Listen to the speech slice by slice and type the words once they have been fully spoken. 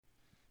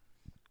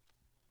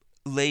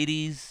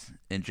Ladies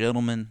and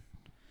gentlemen,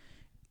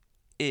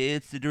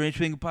 it's the Deranged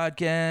Finger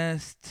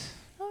Podcast.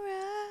 All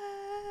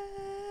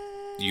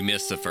right. You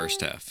missed the first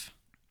half.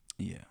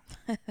 Yeah,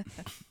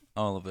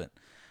 all of it.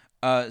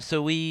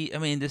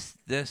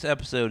 This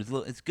episode is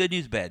it's good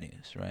news, bad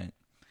news, right?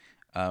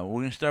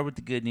 We're gonna start with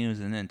the good news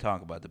and then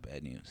talk about the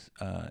bad news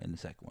in the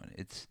second one.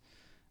 It's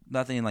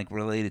nothing like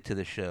related to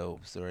the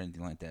shows or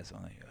anything like that. So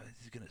I'm like,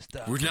 he's gonna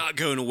stop. We're not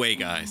going away,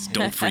 guys.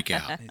 Don't freak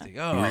out. He's like,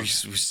 oh, We're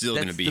still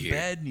going to be that's the here.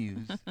 bad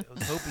news. I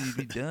was hoping you'd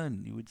be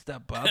done. You would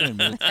stop bothering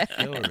me with the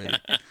show already.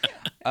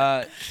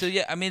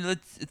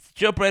 Let's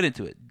jump right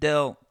into it.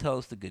 Dell, tell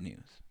us the good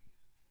news.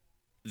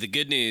 The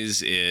good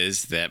news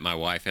is that my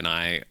wife and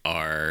I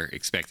are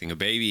expecting a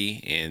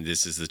baby, and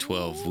this is the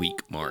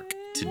 12-week mark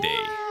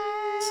today.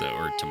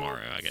 Or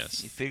tomorrow, I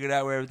guess. You figured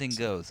out where everything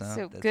goes, huh?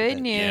 So That's good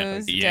what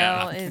news, Yeah.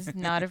 Dell is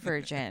not a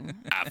virgin.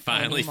 I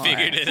finally Anymore.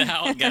 figured it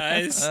out,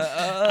 guys.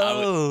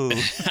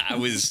 I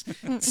was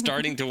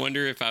starting to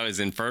wonder if I was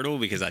infertile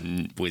because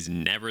I was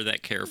never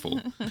that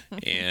careful,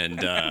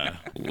 and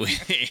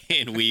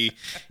we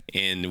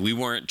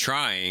weren't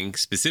trying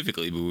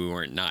specifically, but we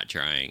weren't not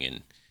trying,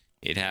 and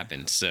it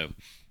happened. So,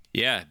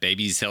 yeah,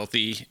 baby's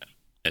healthy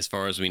as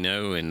far as we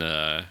know, and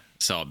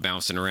saw it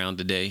bouncing around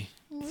today,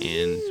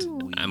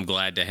 and I'm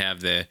glad to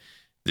have the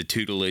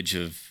tutelage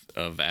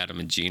of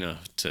Adam and Gina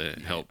to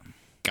help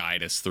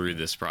guide us through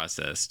this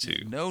process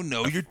too. No,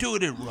 you're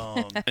doing it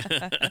wrong.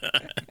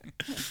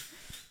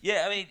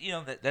 Yeah,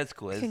 that's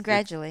cool.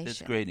 Congratulations.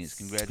 That's great news.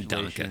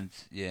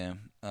 Congratulations. Yeah.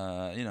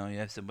 You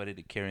have somebody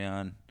to carry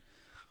on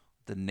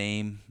the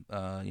name,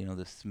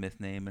 the Smith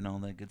name and all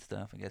that good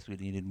stuff. I guess we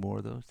needed more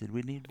of those. Did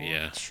we need more?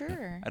 Yeah.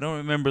 Sure. I don't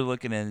remember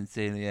looking at it and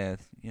saying,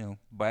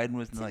 Biden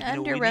was like,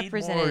 an we need more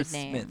underrepresented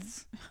name.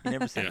 Smiths. He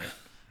never said that.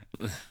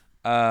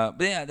 But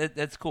yeah,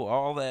 that's cool.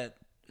 All that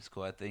is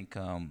cool. I think,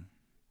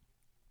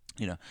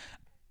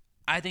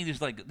 I think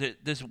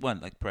there's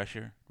one like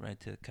pressure, right?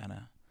 To kind of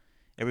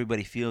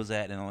everybody feels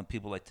that, and a lot of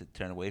people like to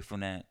turn away from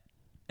that.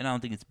 And I don't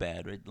think it's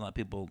bad, right? A lot of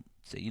people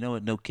say, you know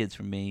what, no kids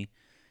for me.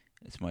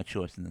 It's my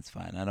choice, and that's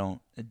fine. I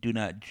do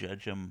not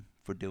judge them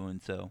for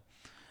doing so.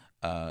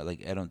 I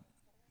don't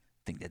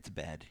think that's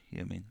bad. You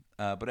know what I mean?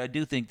 But I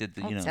do think that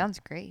Sounds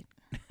great.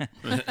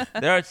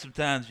 there are some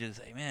times you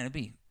just say, man, it'd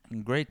be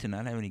great to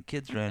not have any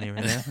kids around here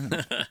right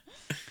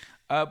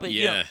now. But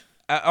Yeah.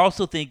 I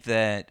also think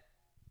that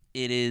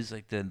it is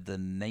like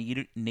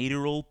the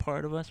natural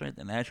part of us, right?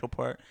 The natural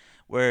part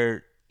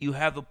where you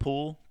have a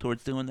pull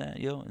towards doing that,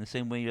 in the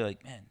same way you're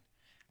like, man,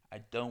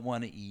 I don't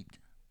want to eat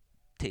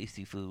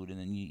tasty food, and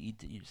then you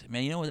eat it, you say,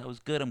 man, you know what, that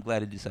was good, I'm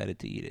glad I decided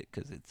to eat it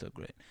because it's so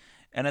great.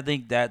 And I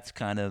think that's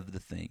kind of the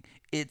thing.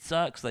 It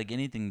sucks, like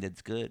anything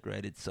that's good,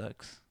 right? It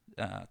sucks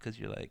because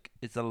you're like,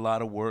 it's a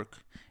lot of work,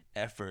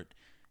 effort,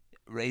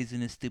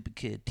 raising a stupid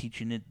kid,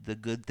 teaching it the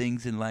good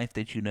things in life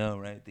that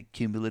right? The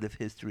cumulative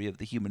history of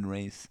the human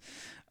race,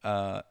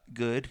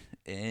 good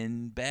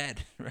and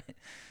bad, right?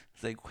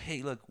 It's like,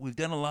 hey, look, we've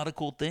done a lot of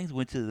cool things.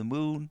 Went to the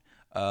moon.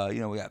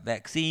 We got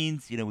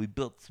vaccines. We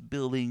built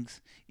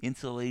buildings,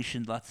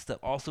 insulation, lots of stuff.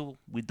 Also,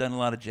 we've done a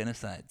lot of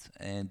genocides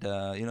and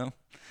a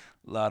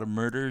lot of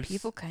murders.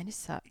 People kind of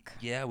suck.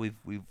 Yeah, it's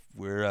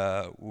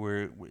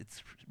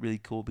really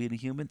cool being a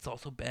human. It's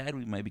also bad.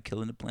 We might be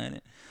killing the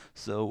planet.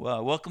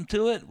 So welcome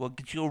to it. We'll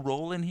get you a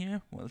role in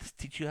here. Well, let's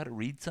teach you how to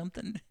read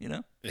something.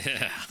 Yeah.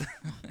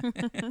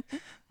 The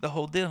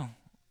whole deal.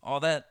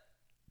 All that.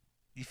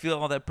 You feel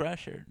all that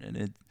pressure, and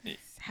it.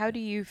 How do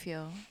you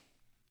feel?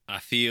 I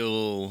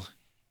feel,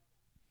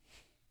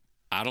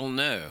 I don't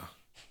know.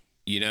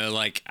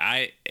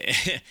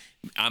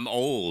 I'm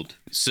old.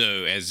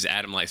 So as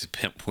Adam likes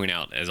to point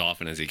out as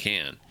often as he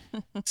can.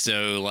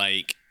 So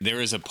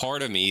there is a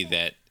part of me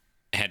that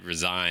had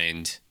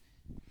resigned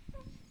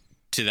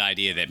to the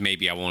idea that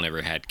maybe I won't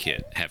ever have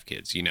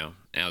kids, and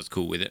I was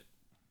cool with it.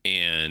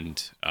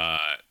 And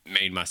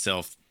made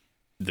myself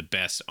the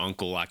best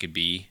uncle I could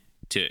be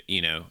to,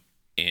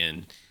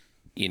 and,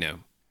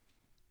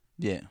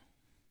 Yeah.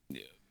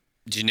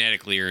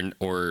 genetically or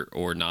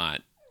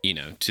not,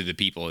 to the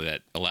people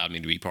that allowed me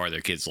to be part of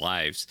their kids'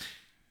 lives.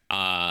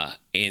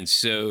 And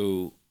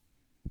so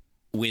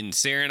when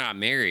Sarah and I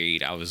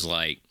married, I was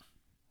like,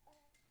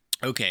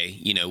 okay,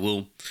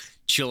 we'll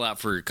chill out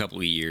for a couple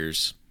of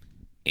years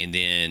and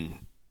then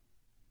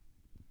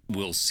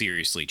we'll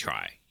seriously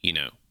try,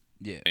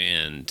 Yeah.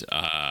 And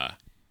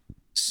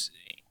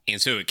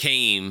so it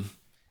came.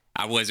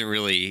 I wasn't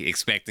really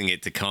expecting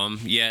it to come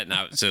yet.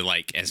 And so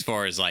as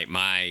far as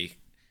my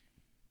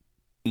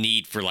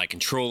need for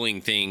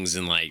controlling things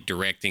and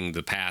directing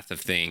the path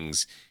of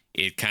things,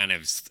 it kind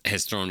of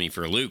has thrown me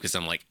for a loop because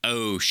I'm like,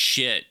 oh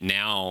shit,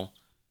 now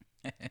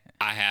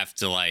I have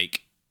to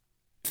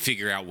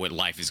figure out what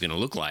life is going to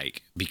look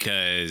like,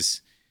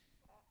 because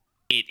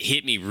it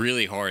hit me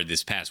really hard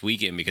this past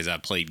weekend because I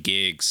played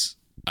gigs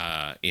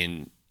on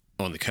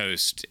the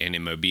coast and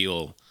in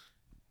Mobile,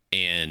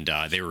 and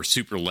they were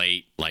super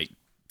late,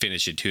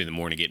 finished at 2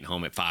 a.m, getting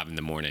home at 5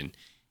 a.m.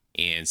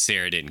 And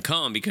Sarah didn't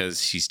come because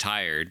she's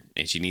tired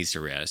and she needs to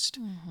rest.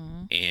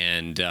 Mm-hmm.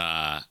 And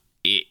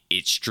it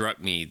it struck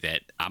me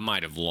that I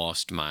might have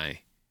lost my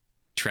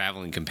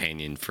traveling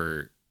companion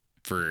for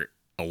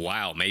a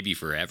while, maybe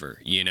forever,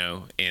 you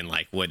know, and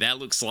like what that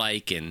looks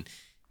like, and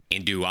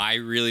do I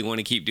really want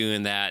to keep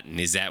doing that, and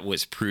is that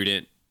what's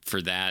prudent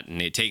for that?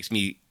 And it takes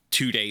me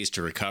 2 days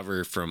to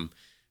recover from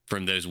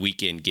those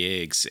weekend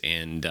gigs,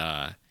 and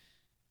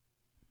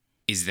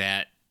is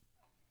that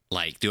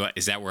like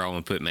is that where I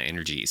want to put my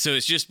energy? So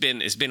it's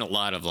been a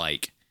lot of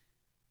like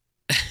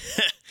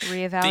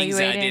Reevaluating.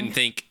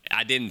 things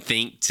I didn't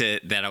think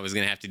that I was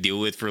gonna have to deal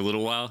with for a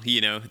little while,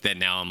 you know, that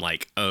now I'm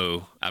like,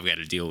 oh, I've got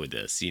to deal with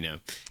this, you know.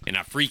 And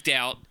I freaked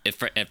out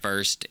at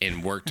first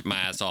and worked my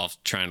ass off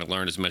trying to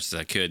learn as much as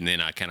I could, and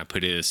then I kind of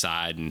put it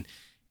aside, and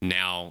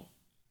now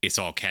it's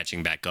all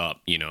catching back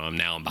up, you know.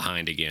 I'm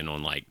behind again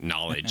on like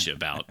knowledge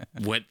about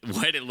what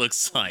it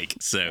looks like.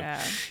 So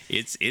Yeah.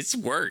 it's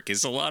work.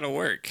 It's a lot of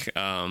work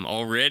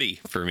already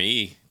for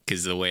me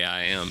because of the way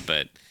I am,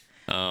 but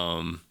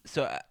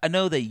So I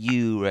know that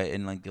you, right,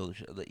 and like the older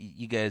show, that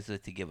you guys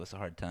like to give us a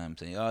hard time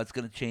saying, "Oh, it's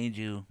gonna change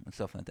you" and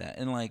stuff like that.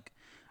 And like,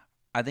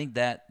 I think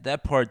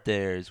that part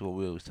there is what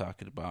we was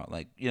talking about.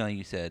 Like, you know,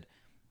 you said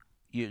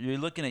you're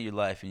looking at your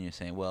life and you're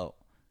saying, "Well,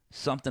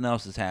 something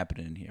else is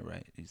happening in here,"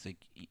 right? It's like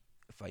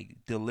if I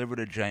delivered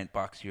a giant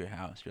box to your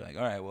house, you're like,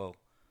 "All right, well,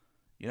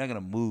 you're not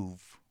gonna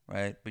move,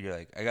 right?" But you're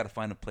like, "I gotta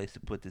find a place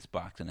to put this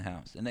box in the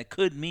house," and that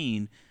could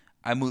mean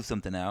I move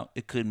something out.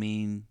 It could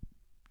mean,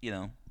 you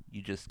know,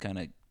 you just kind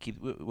of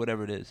keep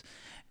whatever it is.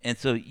 And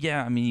so,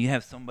 yeah, I mean, you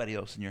have somebody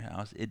else in your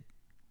house. It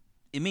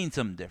means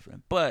something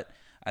different. But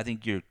I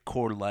think your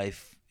core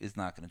life is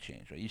not going to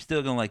change, right? You're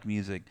still going to like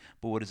music,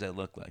 but what does that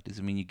look like? Does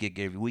it mean you gig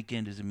every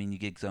weekend? Does it mean you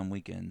gig some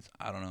weekends?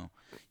 I don't know.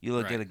 You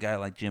look Right. at a guy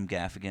like Jim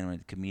Gaffigan, right,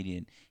 the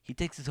comedian. He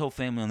takes his whole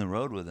family on the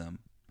road with him.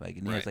 Like,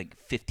 and he has Right. like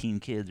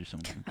 15 kids or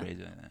something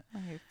crazy like that.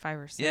 Like 5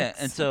 or 6. Yeah,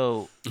 and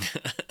so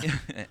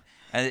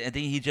I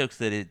think he jokes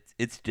that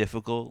it's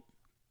difficult,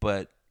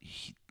 but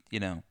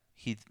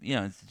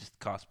it's just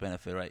cost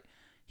benefit, right?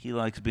 He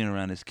likes being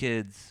around his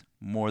kids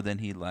more than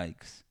he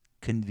likes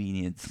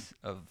convenience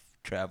of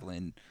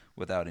traveling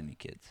without any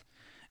kids,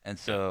 and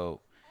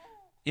so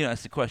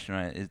that's the question,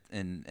 right?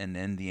 And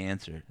then the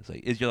answer is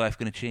like, is your life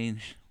going to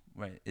change?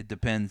 Right. It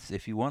depends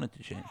if you want it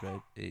to change,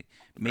 right?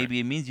 Maybe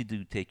it means you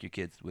do take your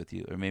kids with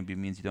you, or maybe it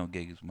means you don't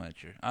gig as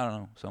much, or I don't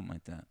know, something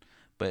like that.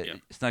 But Yeah.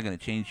 it's not going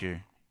to change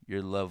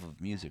your love of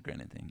music or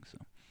anything. So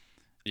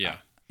Yeah.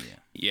 yeah.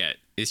 Yeah.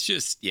 It's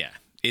just, yeah.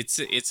 It's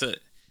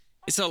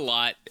a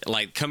lot,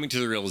 like coming to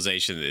the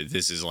realization that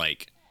this is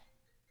like,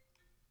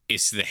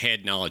 it's the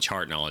head knowledge,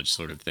 heart knowledge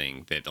sort of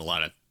thing that a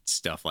lot of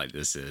stuff like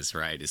this is,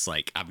 right? It's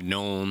like, I've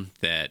known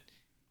that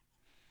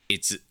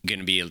it's going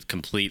to be a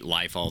complete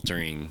life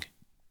altering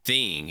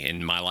thing,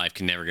 and my life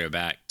can never go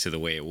back to the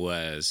way it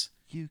was.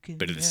 You can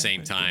But at the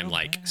same never time, go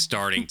like back.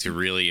 starting to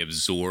really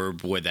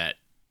absorb what that,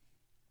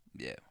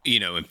 Yeah.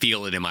 and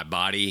feel it in my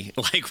body,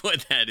 like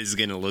what that is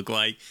going to look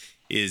like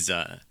is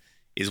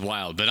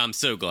wild. But I'm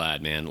so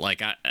glad, man.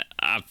 Like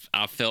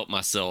I've felt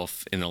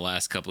myself in the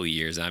last couple of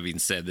years, and I've even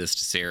said this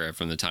to Sarah,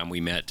 from the time we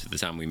met to the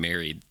time we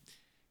married,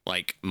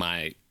 like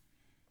my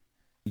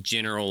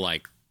general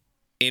like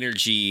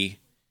energy,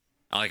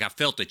 like I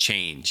felt a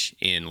change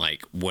in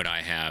like what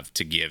I have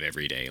to give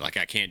every day. Like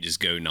I can't just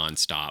go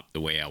nonstop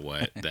the way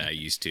that I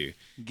used to.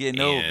 Getting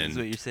old And- is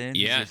what you're saying?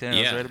 Yeah, You're saying I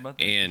was yeah, right about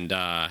that? and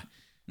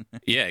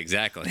yeah,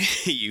 exactly.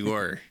 You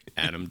were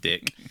Adam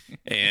Dick,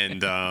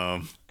 and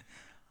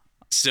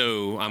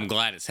so I'm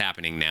glad it's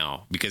happening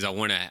now, because I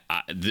want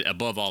to,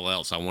 above all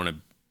else, I want to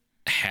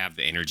have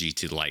the energy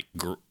to like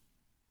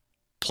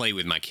play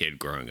with my kid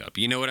growing up.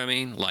 You know what I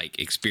mean? Like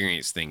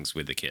experience things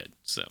with the kid.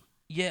 So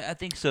Yeah, I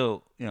think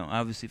so.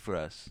 Obviously for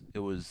us, it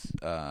was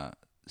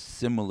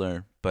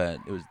similar, but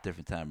it was a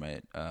different time,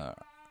 right?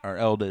 Our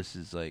eldest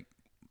is like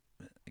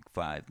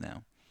 5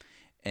 now,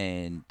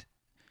 and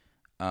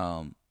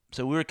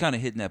so we were kind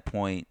of hitting that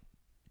point,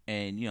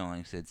 and like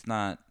I said, it's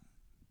not.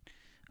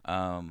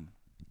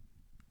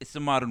 It's the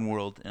modern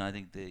world, and I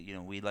think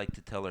that we like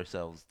to tell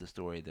ourselves the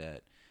story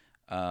that,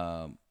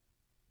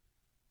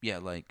 yeah,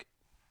 like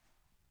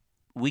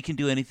we can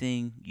do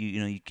anything.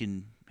 You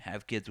can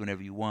have kids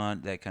whenever you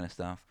want, that kind of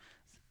stuff.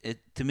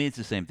 To me, it's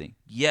the same thing.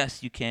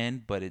 Yes, you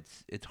can, but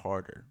it's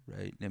harder,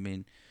 right? I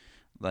mean,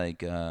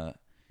 like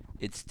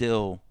it's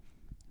still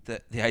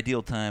the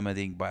ideal time, I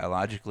think,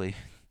 biologically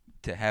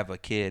to have a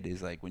kid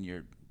is like when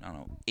you're, I don't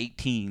know,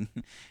 18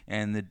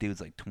 and the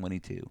dude's like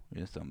 22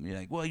 or something. You're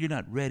like, well, you're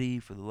not ready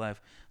for the life.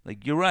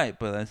 Like, you're right,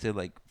 but I said,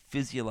 like,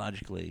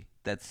 physiologically,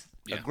 that's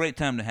a Yeah. great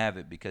time to have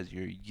it because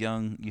you're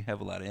young, you have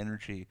a lot of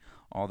energy,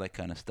 all that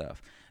kind of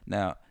stuff.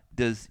 Now,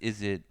 is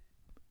it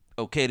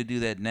okay to do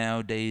that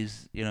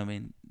nowadays? You know what I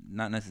mean?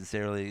 Not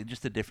necessarily.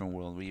 Just a different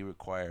world where you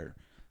require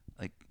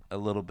like a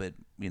little bit,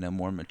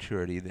 more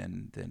maturity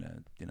than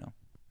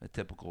a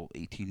typical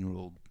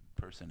 18-year-old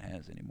person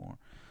has anymore.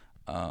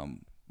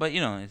 But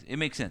it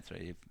makes sense,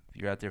 right? If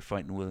you're out there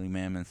fighting woolly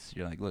mammoths,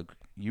 you're like, look,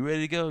 you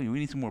ready to go? We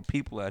need some more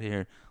people out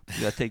here.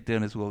 We gotta take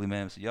down this woolly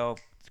mammoth. So y'all,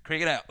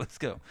 crank it out. Let's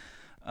go.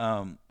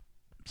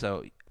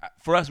 So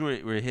for us,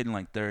 we're hitting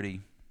like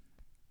 30.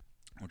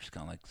 which is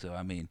kind of like so.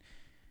 I mean,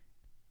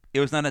 it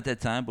was not at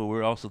that time, but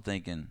we're also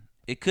thinking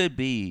it could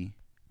be.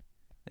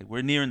 Like,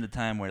 we're nearing the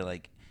time where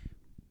like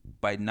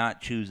by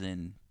not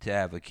choosing to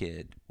have a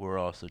kid, we're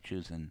also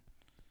choosing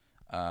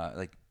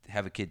like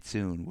have a kid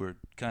soon. We're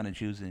kind of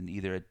choosing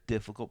either a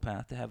difficult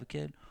path to have a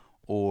kid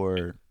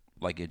or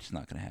like it's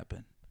not going to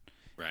happen.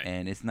 Right.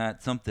 And it's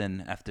not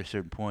something after a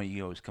certain point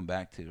you always come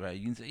back to, right?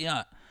 You can say, yeah,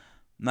 I'm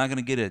not going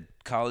to get a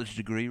college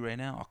degree right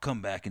now. I'll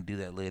come back and do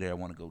that later. I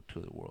want to go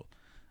tour the world.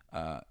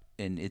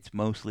 And it's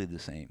mostly the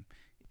same.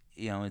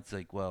 It's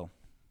like, well,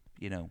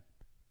 you know,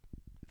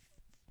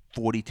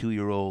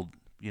 42-year-old,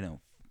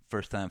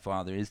 first-time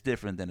father is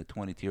different than a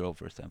 22-year-old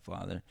first-time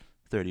father,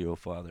 30-year-old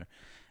father.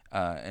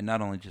 And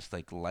not only just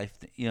like life,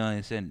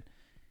 I said,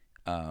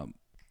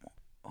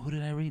 who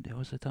did I read? What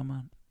was I talking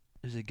about?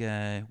 There's a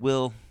guy,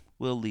 Will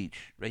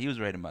Leach, right? He was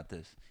writing about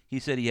this. He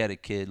said he had a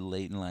kid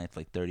late in life,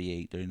 like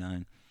 38,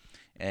 39,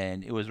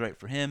 and it was right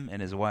for him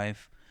and his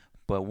wife.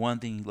 But one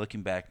thing,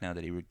 looking back now,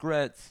 that he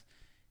regrets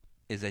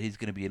is that he's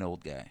going to be an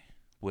old guy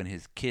when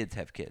his kids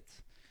have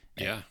kids.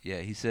 Yeah.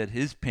 Yeah, he said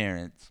his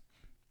parents,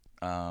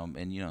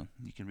 and you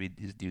can read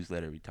his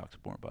newsletter. He talks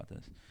more about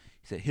this.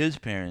 He said his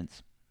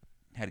parents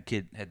had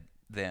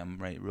them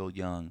right real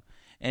young,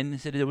 and he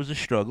said there was a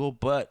struggle,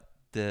 but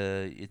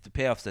the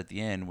payoffs at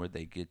the end where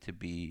they get to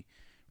be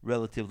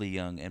relatively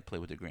young and play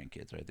with their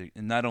grandkids, right?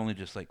 And not only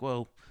just like,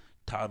 well,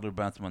 toddler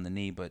bounce them on the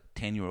knee, but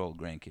 10-year-old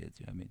grandkids.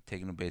 I mean,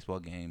 taking a baseball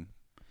game,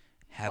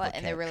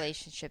 And the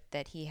relationship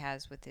that he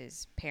has with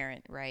his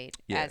parent, right?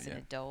 Yeah, as an yeah.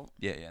 adult.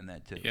 Yeah, and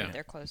that too. Yeah.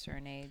 They're closer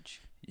in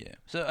age. Yeah.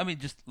 So I mean,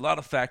 just a lot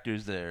of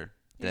factors there.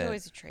 There's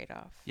always a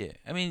trade-off. Yeah,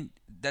 I mean,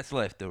 that's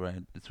life though,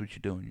 right? That's what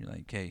you're doing. You're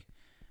like, hey,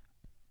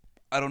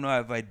 I don't know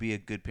if I'd be a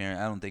good parent.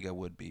 I don't think I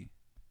would be.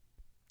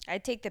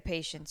 I'd take the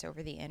patience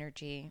over the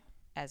energy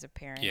as a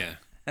parent. Yeah.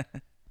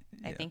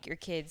 I think your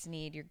kids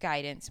need your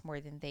guidance more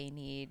than they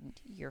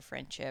need your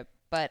friendship.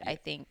 But I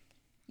think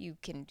you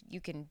can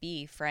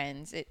be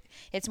friends.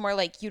 It's more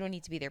like you don't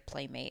need to be their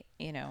playmate,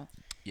 Yeah.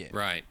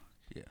 Right.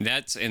 Yeah.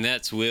 That's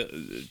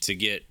to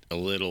get a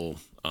little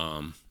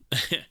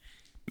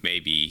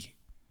maybe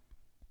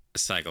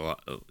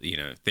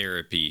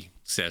therapy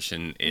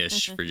session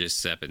ish for just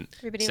a second.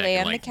 Everybody lay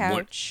on the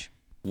couch.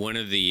 One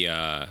of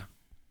the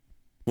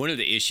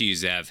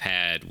issues I've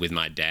had with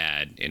my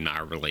dad in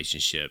our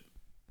relationship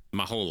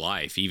my whole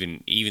life,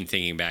 even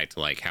thinking back to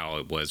like how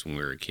it was when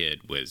we were a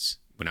kid, was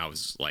when I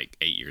was like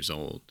 8 years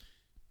old,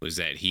 was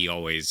that he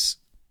always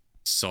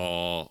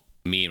saw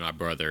me and my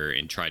brother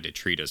and tried to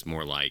treat us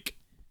more like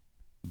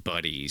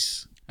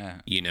buddies,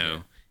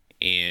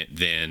 and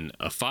then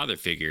a father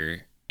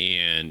figure,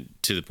 and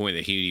to the point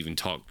that he would even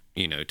talk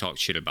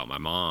shit about my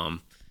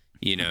mom,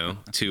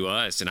 to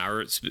us. And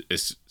I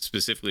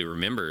specifically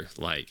remember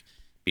like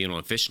being on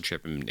a fishing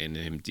trip and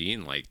him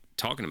being like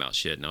talking about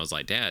shit, and I was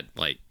like, Dad,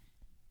 like,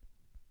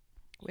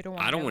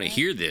 I don't want to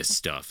hear this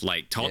stuff.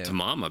 Like, talk to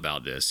Mom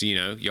about this.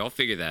 Y'all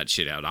figure that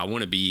shit out. I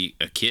want to be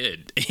a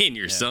kid and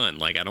your son.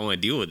 Like, I don't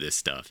want to deal with this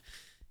stuff.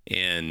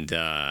 And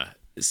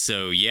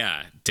so,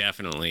 yeah,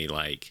 definitely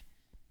like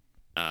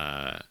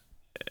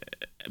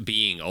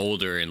being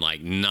older and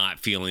like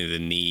not feeling the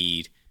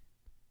need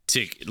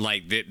to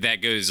like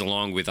that goes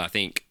along with, I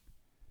think,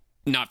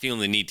 not feeling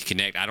the need to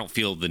connect. I don't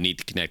feel the need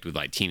to connect with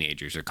like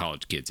teenagers or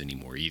college kids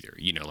anymore either.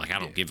 Like, I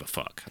don't give a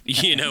fuck,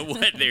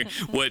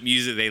 what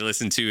music they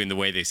listen to and the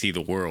way they see the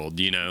world,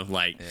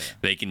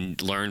 they can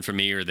learn from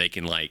me or they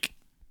can like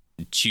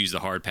choose the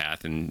hard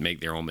path and make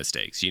their own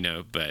mistakes,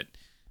 but,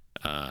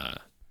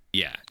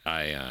 yeah,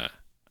 I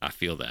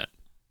feel that.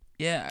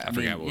 Yeah. I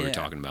forgot what we were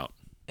talking about.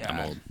 Yeah. I'm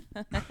old.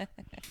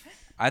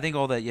 I think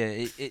all that,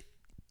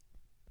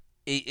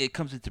 it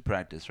comes into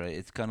practice, right?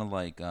 It's kind of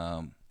like,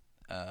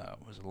 it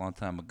was a long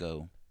time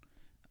ago.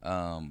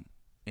 I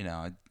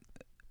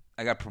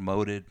got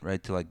promoted,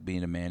 right, to like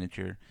being a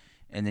manager,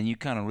 and then you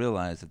kind of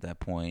realize at that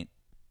point,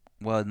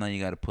 well, now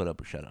you got to put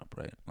up or shut up,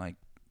 right? Like,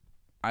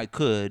 I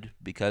could,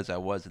 because I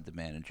wasn't the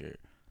manager,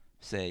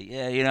 say,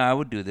 yeah, I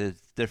would do this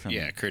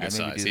differently. Yeah, criticize.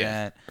 I maybe do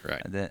that,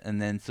 right.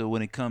 And then so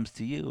when it comes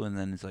to you, and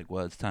then it's like,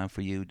 well, it's time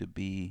for you to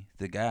be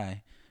the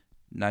guy.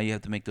 Now you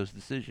have to make those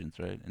decisions,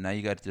 right? And now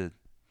you got to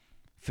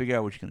figure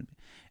out what you're gonna be.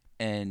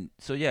 And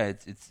so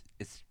it's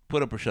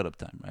put up or shut up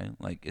time, right?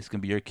 Like, it's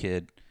gonna be your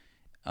kid,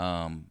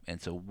 and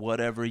so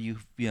whatever like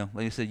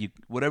I said,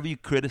 whatever you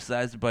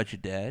criticized about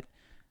your dad,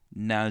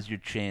 now's your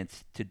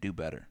chance to do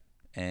better.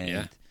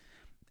 And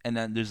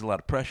then there's a lot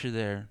of pressure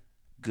there,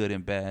 good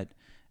and bad,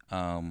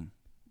 and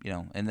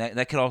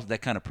that could also,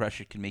 that kind of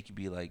pressure can make you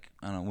be like,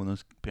 I don't know, one of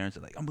those parents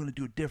are like, I'm gonna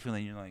do it differently,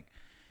 and you're like,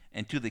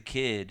 and to the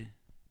kid's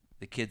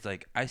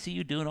like, I see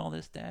you doing all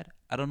this, Dad.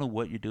 I don't know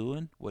what you're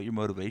doing, what your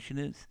motivation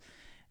is.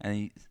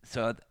 And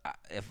so, I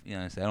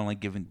don't like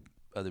giving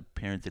other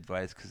parents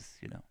advice because,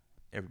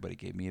 everybody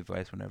gave me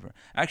advice whenever.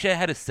 Actually, I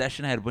had a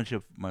session. I had a bunch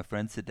of my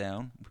friends sit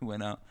down. We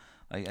went out,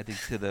 like, I think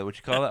to the,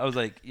 I was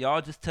like, y'all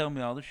just tell me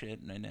all the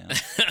shit right now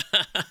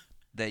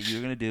that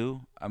you're going to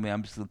do. I mean,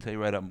 I'm just going to tell you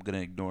right up, I'm going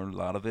to ignore a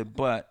lot of it.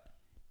 But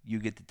you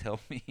get to tell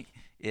me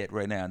it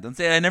right now. Don't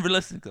say I never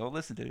listened. Go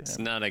listen to it. It's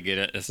not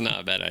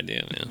a bad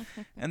idea, man.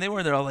 And they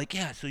were there all like,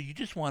 yeah. So you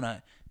just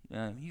wanna,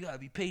 you gotta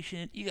be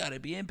patient. You gotta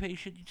be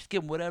impatient. You just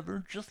give them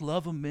whatever. Just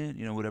love them, man.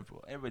 Whatever.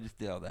 Everybody just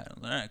did all that.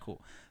 All right,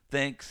 cool.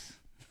 Thanks.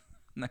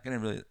 I'm not gonna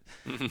really,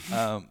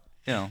 and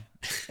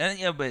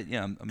but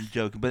I'm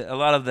joking. But a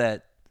lot of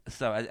that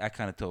stuff, I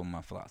kind of told them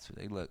my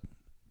philosophy. Like, look,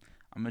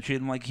 I'm gonna treat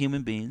them like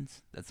human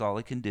beings. That's all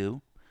I can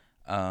do.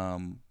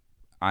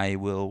 I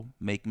will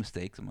make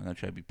mistakes. I'm not gonna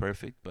try to be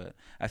perfect, but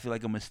I feel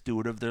like I'm a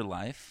steward of their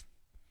life.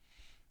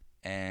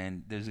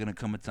 And there's gonna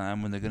come a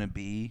time when they're gonna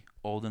be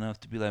old enough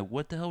to be like,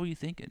 "What the hell were you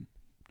thinking?"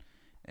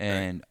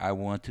 And I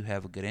want to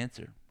have a good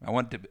answer. I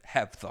want to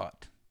have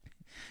thought.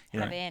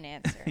 Have an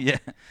answer. Yeah.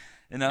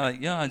 And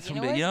I'm like,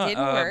 Didn't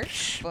work,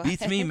 but-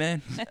 beats me,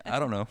 man. I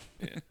don't know.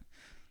 Yeah.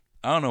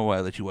 I don't know why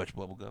I let you watch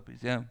Bubble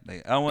Guppies. Yeah,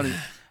 like, I want to.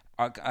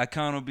 I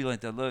kind of be like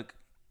that. Look,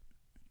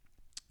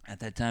 at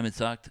that time it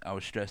sucked. I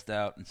was stressed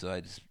out, and so I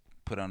just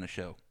put on a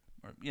show.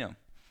 Or Yeah.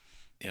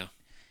 if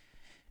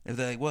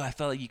they're like, well, I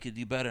felt like you could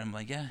do better. I'm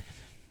like, yeah,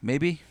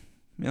 maybe.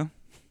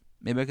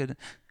 Maybe I could.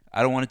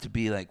 I don't want it to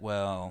be like,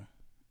 well,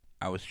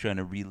 I was trying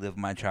to relive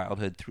my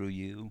childhood through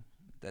you.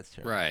 That's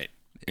terrible. Right.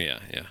 Yeah.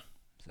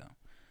 So.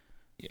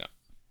 Yeah.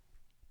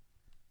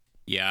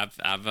 Yeah,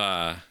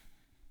 I've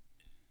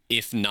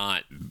if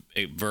not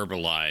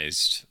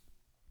verbalized,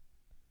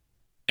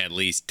 at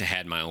least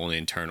had my own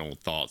internal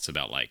thoughts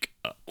about like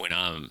when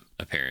I'm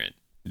a parent,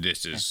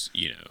 this is,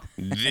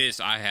 this,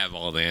 I have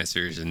all the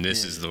answers and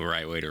this is the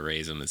right way to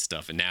raise them and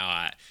stuff. And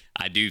now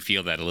I do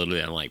feel that a little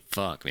bit. I'm like,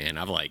 fuck, man,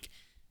 I've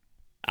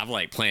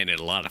planted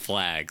a lot of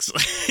flags,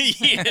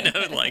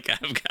 like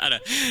I've got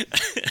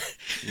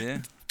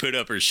to put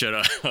up or shut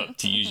up,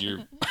 to use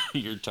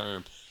your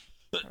term.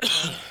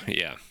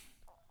 Yeah.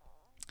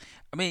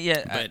 I mean,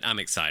 yeah. But I'm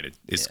excited.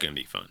 It's going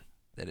to be fun.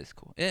 That is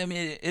cool. Yeah, I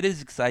mean, it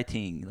is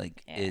exciting.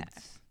 Like,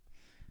 it's.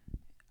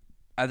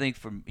 I think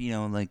for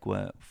like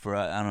what for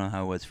I don't know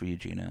how it was for you,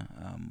 Gina,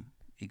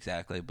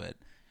 exactly, but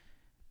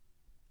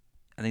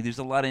I think there's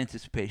a lot of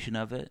anticipation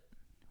of it.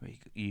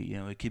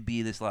 It could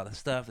be this lot of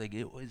stuff. Like,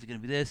 is it gonna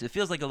be this? It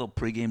feels like a little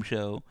pregame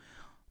show.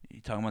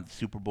 You're talking about the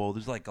Super Bowl.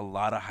 There's like a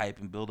lot of hype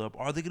and build up.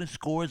 Are they gonna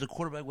score as a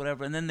quarterback,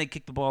 whatever? And then they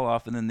kick the ball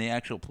off, and then the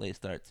actual play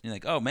starts. And you're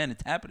like, oh man,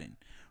 it's happening.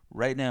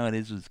 Right now, it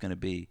is what it's gonna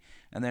be,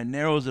 and that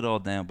narrows it all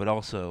down. But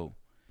also,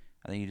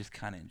 I think you just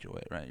kind of enjoy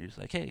it, right? You're just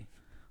like, hey,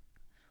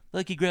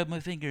 look, he grabbed my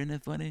finger. Isn't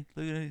that funny?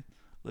 Look at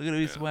him,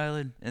 he's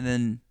smiling. And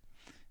then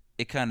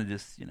it kind of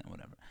just,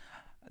 whatever.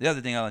 The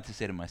other thing I like to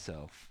say to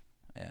myself,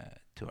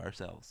 to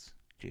ourselves,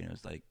 Gino,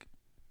 is like,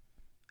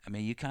 I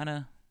mean, you kind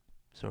of,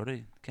 sort of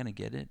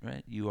get it,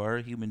 right? You are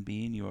a human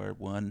being. You are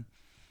one.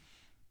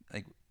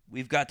 Like,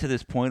 we've got to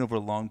this point over a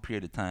long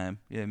period of time.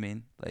 You know what I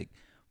mean? Like,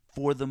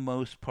 for the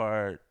most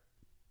part,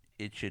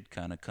 it should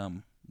kind of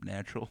come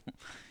natural.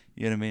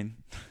 You know what I mean?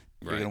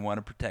 You're going to want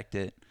to protect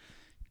it.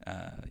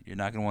 You're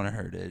not going to want to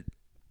hurt it.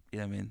 You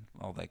know what I mean?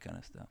 All that kind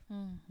of stuff.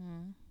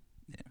 Mm-hmm.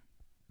 Yeah.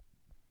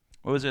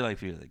 What was it like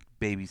for you? Like,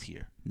 baby's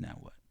here. Now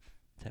what?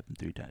 It's happened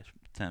 3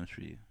 times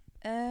for you.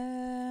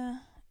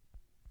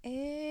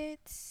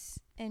 It's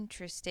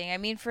interesting. I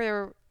mean,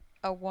 for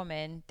a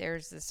woman,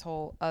 there's this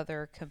whole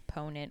other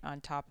component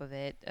on top of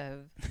it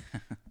of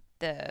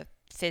the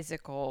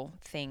physical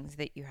things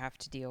that you have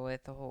to deal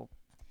with, the whole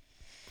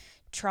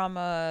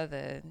trauma,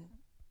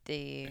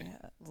 the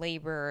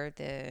labor,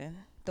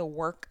 the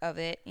work of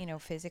it,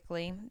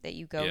 physically that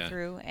you go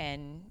through.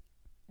 And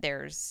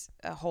there's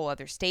a whole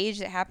other stage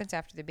that happens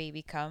after the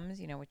baby comes,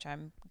 which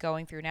I'm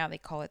going through now. They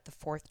call it the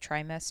 4th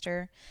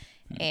trimester,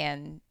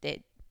 and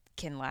it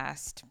can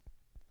last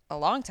a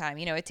long time.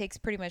 It takes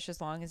pretty much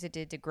as long as it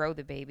did to grow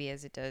the baby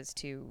as it does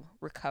to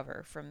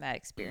recover from that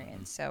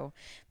experience. So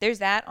there's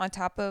that on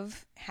top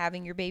of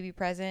having your baby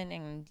present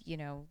and,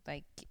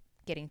 like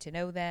getting to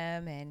know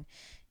them and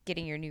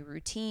getting your new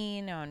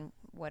routine on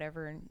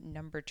whatever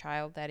number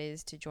child that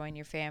is to join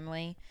your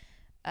family.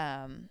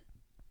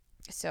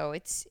 So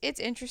it's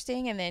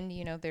interesting. And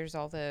then, there's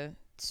all the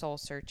soul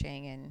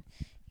searching and,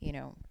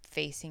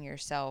 facing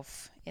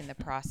yourself in the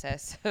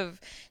process of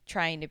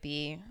trying to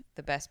be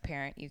the best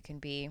parent you can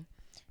be.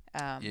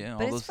 But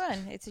it's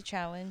fun. It's a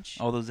challenge.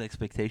 All those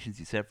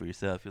expectations you set for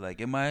yourself. You're like,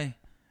 am I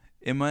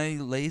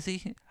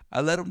lazy?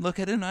 I let them look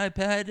at an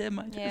iPad. Am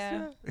I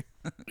just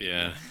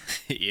Yeah.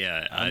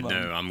 Yeah. I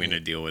know. I'm going to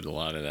deal with a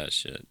lot of that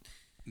shit.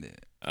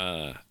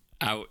 Yeah.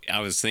 I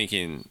was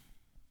thinking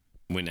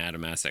when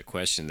Adam asked that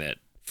question that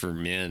for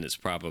men, it's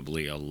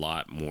probably a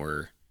lot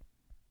more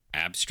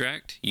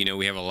abstract.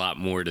 We have a lot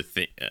more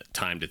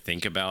time to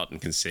think about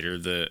and consider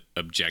the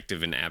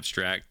objective and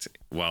abstract,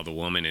 while the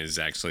woman is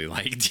actually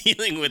like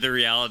dealing with the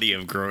reality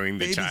of growing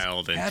the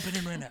child and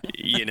happening right now.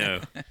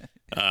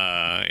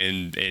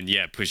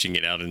 and pushing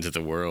it out into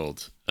the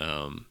world.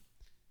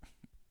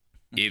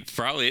 It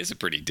probably is a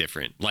pretty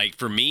different. Like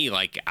for me,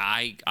 like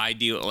I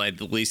deal,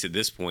 at least at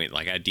this point,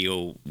 like I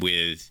deal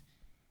with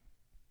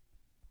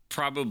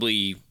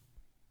probably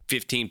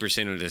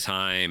 15% of the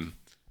time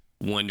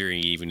wondering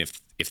even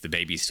if the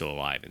baby's still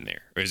alive in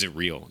there, or is it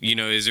real?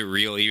 Is it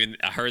real? Even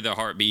I heard the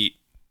heartbeat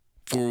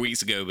 4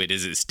 weeks ago, but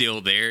is it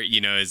still there?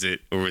 You know, is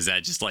it, or was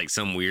that just like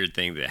some weird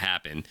thing that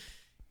happened?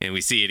 And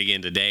we see it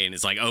again today, and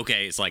it's like,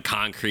 okay, it's like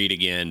concrete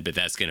again, but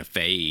that's going to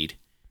fade.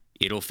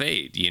 It'll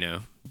fade, you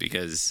know,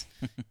 because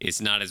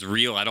it's not as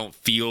real. I don't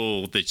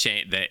feel the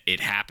change that it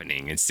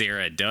happening. And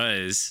Sarah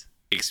does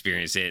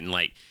experience it. And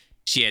like,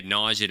 she had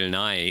nausea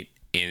tonight,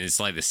 and it's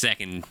like the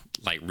second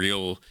like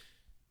real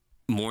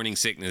morning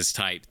sickness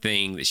type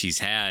thing that she's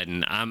had.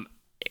 And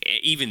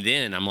even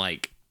then I'm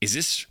like, is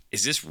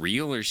this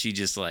real, or is she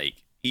just like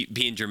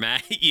being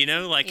dramatic? You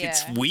know, like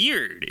it's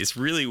weird. It's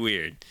really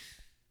weird.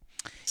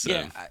 So.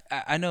 Yeah,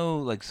 I know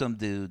like some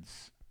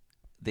dudes,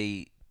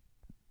 they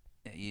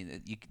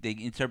they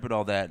interpret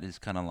all that as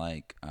kind of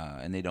like,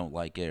 and they don't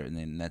like it, and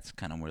then that's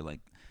kind of where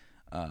like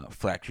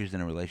fractures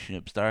in a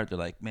relationship start. They're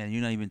like, man,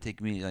 you're not even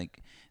taking me,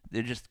 like,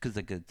 they're just, because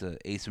like it's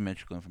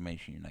asymmetrical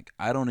information. You're like,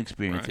 I don't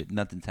experience it,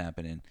 nothing's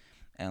happening,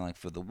 and like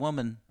for the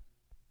woman,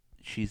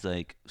 she's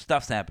like,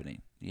 stuff's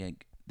happening.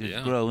 Like,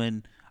 there's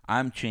growing,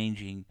 I'm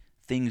changing,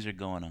 things are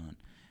going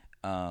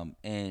on,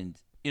 and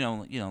you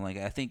know, like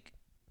I think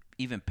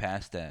even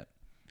past that,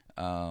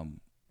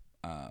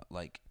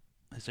 like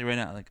I say right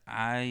now, like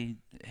I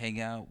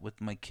hang out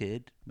with my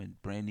kid, my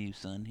brand new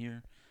son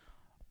here,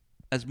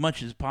 as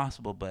much as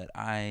possible, but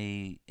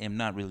I am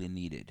not really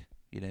needed.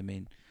 You know what I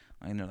mean?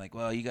 And they're like,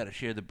 well, you got to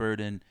share the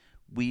burden.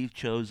 We've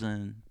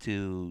chosen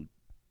to,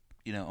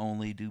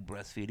 only do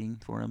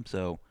breastfeeding for him,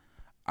 so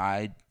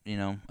I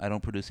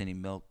don't produce any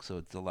milk, so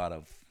it's a lot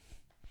of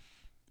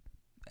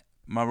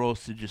my role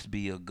is to just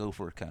be a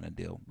gopher kind of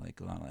deal.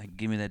 Like,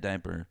 give me that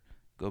diaper,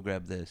 go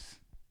grab this,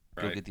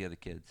 go get the other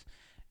kids.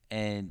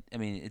 And I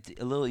mean, it's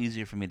a little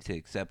easier for me to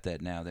accept that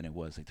now than it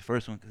was like the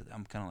first one, because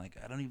I'm kind of like,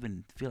 I don't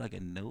even feel like I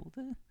know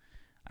that.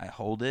 I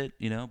hold it,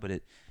 but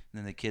and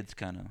then the kids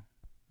kind of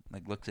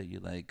like looks at you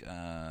like,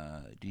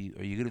 are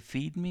you gonna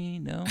feed me?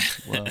 No.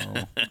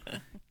 Well,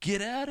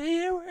 get out of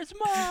here. Where's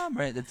mom?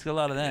 Right. That's a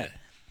lot of that.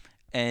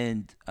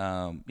 And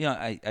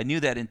I knew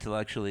that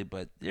intellectually,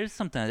 but there's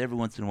sometimes every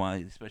once in a while,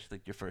 especially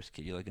like your first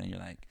kid, you're looking and you're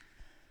like,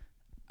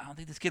 I don't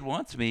think this kid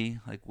wants me.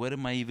 Like, what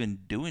am I even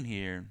doing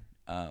here?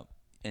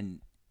 And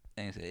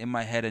like I said, in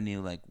my head, I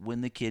knew like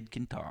when the kid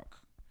can talk,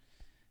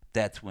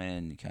 that's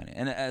when you kind of.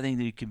 And I think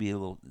there could be a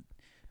little.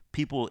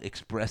 People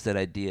express that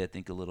idea, I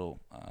think, a little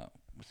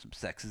with some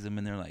sexism,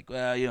 and they're like,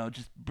 well,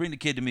 just bring the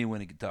kid to me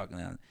when he can talk.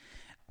 Now,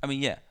 I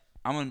mean, yeah,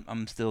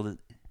 I'm still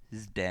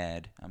his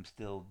dad. I'm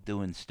still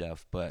doing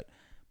stuff, but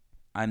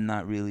I'm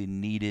not really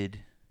needed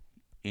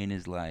in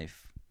his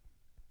life,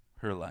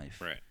 her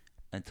life,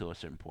 until a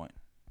certain point.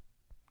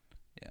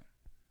 Yeah.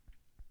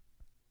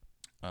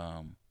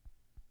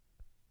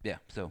 Yeah.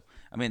 So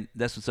I mean,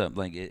 that's what's up.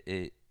 Like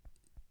it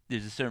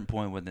there's a certain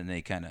point when then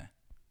they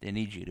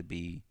need you to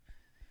be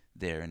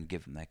there and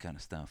give them that kind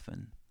of stuff,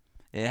 and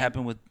it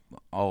happened with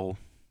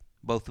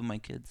both of my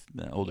kids,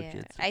 the older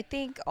kids. I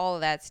think all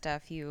of that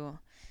stuff you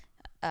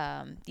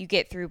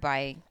get through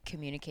by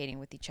communicating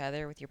with each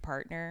other, with your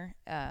partner,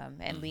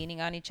 and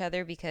leaning on each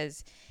other,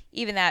 because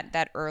even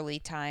that early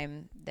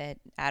time that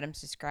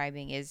Adam's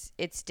describing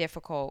it's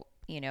difficult,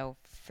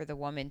 for the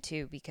woman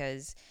too,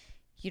 because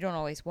you don't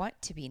always want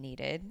to be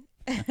needed.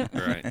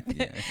 Right.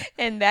 Yeah.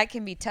 And that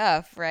can be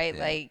tough, right?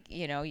 Yeah. Like,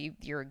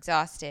 you're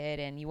exhausted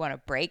and you want to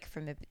break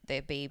from the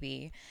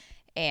baby,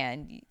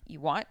 and you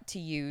want to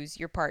use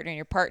your partner, and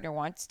your partner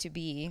wants to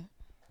be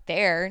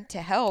there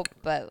to help,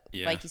 but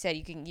like you said,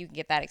 you can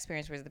get that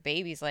experience where the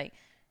baby's like,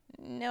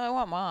 no, I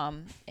want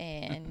mom,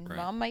 and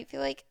mom might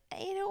feel like, I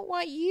don't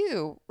want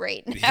you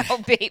right now,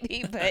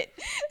 baby, but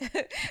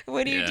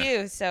what do you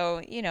do?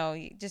 So,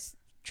 you just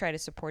try to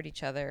support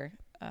each other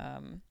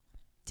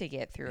to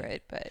get through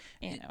it, but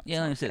like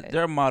I said,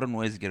 there are modern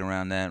ways to get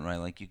around that, right?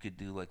 Like you could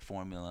do like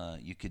formula,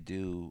 you could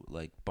do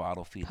like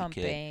bottle feed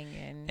pumping, the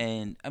kid,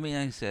 and I mean,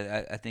 like I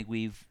said, I think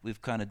we've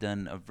kind of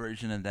done a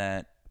version of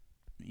that.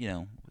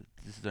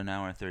 This is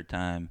now our third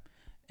time,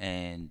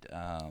 and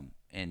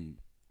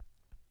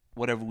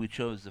whatever we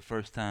chose the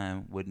first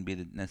time wouldn't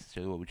be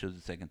necessarily what we chose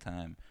the second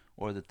time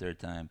or the third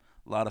time.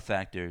 A lot of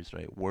factors,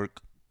 right?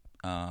 Work,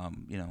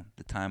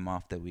 the time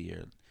off that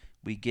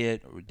we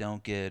get or we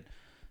don't get.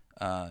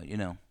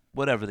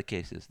 Whatever the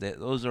case is,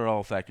 those are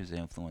all factors that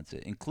influence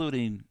it,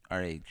 including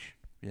our age.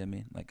 You know what I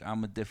mean? Like,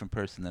 I'm a different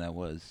person than I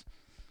was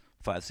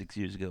 5-6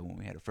 years ago when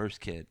we had our first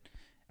kid,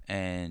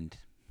 and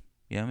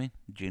you know what I mean?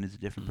 Gina's a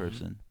different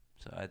person.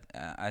 So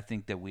I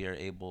think that we are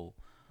able,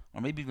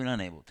 or maybe even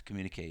unable, to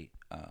communicate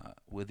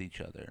with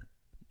each other.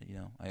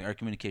 Our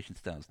communication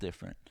style is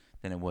different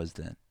than it was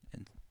then,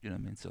 and you know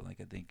what I mean. So like,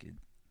 I think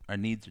our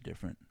needs are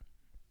different.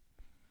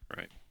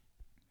 Right.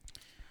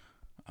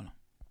 I don't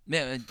know.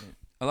 Yeah.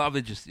 A lot of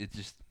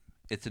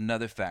it's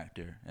another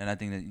factor, and I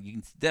think that you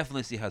can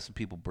definitely see how some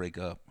people break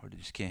up or they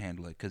just can't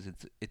handle it, because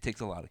it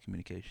takes a lot of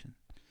communication.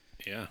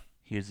 Yeah.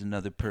 Here's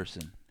another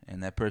person,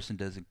 and that person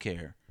doesn't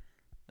care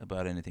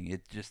about anything.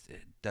 It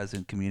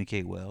doesn't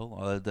communicate well.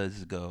 All it does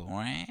is go,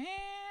 and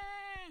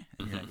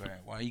you're like, all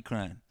right, why are you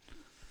crying?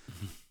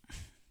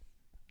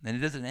 And it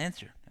doesn't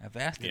answer. I've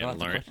asked it.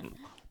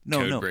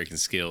 Code breaking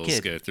skills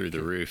go through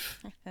the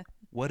roof.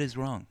 What is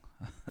wrong?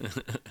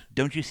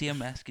 Don't you see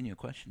I'm asking you a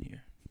question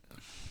here?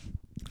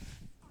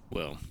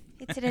 Well,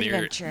 It's an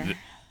adventure.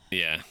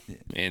 yeah.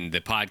 And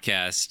the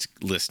podcast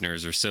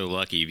listeners are so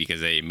lucky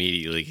because they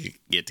immediately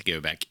get to go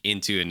back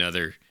into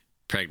another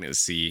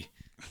pregnancy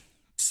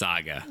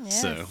saga.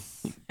 Yes. So,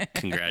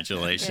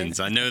 congratulations.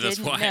 I know that's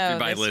Didn't why know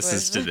everybody this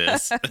listens to was-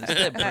 this. Is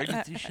that a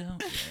pregnancy show?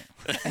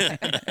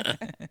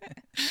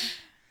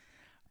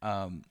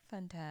 Fun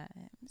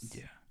times.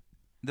 Yeah.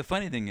 The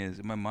funny thing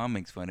is, my mom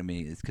makes fun of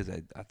me is because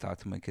I talk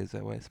to my kids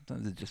that way.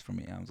 Sometimes it's just for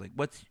me. I was like,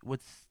 what's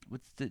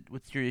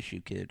your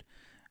issue, kid?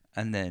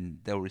 And then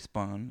they'll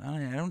respond.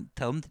 I don't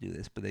tell them to do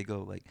this, but they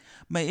go like,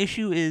 my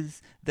issue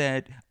is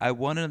that I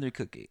want another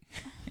cookie.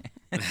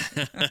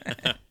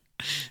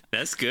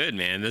 That's good,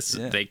 man.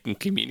 Yeah. They can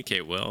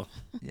communicate well.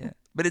 Yeah.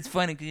 But it's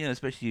funny, 'cause,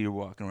 especially you're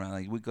walking around,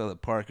 like we go to the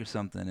park or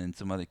something, and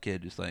some other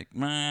kid just like,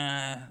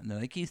 "Mah," and they're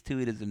like, he's 2,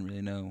 he doesn't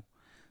really know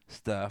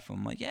stuff.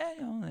 I'm like, yeah,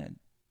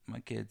 my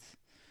kid's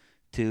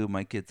 2.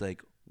 My kid's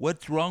like,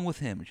 what's wrong with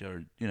him?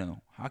 Or,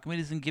 how come he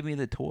doesn't give me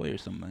the toy or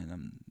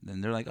something?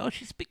 And they're like, oh,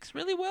 she speaks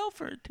really well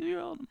for a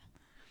 2-year-old.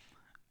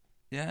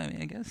 Yeah,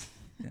 I guess.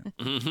 Yeah.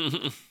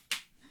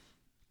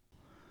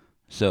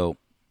 So,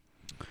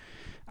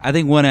 I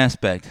think one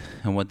aspect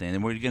and one thing,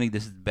 and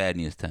this is bad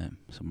news time,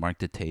 so mark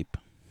the tape.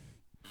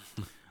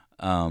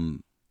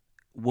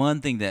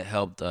 One thing that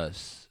helped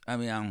us, I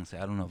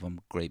don't know if I'm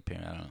a great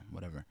parent, I don't know,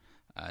 whatever.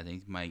 I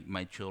think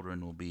my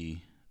children will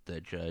be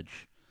the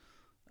judge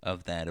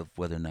of that, of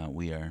whether or not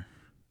we are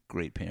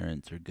great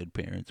parents or good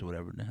parents or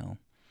whatever the hell.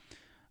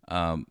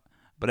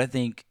 But I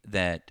think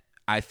that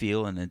I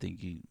feel, and I think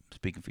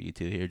speaking for you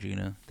too here,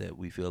 Gina, that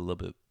we feel a little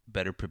bit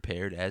better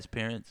prepared as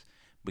parents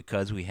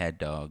because we had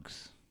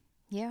dogs.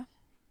 Yeah,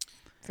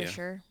 for Yeah.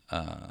 sure.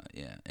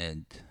 Yeah,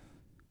 and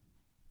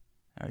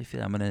how do you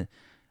feel? I'm gonna.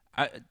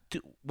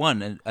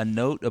 A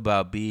note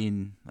about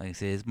being, like I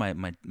say, is my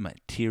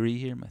theory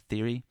here. My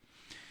theory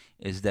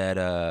is that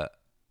I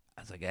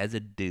was like, as a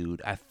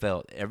dude, I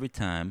felt every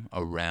time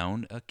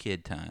around a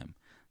kid time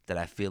that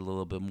I feel a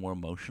little bit more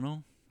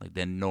emotional, like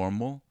than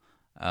normal.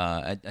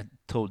 I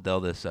told Del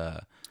this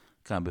kind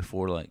of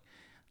before, like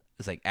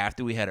it's like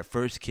after we had our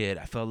first kid,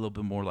 I felt a little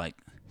bit more like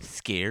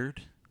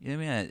scared. You know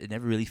what I mean? I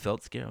never really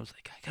felt scared. I was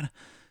like,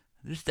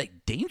 there's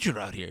like danger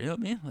out here. You know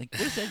what I mean? Like,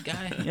 where's that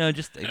guy?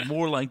 Just like,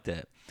 more like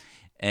that.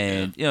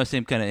 And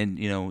same kind of. And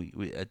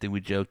I think we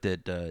joked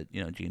that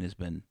Gina's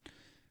been,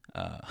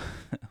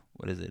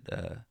 what is it?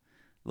 A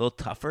little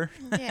tougher.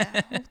 Yeah,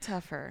 a little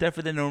tougher.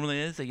 Tougher than normally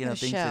is. Like, The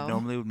things that show.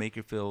 normally would make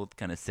her feel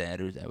kind of sad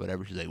or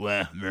whatever. She's like,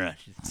 well,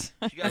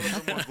 she got a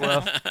little more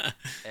gruff.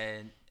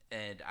 And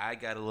I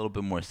got a little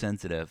bit more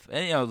sensitive.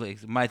 And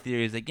like my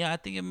theory is like, I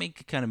think it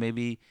make kind of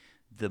maybe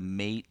the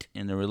mate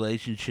in the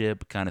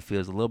relationship kind of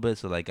feels a little bit.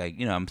 So like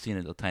I'm seeing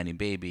a little tiny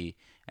baby,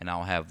 and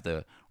I'll have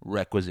the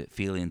requisite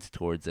feelings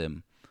towards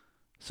him,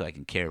 so I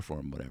can care for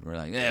him. Whatever.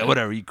 Like,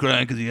 whatever. You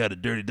crying because you had a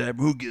dirty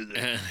diaper? Who gives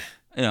it?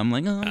 I'm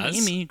like, oh,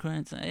 Amy, you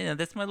crying? So,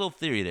 that's my little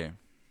theory there.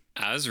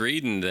 I was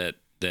reading that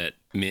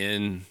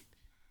men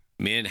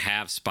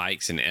have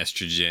spikes in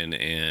estrogen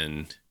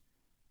and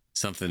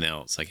something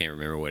else. I can't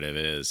remember what it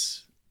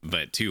is,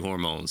 but 2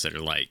 hormones that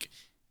are like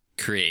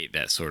create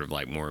that sort of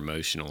like more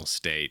emotional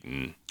state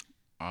and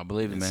I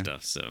believe it, and man.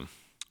 stuff. So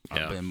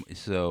I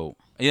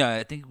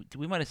think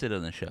we might have said it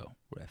on the show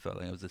where I felt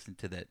like I was listening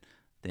to that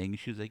thing.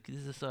 She was like, "This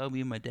is a song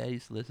me and my dad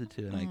used to listen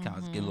to," and I kind of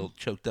was getting a little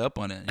choked up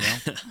on it.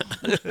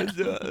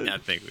 I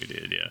think we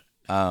did, yeah.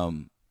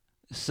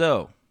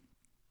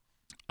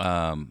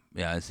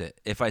 I said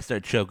if I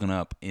start choking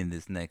up in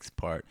this next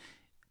part,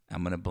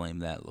 I'm gonna blame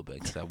that a little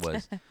bit because I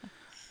was.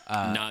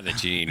 Not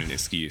that you need an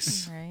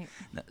excuse. Right.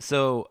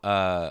 So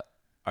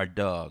our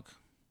dog,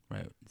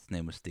 right? His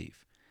name was Steve.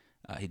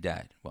 He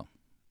died. Well,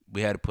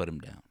 we had to put him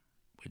down,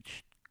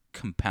 which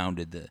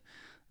compounded the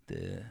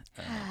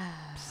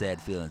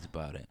sad feelings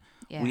about it.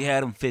 Yeah. We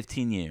had him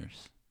 15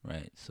 years,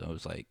 right? So it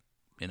was like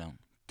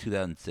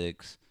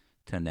 2006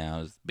 to now.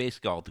 It was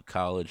basically all through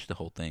college, the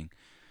whole thing.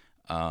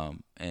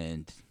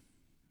 And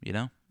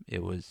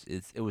it was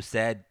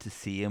sad to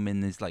see him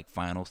in this like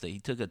final state. He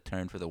took a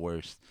turn for the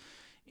worse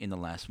in the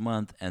last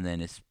month, and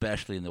then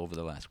especially over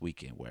the last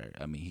weekend, where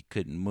he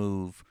couldn't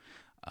move.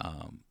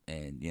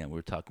 And we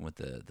were talking with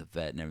the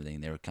vet and everything.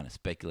 They were kind of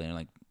speculating,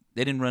 like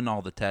they didn't run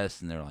all the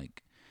tests, and they're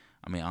like,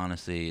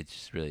 honestly, it's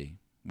just really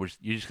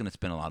you're just gonna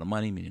spend a lot of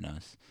money, meaning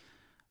us,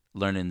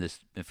 learning this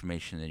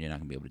information that you're not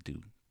gonna be able to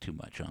do too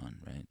much on,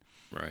 right?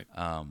 Right.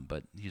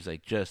 But he's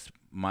like, just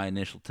my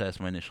initial test,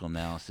 my initial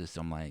analysis.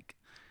 I'm like,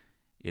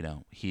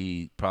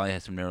 he probably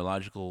has some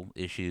neurological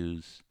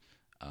issues.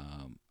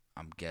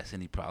 I'm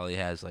guessing he probably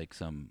has like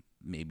some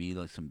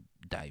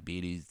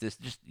diabetes.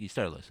 You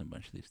start listing a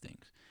bunch of these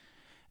things.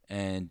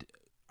 And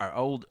our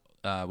old,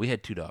 we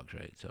had 2 dogs,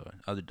 right? So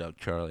other dog,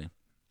 Charlie,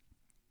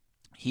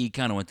 he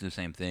kind of went through the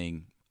same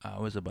thing. It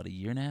was about a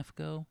year and a half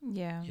ago.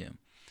 Yeah. Yeah.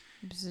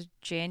 It was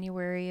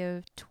January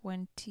of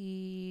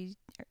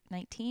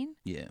 2019.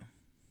 Yeah.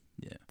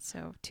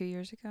 So 2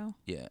 years ago.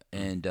 Yeah.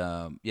 And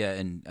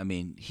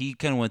he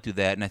kind of went through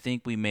that, and I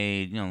think we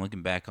made,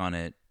 looking back on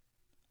it,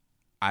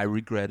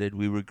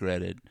 we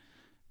regretted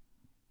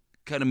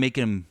kind of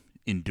making him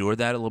endure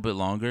that a little bit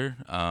longer.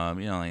 Like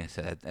I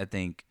said, I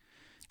think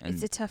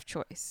it's a tough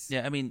choice.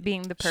 Yeah, I mean,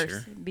 being the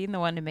person, being the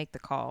one to make the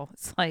call.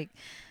 It's like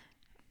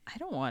I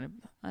don't want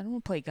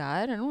to play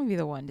God. I don't want to be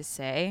the one to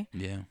say.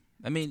 Yeah,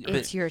 I mean,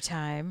 it's your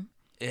time.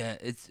 Yeah,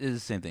 it's the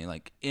same thing.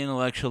 Like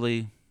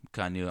intellectually,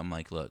 kind of, I'm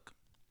like, look,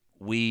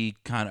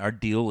 our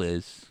deal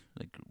is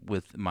like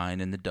with mine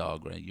and the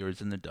dog, right?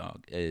 Yours and the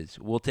dog is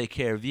we'll take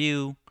care of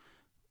you,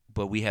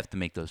 but we have to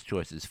make those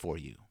choices for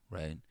you,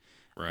 right?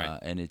 Right.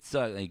 And it's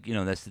like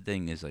that's the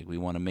thing is like we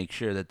want to make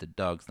sure that the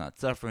dog's not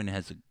suffering,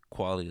 has a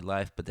quality of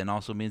life, but then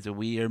also means that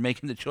we are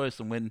making the choice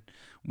on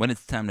when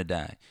it's time to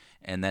die,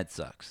 and that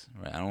sucks,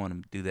 right? I don't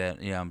want to do that.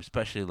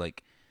 Especially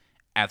like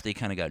after he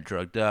kind of got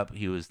drugged up,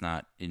 he was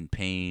not in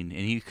pain,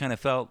 and he kind of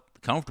felt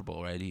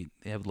comfortable, right?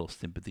 They have a little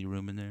sympathy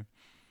room in there.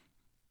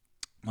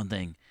 One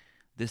thing,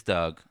 this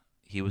dog,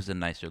 he was the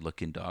nicer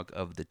looking dog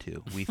of the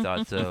two. We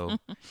thought so.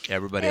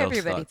 Everybody else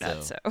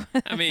thought so.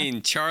 I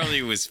mean,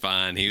 Charlie was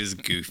fine. He was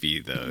goofy,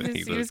 though.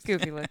 He was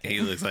goofy looking. He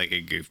looks like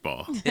a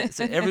goofball. Yeah,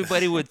 so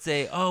everybody would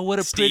say, oh, what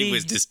a Steve pretty... Steve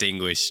was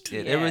distinguished.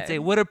 Yeah, everyone would say,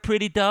 what a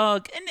pretty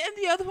dog. And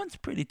the other one's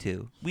pretty,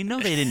 too. We know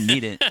they didn't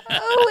need it.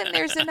 Oh, and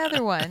there's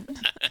another one.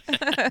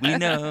 We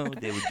know.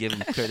 They would give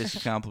him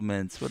courtesy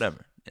compliments,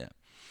 whatever.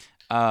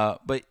 Yeah.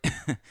 But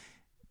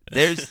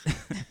there's...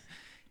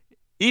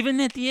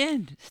 Even at the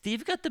end,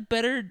 Steve got the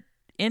better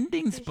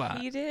ending spot.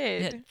 He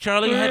did. Yeah,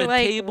 Charlie had a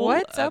table.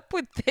 What's up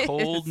with this?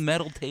 Cold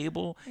metal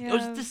table. Yeah, it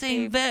was the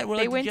same vet. We're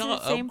they like, went did to y'all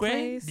the same upgrade?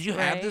 place, Did you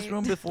have this right?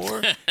 room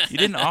before? You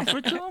didn't offer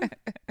it to him?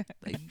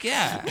 Like,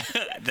 yeah.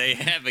 They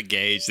have a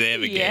gauge.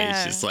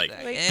 Yeah. It's like,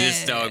 Like,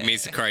 this dog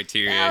meets the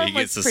criteria. that He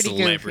one gets a looks pretty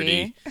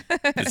celebrity.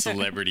 The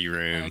celebrity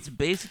room. That's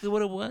basically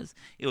what it was.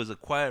 It was a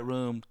quiet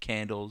room,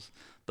 candles,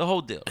 the whole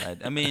deal, right?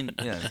 I mean,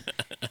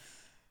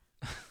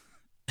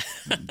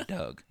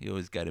 Doug, he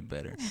always got it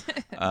better.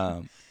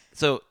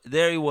 So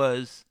there he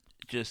was,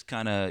 just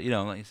kind of,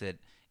 like I said,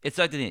 it's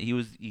like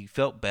he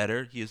felt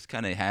better. He was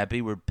kind of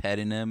happy. We're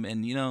petting him,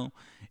 and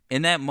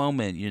in that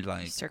moment, you're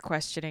like, you start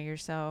questioning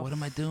yourself. what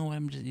am I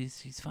doing?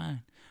 He's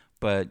fine.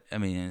 But I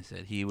mean, I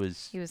said he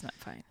was not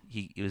fine.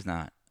 He was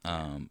not.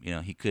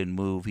 He couldn't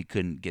move. He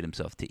couldn't get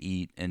himself to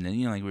eat. And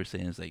then like we were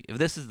saying, it's like if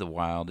this is the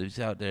wild, if he's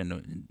out there,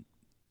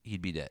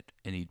 he'd be dead,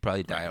 and he'd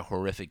probably die a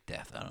horrific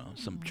death. I don't know,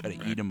 some try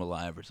to eat him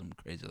alive or something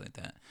crazy like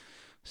that.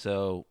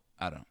 So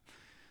I don't know.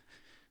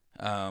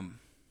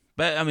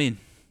 But I mean,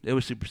 it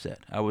was super sad.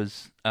 I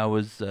was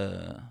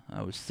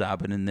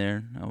sobbing in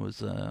there. I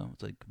was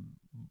like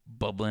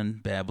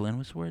babbling.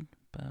 What's the word?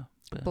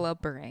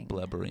 Blubbering.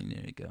 Blubbering.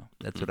 There you go.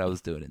 That's what I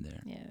was doing in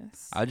there.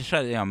 Yes. I just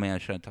tried. I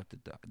was trying to talk to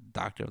the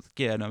doctor. I was like,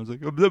 yeah, and I was like,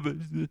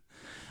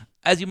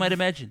 as you might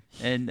imagine.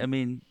 And I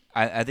mean,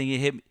 I think it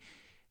hit me.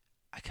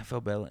 I kind of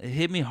felt bad. It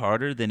hit me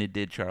harder than it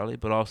did Charlie,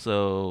 but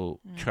also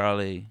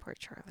Charlie. Poor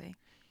Charlie.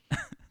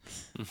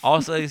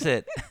 Also, like I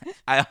said,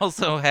 I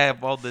also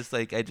have all this,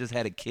 like, I just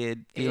had a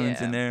kid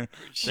feelings in there.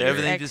 So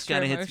everything just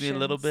kind of hits me a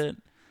little bit.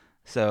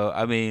 So,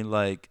 I mean,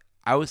 like,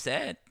 I was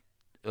sad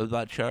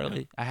about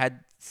Charlie. I had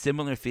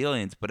similar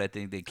feelings, but I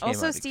think they came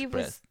also, out Steve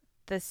expressed. was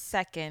the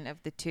second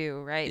of the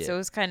two, right? Yeah. So it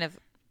was kind of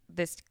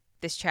this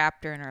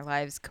chapter in our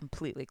lives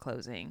completely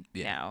closing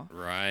now.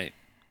 Right.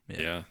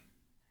 Yeah.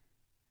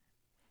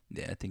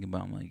 Yeah, I think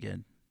about him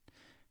again.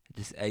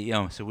 So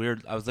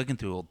I was looking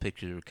through old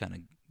pictures. We were kind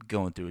of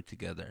going through it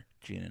together,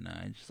 Gina and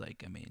I. Just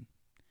like, I mean,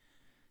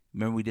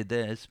 remember we did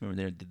this?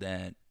 Remember they did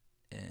that?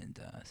 And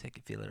so I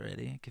could feel it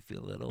already. I could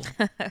feel a little.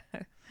 I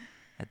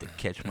had to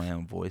catch my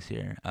own voice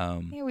here.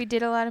 Yeah, we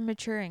did a lot of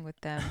maturing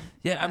with them.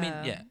 Yeah, I mean,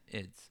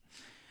 it's.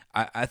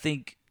 I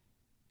think,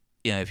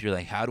 if you're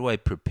like, how do I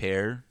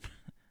prepare?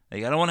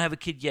 Like, I don't want to have a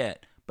kid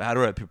yet, but how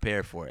do I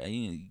prepare for it?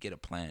 You get a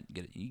plant,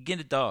 you get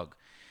a dog.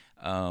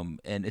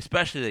 And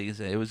especially, like I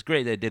said, it was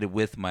great that I did it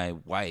with my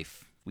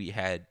wife. We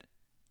had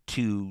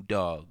 2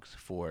 dogs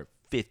for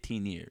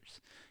 15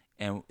 years.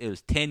 And it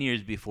was 10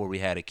 years before we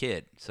had a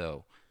kid.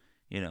 So,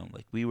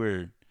 like we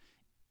were...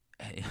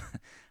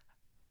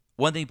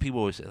 One thing people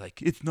always say,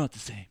 like, it's not the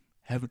same.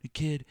 Having a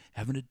kid,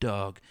 having a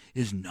dog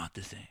is not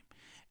the same.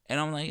 And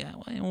I'm like,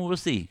 well, we'll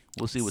see.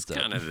 We'll see what's up.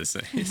 It's kind of the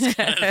same. It's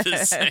kind of the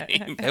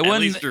same. At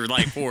least for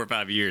like 4 or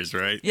 5 years,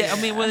 right? Yeah,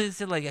 I mean, what is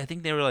it like? I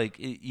think they were like,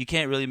 you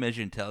can't really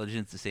measure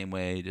intelligence the same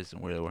way, it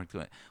doesn't really work.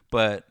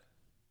 But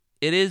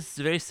it is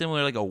very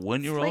similar, like a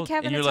 1-year-old. It's like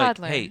having and you're a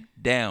toddler. like, hey,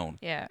 down.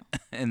 Yeah.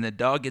 And the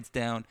dog gets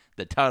down,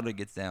 the toddler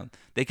gets down.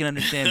 They can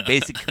understand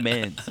basic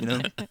commands,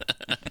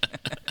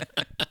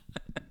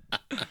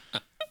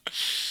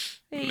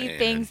 They eat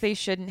things they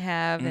shouldn't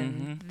have,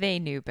 and they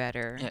knew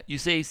better. Yeah, you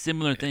say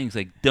similar things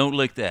like, don't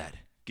lick that.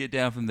 Get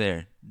down from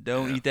there.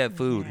 Don't eat that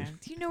food. Yeah.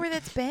 Do you know where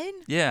that's been?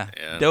 Yeah.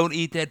 Don't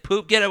eat that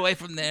poop. Get away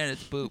from there.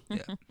 It's poop.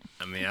 Yeah.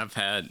 I mean, I've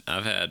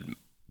had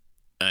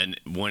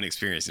one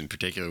experience in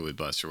particular with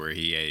Buster where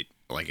he ate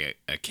like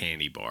a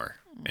candy bar,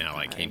 and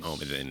I came home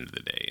at the end of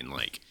the day, and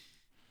like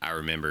I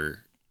remember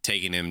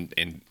taking him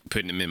and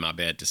putting him in my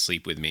bed to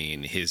sleep with me,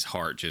 and his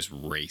heart just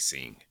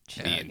racing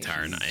the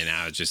entire night, and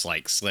I was just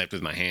like slept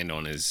with my hand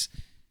on his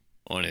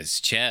on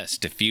his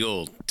chest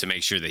to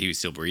make sure that he was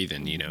still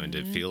breathing, and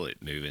to feel it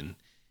moving.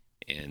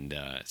 And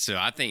so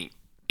I think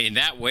in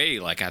that way,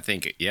 like, I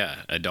think,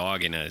 a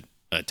dog and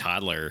a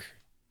toddler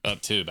up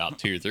to about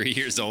 2 or 3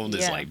 years old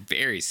is like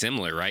very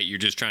similar, right? You're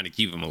just trying to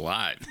keep them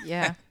alive.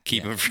 Yeah.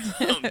 Keep them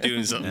from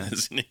doing something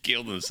that's going to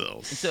kill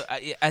themselves. So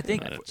I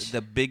think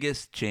the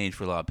biggest change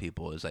for a lot of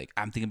people is like,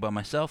 I'm thinking about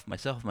myself.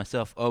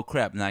 Oh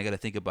crap! Now I got to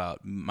think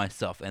about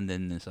myself and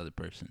then this other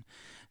person.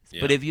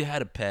 Yeah. But if you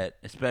had a pet,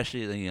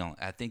 especially,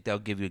 I think that'll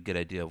give you a good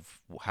idea of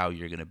how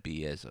you're going to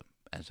be as a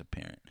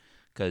parent.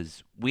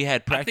 Because we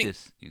had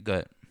practice. Go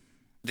ahead.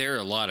 There are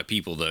a lot of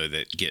people though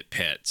that get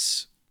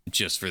pets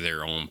just for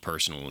their own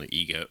personal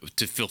ego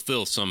to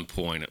fulfill some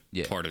part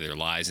of their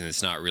lives, and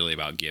it's not really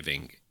about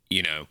giving.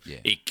 A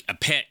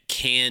pet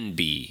can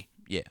be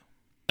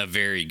a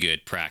very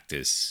good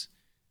practice,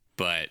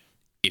 but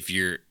if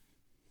you're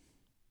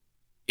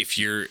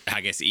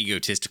I guess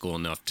egotistical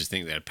enough to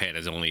think that a pet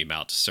is only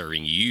about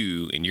serving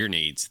you and your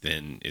needs,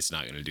 then it's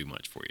not going to do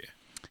much for you.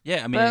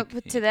 Yeah, I mean,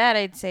 but to that,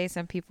 I'd say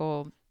some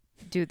people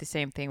do the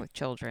same thing with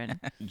children.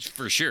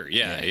 For sure,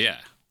 yeah,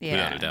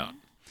 without a doubt.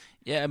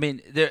 Yeah, I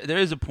mean, there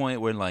is a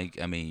point where,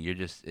 like, I mean,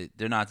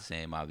 they're not the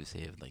same,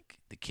 obviously. If, like,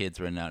 the kids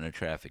running out in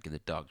traffic and the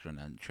dogs running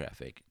out in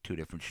traffic, 2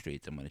 different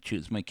streets, I'm going to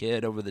choose my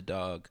kid over the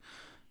dog.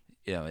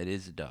 It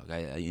is a dog.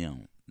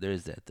 There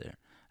is that there.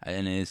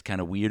 And it is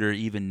kind of weirder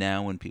even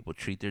now when people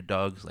treat their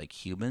dogs like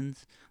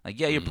humans. Like,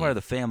 you're part of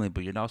the family,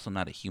 but you're also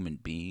not a human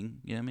being.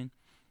 You know what I mean?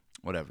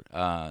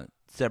 Whatever.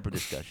 Separate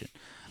discussion.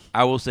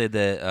 I will say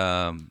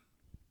that,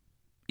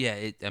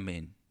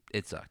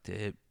 it sucked.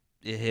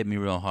 It hit me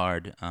real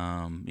hard.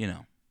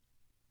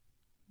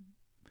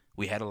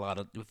 We had a lot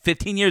of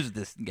 15 years with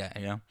this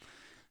guy.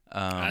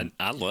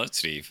 I loved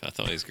Steve. I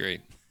thought he was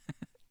great.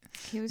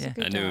 He was a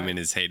good dog. I knew him in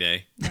his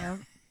heyday. Yeah.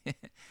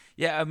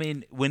 Yeah, I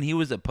mean, when he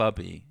was a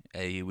puppy,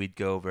 we'd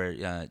go over.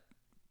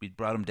 We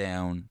brought him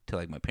down to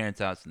like my parents'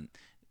 house, and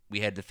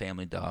we had the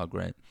family dog,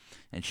 right?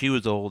 And she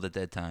was old at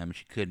that time;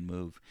 she couldn't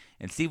move.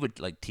 And Steve would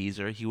like tease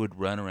her. He would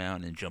run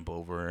around and jump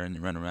over her,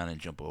 and run around and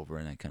jump over,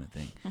 and that kind of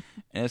thing. And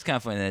it was kind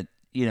of funny that,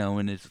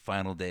 in his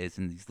final days,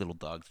 and these little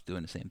dogs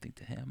doing the same thing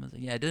to him. I was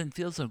like, yeah, it doesn't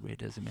feel so great,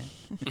 does it, man?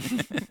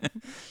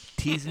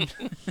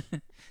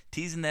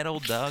 teasing that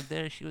old dog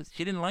there. She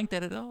didn't like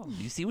that at all.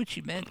 You see what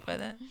she meant by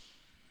that?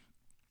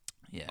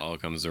 Yeah. All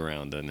comes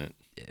around, doesn't it?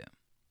 Yeah.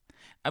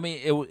 I mean,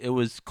 it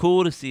was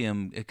cool to see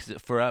him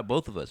for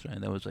both of us, right?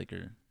 That was like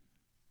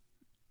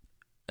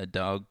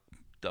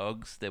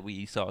dogs that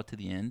we saw to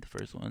the end, the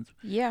first ones.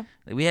 Yeah.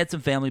 Like, we had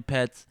some family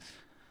pets,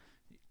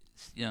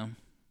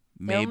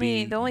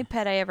 maybe. The only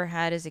pet I ever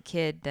had as a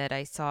kid that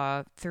I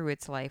saw through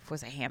its life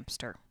was a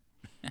hamster.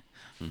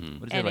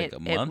 What is it, like a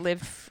month? It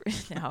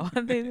lived, no,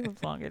 they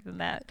lived longer than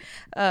that.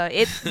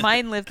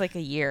 Mine lived like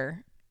a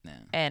year. No.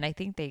 And I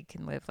think they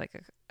can live like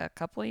a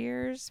couple of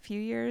years, few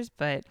years,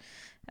 but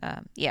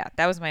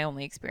that was my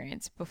only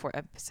experience before,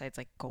 besides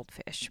like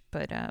goldfish.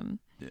 But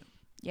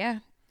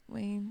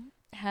we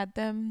had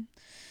them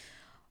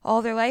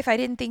all their life. I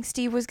didn't think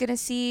Steve was gonna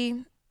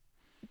see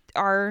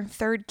our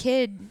third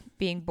kid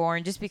being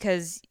born, just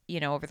because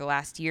over the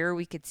last year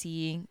we could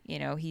see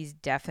he's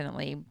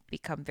definitely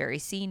become very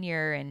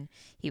senior, and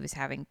he was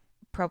having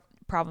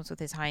problems with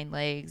his hind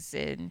legs.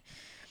 And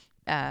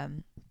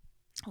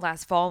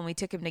last fall, when we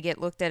took him to get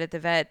looked at the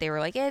vet, they were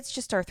like, it's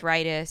just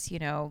arthritis,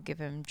 give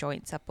him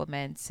joint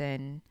supplements,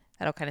 and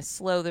that'll kind of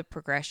slow the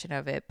progression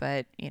of it,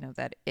 but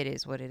that it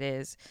is what it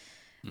is.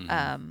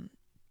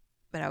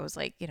 But I was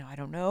like, I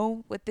don't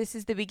know what this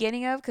is the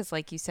beginning of, because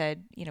like you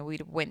said, we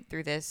went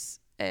through this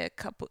a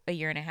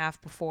year and a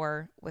half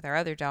before with our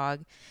other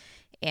dog,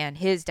 and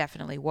his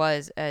definitely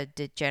was a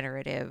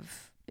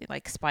degenerative,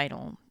 like,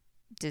 spinal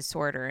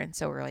disorder. And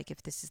so we're like,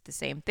 if this is the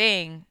same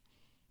thing,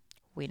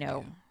 we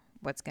know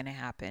what's going to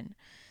happen.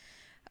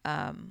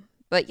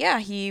 But yeah,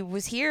 he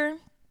was here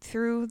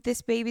through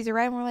this baby's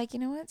arrival. We're like, you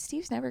know what?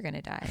 Steve's never going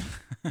to die.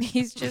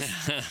 He's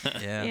just,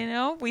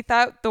 we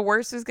thought the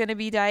worst was going to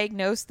be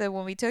diagnosed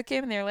when we took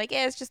him, and they're like,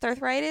 it's just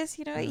arthritis.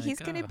 He's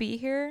going to be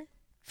here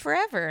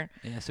forever.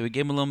 Yeah, so we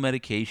gave him a little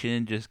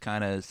medication, just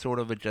kind of sort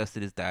of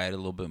adjusted his diet a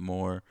little bit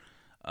more.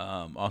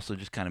 Also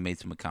just kind of made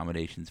some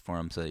accommodations for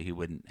him so that he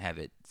wouldn't have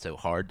it so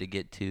hard to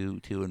get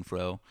to and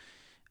fro.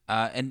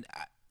 And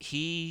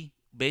he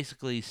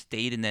basically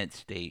stayed in that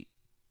state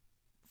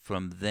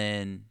from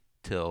then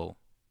till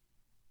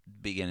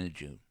beginning of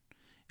June.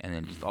 And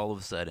then just all of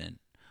a sudden,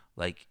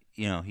 like,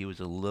 he was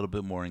a little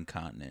bit more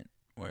incontinent,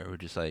 where we're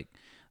just like,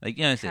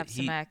 I said, have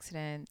some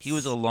accidents. He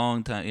was a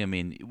long time. I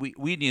mean,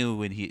 we knew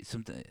when it's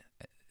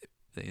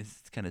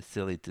kind of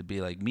silly to be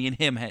like, me and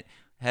him had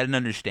an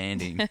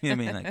understanding. You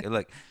know what I mean?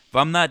 Like, if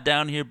I'm not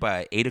down here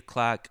by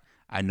 8:00,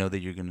 I know that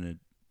you're gonna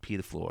pee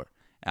the floor.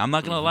 And I'm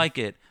not gonna like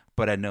it,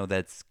 but I know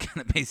that's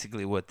kind of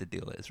basically what the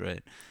deal is,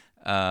 right?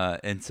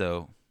 And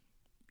so,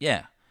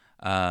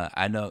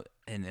 I know,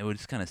 and it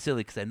was kind of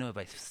silly because I know if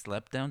I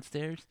slept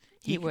downstairs,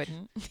 he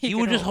wouldn't. He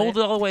would just hold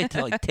it all the way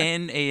till like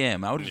 10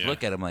 a.m. I would just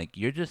look at him like,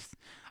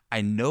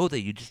 I know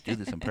that you just do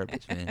this on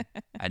purpose, man.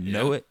 I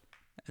know it.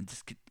 And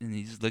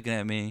he's just looking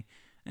at me.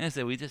 And I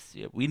said,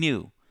 we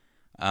knew.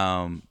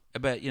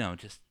 But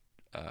just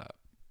uh,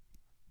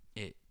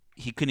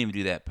 he couldn't even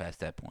do that past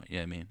that point. You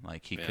know what I mean?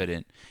 Like he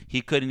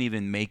couldn't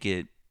even make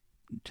it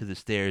to the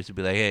stairs to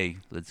be like, hey,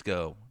 let's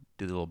go.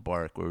 Do the little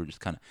bark where we just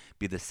kind of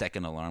be the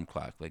second alarm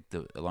clock. Like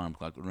the alarm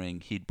clock would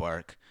ring, he'd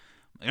bark.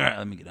 Like, all right,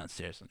 let me get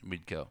downstairs. And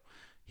we'd go.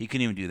 He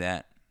couldn't even do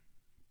that.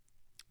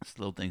 Just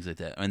little things like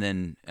that. And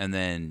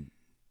then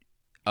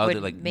other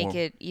would like make more,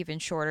 it even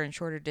shorter and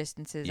shorter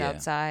distances Yeah.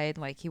 outside.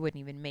 Like he wouldn't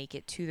even make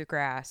it to the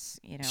grass,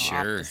 off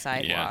Sure, the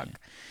sidewalk.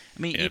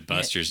 I mean, Yeah,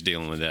 Buster's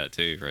dealing with that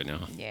too right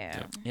now.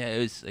 Yeah. Yeah, it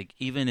was like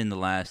even in the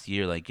last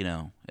year, like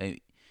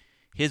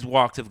his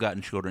walks have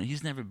gotten shorter. And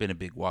he's never been a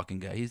big walking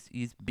guy.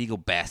 He's Beagle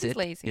Basset. He's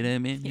lazy. You know what I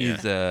mean? Yeah.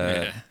 He's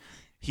Yeah.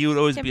 he would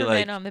always be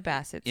Temperament like, on the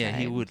Basset yeah, side.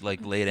 he would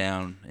like lay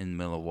down in the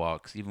middle of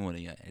walks, even when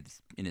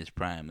it's in his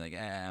prime. Like,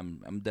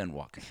 I'm done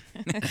walking.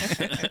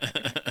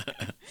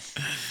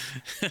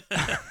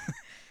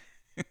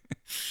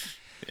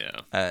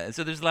 Yeah.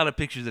 So there's a lot of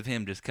pictures of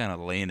him just kind of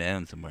laying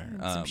down somewhere.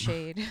 And some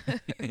shade.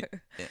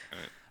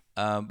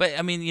 But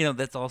I mean,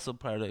 that's also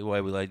part of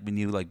why we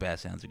knew like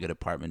Basset Hounds are good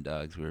apartment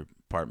dogs. We were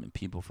apartment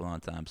people for a long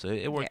time, so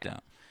it worked Yeah.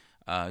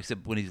 out.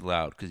 Except when he's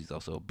loud, because he's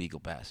also a Beagle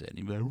Basset. And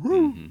he'd be like,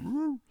 woo,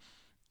 woo.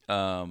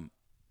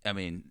 I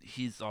mean,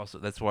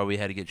 that's why we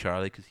had to get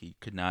Charlie, because he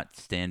could not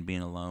stand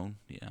being alone,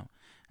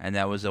 and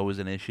that was always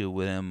an issue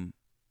with him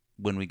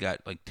when we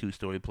got like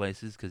 2-story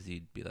places, because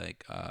he'd be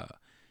like,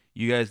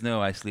 you guys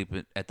know I sleep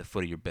at the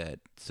foot of your bed,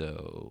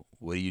 so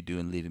what are you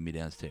doing leaving me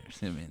downstairs?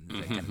 I mean,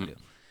 that kind of deal.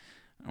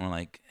 And we're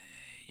like,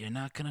 you're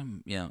not gonna,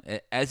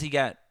 as he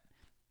got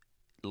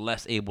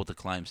less able to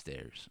climb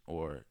stairs,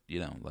 or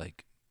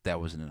like that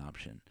wasn't an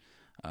option.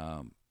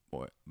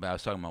 But I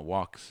was talking about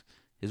walks.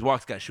 His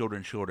walks got shorter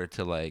and shorter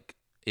to like,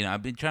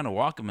 I've been trying to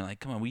walk him and like,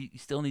 come on, we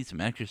still need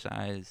some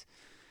exercise.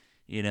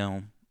 He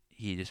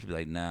just be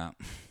like, nah.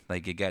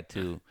 Like it got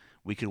to,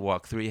 we could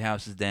walk 3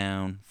 houses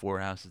down, 4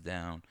 houses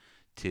down,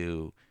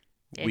 to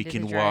we Into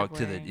can the walk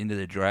to driveway. into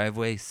the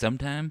driveway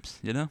sometimes,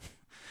 Yeah.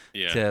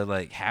 to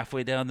like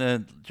halfway down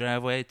the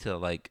driveway to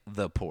like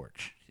the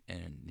porch.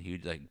 And he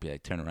would like be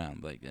like, turn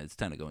around, like it's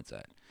time to go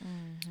inside.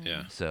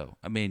 Yeah. So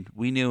I mean,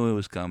 we knew it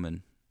was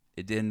coming.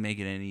 It didn't make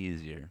it any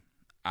easier.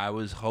 I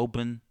was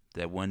hoping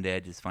that one day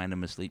I'd just find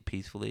him asleep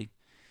peacefully,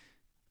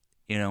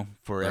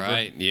 forever.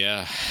 Right.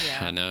 Yeah.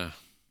 Yeah. I know.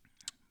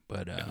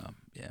 But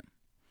yeah.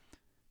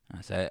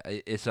 So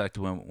it sucked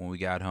when we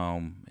got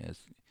home.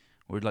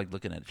 We're like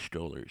looking at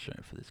strollers,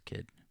 right, for this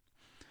kid.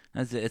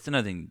 That's it. It's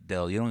another thing,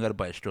 Dell. You don't got to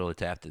buy a stroller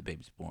till after the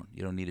baby's born.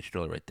 You don't need a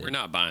stroller right there. We're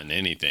not buying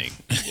anything.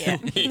 Yeah.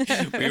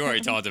 We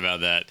already talked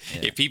about that.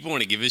 Yeah. If people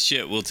want to give us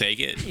shit, we'll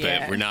take it.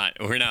 Yeah. But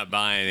we're not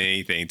buying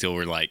anything till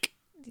we're like,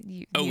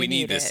 You we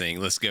need this it. thing.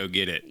 Let's go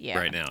get it Yeah.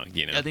 right now.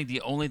 I think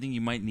the only thing you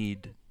might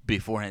need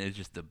beforehand is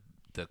just the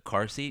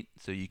car seat,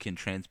 so you can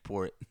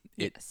transport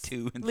it Yes.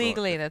 to and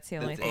Legally, that's the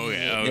only That's thing.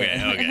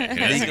 Okay.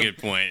 That's a good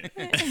point.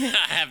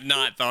 I have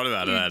not thought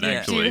about that You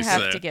actually. do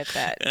have so. to get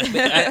that.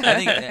 I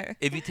think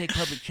if you take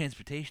public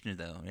transportation,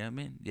 though,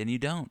 then you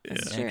don't.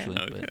 That's true. actually.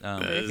 Okay. But,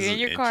 That If is you're in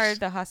your car, interesting.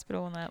 the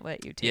hospital will not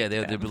let you take yeah,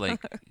 they'll them. be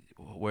like,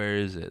 "Where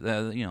is it?" They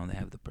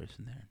have the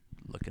person there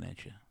looking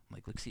at you,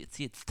 like, "Look, see,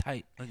 it's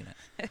tight. Looking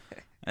at."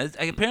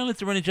 Apparently,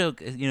 it's a running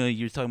joke.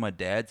 You're talking about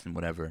dads and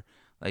whatever.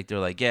 Like they're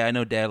like, "Yeah, I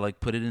know, Dad. Like,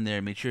 put it in there,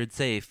 make sure it's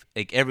safe."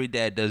 Like every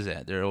dad does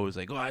that. They're always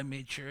like, "Oh, I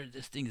made sure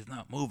this thing is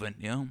not moving."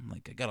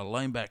 Like I got a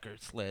linebacker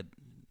sled,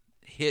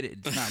 hit it,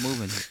 it's not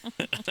moving.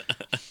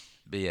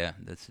 But yeah,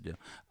 that's the deal.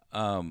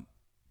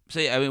 So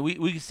yeah, I mean,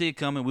 we could see it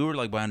coming. We were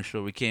like behind the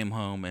show. We came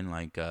home and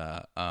like,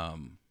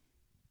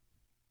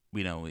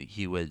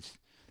 he was.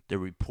 The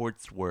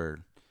reports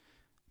were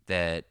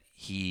that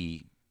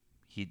he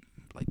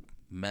like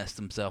messed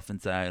himself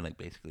inside, like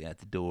basically at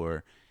the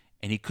door,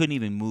 and he couldn't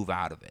even move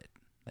out of it.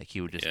 Like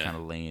he was just Yeah. kind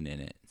of laying in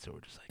it. So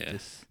we're just like, Yeah.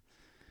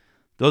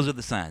 those are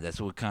the signs.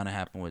 That's what kind of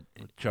happened with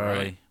Charlie.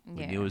 Right.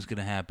 We Yeah. knew it was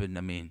gonna happen.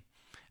 I mean,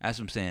 that's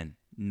what I'm saying.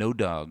 No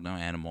dog, no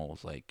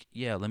animals. Like,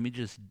 yeah, let me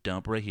just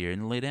dump right here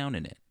and lay down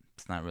in it.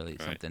 It's not really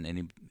Right.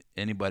 something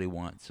anybody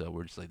wants. So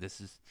we're just like,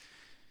 this is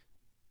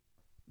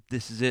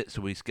it.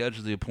 So we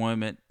scheduled the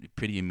appointment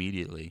pretty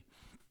immediately.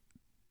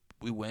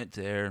 We went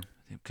there.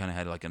 Kind of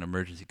had like an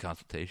emergency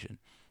consultation.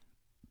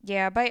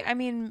 Yeah, but I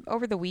mean,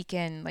 over the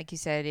weekend, like you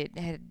said, it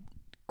had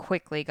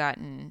quickly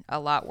gotten a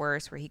lot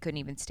worse where he couldn't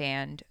even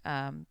stand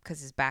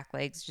because his back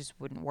legs just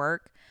wouldn't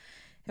work.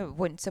 It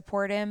wouldn't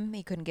support him.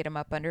 He couldn't get him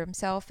up under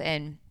himself.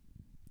 And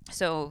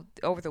so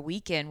over the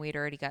weekend, we'd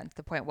already gotten to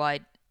the point, well,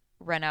 I'd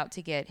run out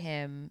to get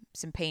him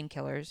some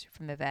painkillers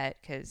from the vet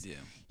because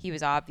he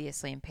was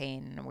obviously in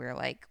pain. And we were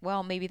like,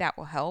 well, maybe that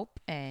will help.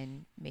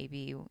 And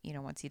maybe,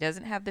 once he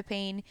doesn't have the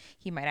pain,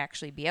 he might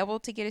actually be able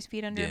to get his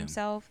feet under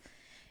himself.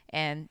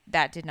 And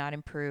that did not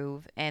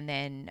improve. And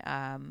then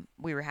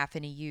we were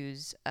having to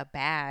use a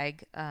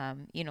bag,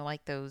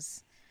 like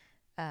those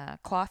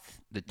cloth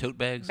The tote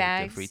bags,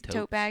 bags, like the free totes,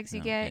 tote bags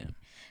you get.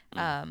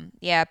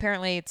 Yeah.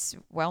 Apparently it's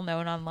well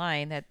known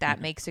online that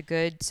makes a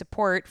good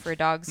support for a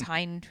dog's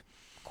hind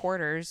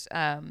quarters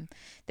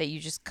that you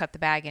just cut the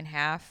bag in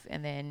half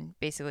and then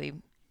basically,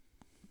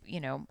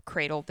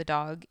 cradle the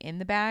dog in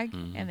the bag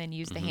and then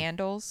use the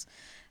handles.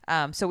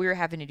 So we were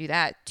having to do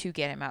that to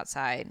get him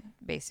outside,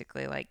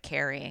 basically like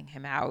carrying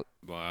him out,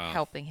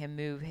 helping him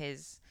move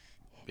his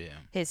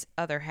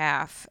other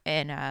half.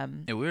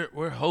 And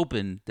we're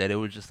hoping that it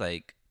was just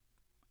like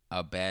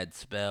a bad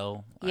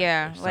spell.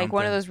 Like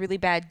one of those really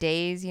bad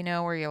days,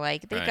 where you're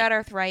like, they got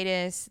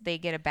arthritis, they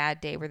get a bad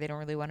day where they don't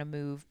really want to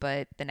move,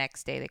 but the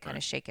next day they kind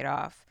of shake it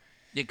off.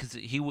 Yeah, because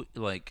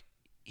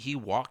he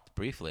walked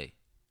briefly,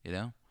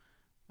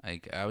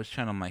 Like, I was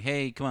trying to, I'm like,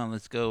 hey, come on,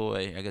 let's go.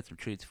 I got some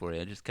treats for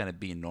you. Just kind of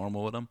being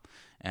normal with him.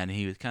 And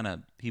he was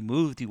he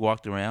moved, he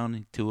walked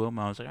around to him.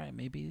 I was like, all right,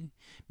 maybe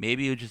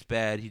it was just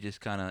bad. He just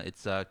it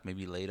sucked.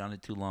 Maybe he laid on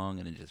it too long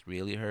and it just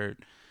really hurt.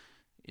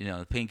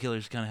 The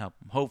painkillers kind of help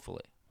him,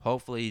 hopefully.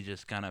 Hopefully he's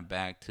just kind of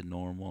back to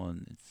normal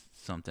and it's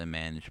something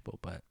manageable.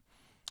 But,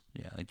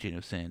 yeah, like Gino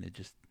was saying, it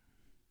just,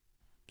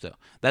 so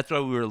that's why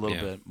we were a little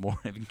bit more,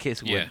 in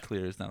case it wasn't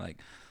clear. It's not like,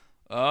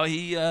 oh,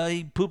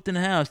 he pooped in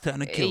the house,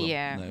 time to kill him.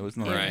 Yeah, no, it was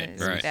not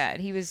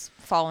that. He was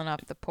falling off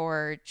the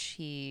porch.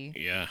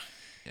 It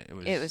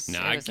was.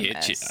 No, I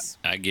get you.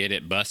 I get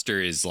it.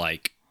 Buster is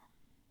like,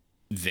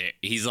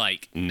 he's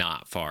like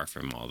not far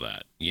from all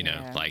that.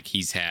 Like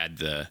he's had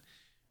the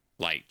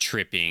like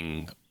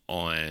tripping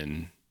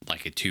on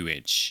like a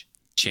 2-inch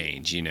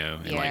change,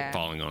 and like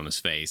falling on his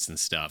face and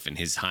stuff, and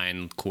his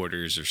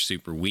hindquarters are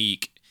super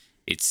weak.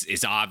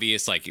 It's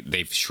obvious, like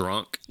they've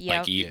shrunk.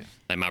 Yep.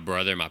 Like my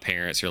brother, my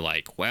parents are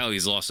like, "Wow,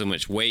 he's lost so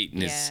much weight."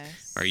 And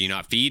are you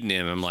not feeding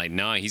him? I'm like,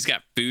 "No, he's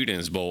got food in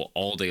his bowl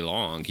all day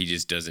long. He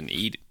just doesn't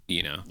eat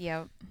it."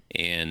 Yep.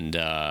 And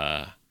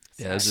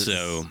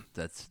so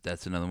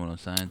that's another one of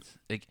those signs.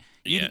 Like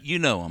you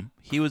know him.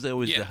 He was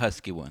always the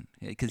husky one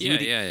because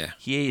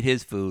he ate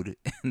his food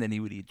and then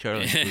he would eat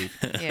Charlie's food.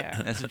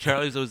 And so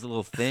Charlie was always a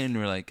little thin.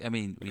 We're like,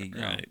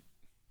 right.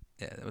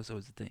 Yeah, that was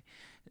always the thing.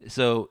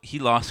 So he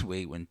lost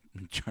weight when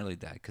Charlie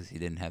died because he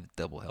didn't have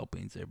double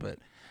helpings there. But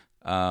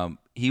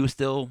he was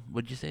still,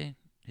 what'd you say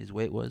his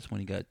weight was when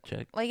he got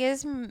checked? Like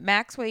his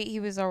max weight, he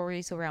was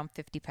always around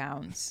 50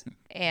 pounds.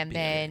 And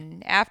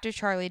then after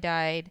Charlie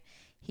died,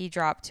 he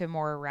dropped to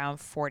more around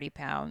 40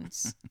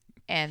 pounds.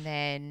 And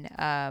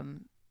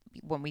then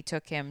when we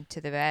took him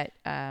to the vet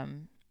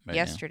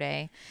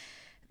yesterday,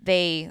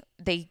 they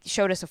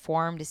showed us a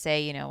form to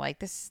say, like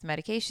this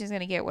medication is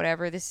going to get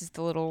whatever. This is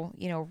the little,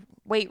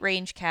 weight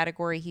range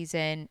category he's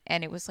in.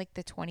 And it was like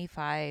the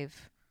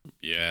 25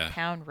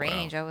 pound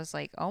range. Wow. I was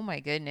like, oh my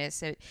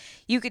goodness.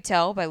 You could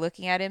tell by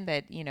looking at him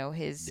that,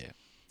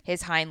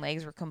 his hind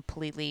legs were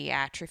completely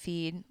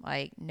atrophied,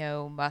 like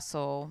no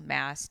muscle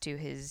mass to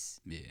his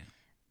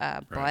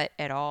butt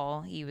at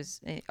all. He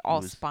was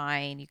all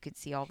spine. You could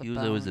see all the bones. He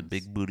was always a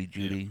big booty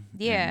Judy.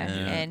 Yeah.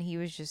 And he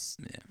was just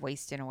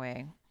wasting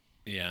away.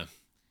 Yeah.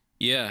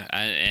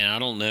 And I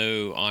don't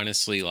know,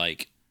 honestly,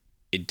 like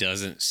it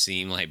doesn't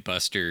seem like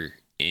Buster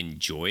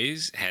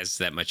has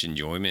that much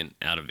enjoyment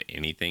out of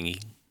anything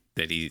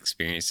that he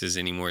experiences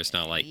anymore. It's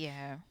not like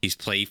he's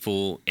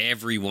playful.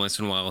 Every once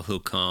in a while he'll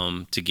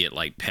come to get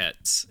like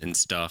pets and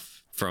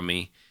stuff from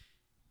me.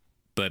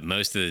 But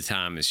most of the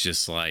time it's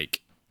just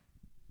like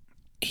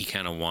he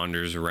kind of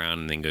wanders around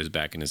and then goes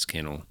back in his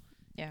kennel.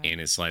 Yeah.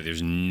 And it's like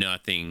there's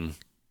nothing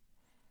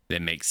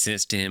that makes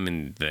sense to him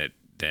and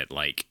that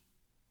like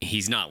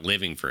he's not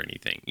living for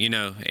anything,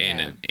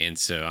 and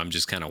so I'm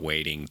just kind of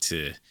waiting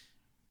to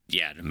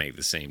make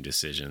the same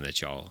decision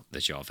that y'all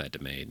have had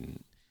to make.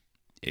 And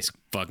it's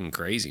fucking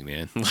crazy,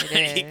 man.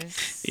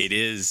 It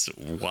is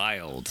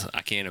wild.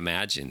 I can't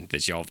imagine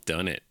that y'all have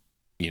done it,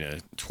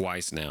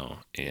 twice now.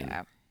 And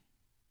I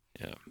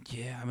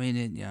mean,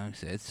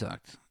 it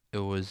sucked. It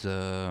was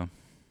I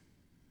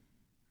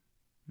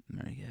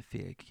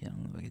feel like I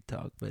don't know if I can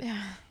talk, but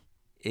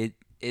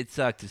it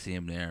sucked to see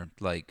him there.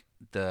 Like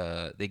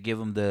they give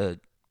him the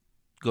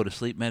go to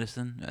sleep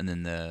medicine and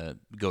then the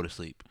go to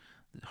sleep,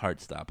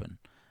 heart stopping.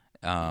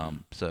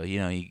 So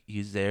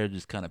he's there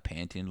just kind of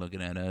panting,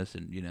 looking at us,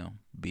 and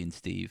being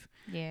Steve.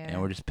 Yeah.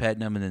 And we're just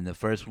petting him, and then the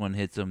first one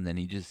hits him, then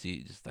he just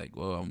like,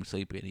 whoa, I'm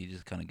sleepy, and he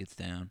just kind of gets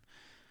down.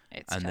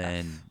 It's tough.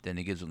 Then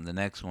he gives him the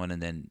next one,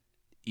 and then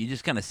you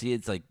just kind of see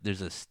it's like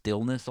there's a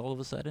stillness all of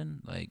a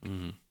sudden, like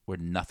where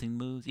nothing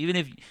moves. Even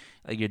if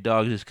like your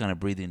dog's just kind of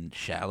breathing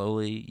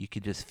shallowly, you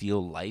could just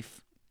feel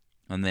life,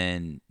 and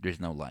then there's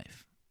no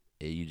life.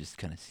 You just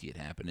kind of see it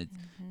happen.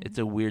 It's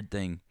a weird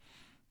thing.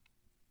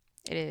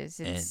 It is.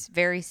 It's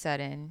very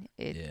sudden.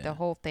 The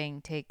whole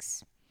thing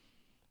takes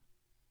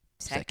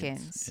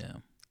seconds. Yeah.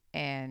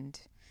 And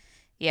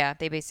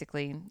they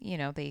basically,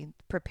 they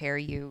prepare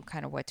you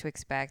kind of what to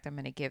expect. I'm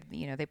going to give,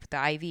 they put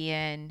the IV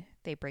in,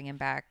 they bring him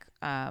back,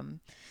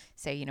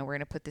 say, we're going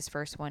to put this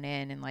first one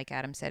in. And like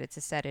Adam said, it's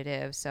a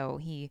sedative. So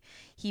he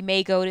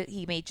may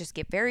just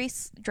get very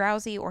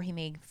drowsy, or he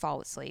may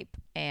fall asleep.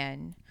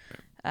 And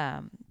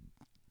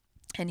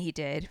he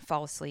did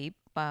fall asleep.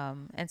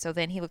 And so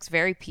then he looks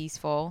very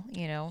peaceful,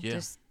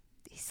 just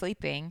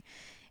sleeping.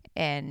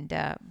 And,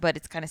 but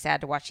it's kind of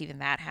sad to watch even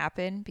that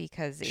happen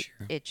because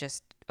it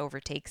just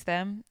overtakes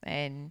them,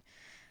 and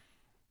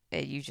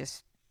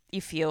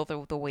you feel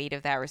the weight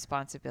of that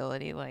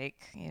responsibility. Like,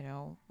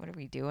 what are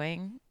we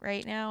doing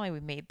right now? Like, we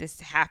made this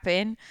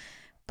happen,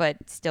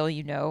 but still,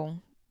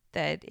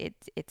 that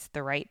it's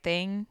the right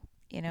thing,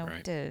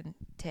 Right. to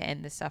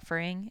end the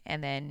suffering.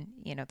 And then,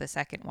 the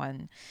second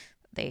one,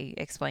 they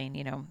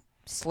explain,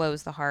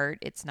 slows the heart.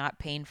 It's not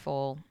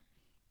painful.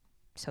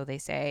 So they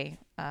say.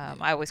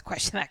 I always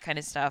question that kind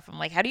of stuff. I'm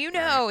like, how do you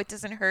know it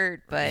doesn't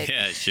hurt? But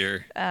Yeah,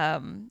 sure. Yeah,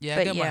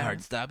 I got my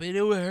heart stopped. It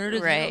would hurt as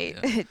hell. Right.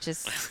 Yeah. It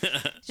just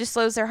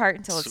slows their heart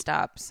until it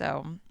stops.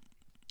 So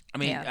I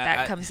mean, yeah,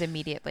 that comes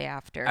immediately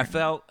after. I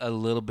felt a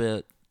little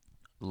bit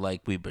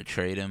like we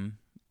betrayed him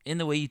in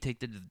the way you take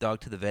the dog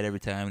to the vet every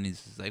time, and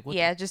he's just like, what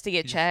just to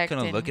get he's checked.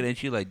 kind of looking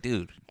at you like,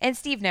 dude. And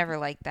Steve never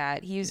liked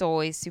that. He was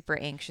always super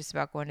anxious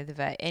about going to the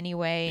vet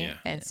anyway.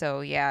 Yeah. And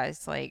so,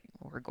 it's like,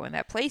 we're going to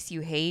that place you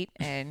hate,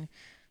 and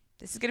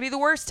this is going to be the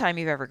worst time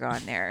you've ever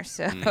gone there.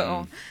 So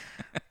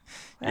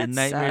Your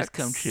nightmares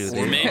come true.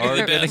 Or maybe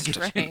the best.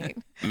 Right.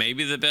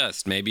 Maybe the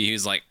best. Maybe he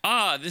was like,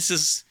 this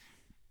is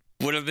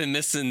what I've been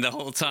missing the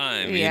whole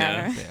time.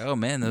 Yeah. You know? Oh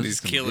man, those These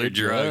are some killer good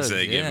drugs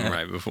they give yeah. him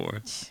right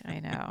before.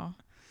 I know.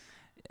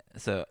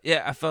 So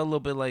yeah, I felt a little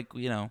bit like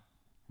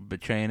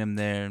betraying him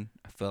there.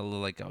 I felt a little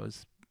like I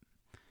was,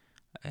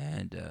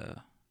 and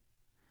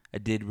I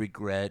did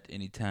regret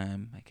any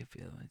time I could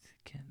feel like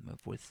my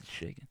voice is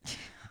shaking.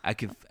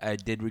 I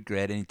did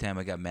regret any time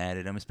I got mad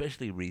at him,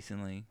 especially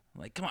recently.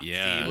 Like, come on,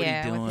 Yeah. Steve, what are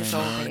you doing? with his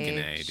old Fucking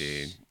age. A,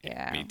 dude.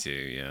 Yeah. Me too,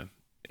 yeah.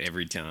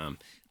 Every time.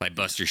 Like,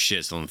 Buster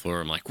shits on the floor.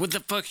 I'm like, what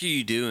the fuck are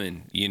you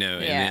doing? And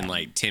Yeah. then,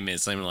 like, 10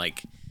 minutes later, I'm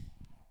like,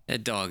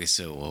 that dog is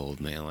so old,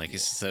 man. Like,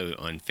 it's so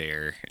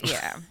unfair.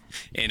 Yeah.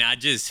 And I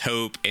just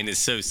hope, and it's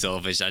so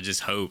selfish, I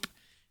just hope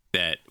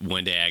that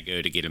one day I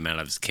go to get him out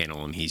of his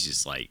kennel and he's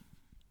just, like,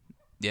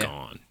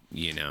 gone,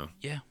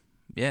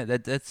 Yeah,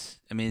 that's.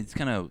 I mean, it's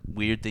kind of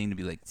weird thing to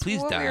be like, please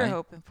what die. we were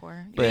hoping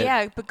for.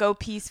 But- But go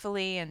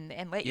peacefully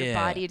and let your Yeah.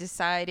 body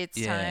decide it's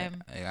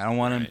time. I don't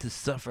want him Right. to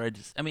suffer.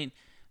 I mean,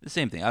 the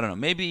same thing. I don't know.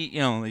 Maybe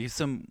like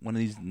one of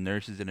these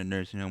nurses in a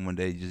nursing home one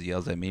day just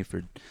yells at me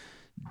for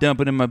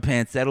dumping in my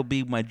pants. That'll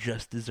be my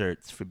just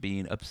desserts for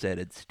being upset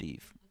at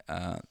Steve.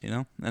 And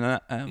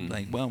I'm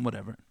like, well,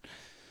 whatever.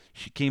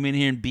 She came in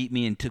here and beat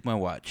me and took my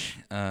watch.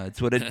 It's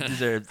what I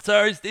deserved.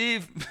 Sorry,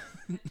 Steve.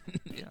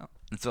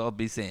 That's all I'll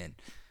be saying.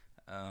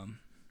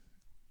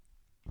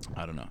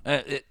 I don't know.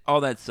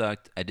 All that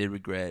sucked. I did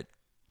regret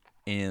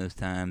any of those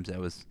times. I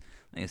was,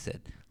 like I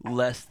said,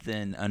 less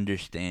than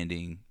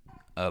understanding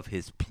of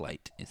his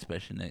plight,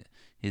 especially in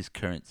his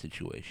current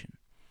situation.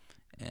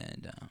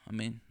 And I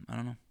mean, I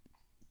don't know.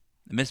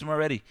 I miss him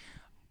already.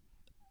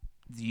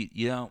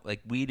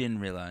 Like we didn't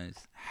realize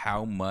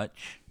how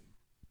much,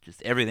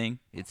 just everything.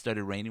 It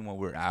started raining while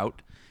we were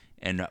out,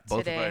 and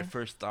both of our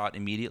first thought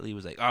immediately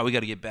was like, "Oh, we got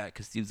to get back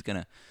because Steve's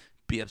gonna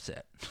be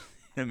upset."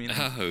 I mean,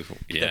 Oh,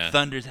 yeah. the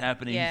thunder's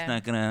happening. Yeah. He's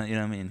not gonna,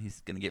 he's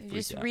gonna get You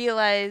freaked just out.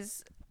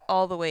 realize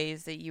all the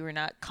ways that you were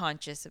not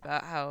conscious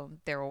about how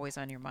they're always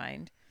on your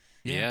mind.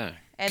 Yeah.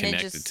 And Connected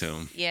then just to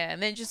him.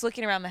 and then just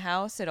looking around the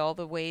house at all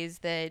the ways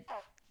that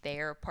they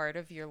are a part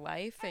of your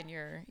life and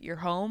your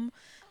home,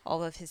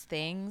 all of his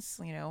things,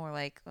 we're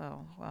like,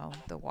 oh well,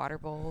 the water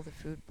bowl, the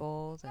food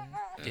bowl,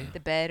 the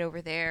bed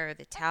over there,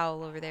 the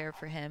towel over there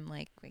for him.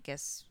 Like, I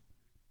guess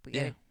we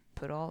gotta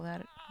put all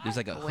that There's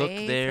like a away,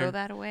 hook there. throw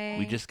that away.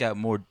 We just got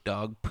more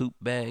dog poop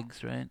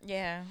bags, right?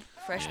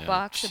 fresh Yeah,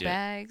 box of shit.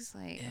 bags.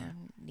 Like, Yeah. I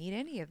don't need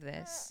any of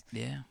this.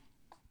 Yeah.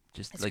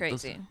 Just It's like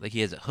crazy. like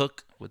he has a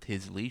hook with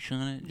his leash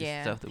on it.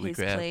 Just stuff that we his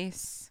grab.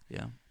 place.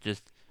 Yeah.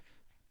 Just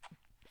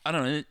I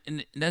don't know,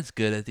 and that's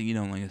good. I think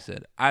like I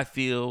said, I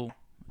feel,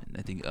 and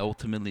I think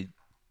ultimately,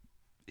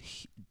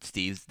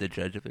 Steve's the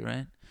judge of it,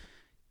 right?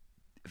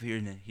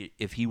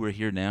 If he were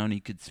here now and he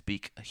could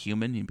speak a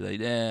human, he'd be like,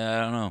 "Yeah,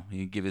 I don't know."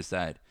 He'd give his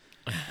side.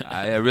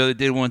 I really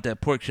did want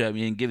that pork chop.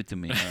 You didn't give it to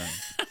me.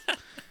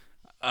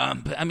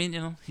 But I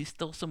mean, he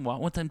stole some.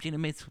 One time, Gina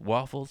made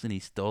waffles and he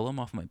stole them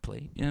off my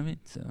plate. You know what I mean?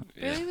 So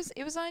Really,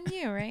 it was on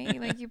you, right?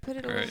 Like, you put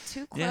it a little Right.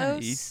 too yeah,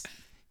 close.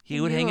 he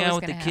You would knew hang what out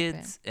was with the gonna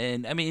kids,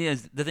 and I mean,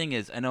 the thing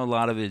is, I know a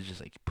lot of it is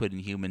just like putting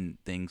human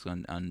things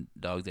on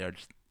dogs. They are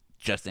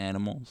just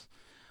animals.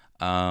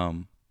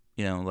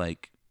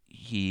 Like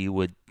he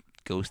would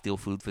go steal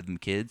food for them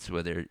kids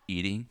while they're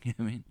eating. You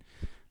know what I mean?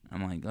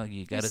 I'm like, oh, you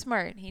He gotta, was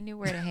smart. He knew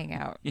where to hang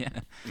out.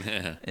 yeah,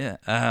 Yeah. yeah.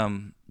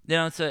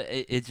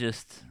 It's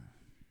just,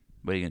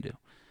 what are you gonna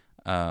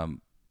do?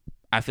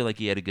 I feel like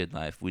he had a good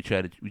life. We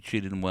treated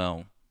him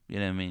well. You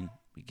know what I mean?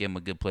 We gave him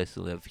a good place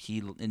to live.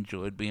 He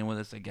enjoyed being with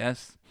us, I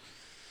guess.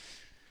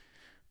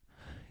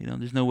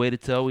 There's no way to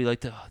tell. We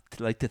like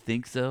to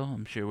think so.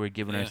 I'm sure we're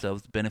giving Yeah.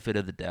 ourselves the benefit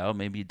of the doubt.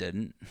 Maybe he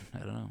didn't. I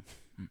don't know.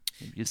 Maybe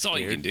he's That's all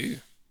you can scared. do,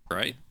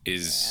 right?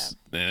 And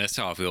that's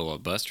how I feel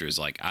about Buster. Is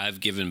like I've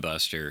given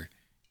Buster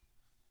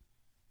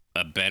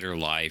a better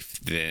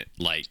life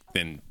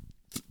than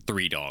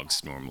 3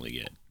 dogs normally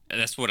get. And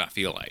that's what I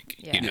feel like,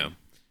 Yeah.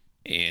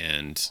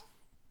 And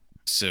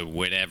so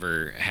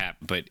whatever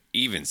happened, but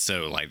even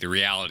so, like the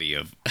reality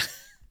of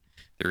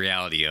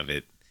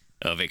it,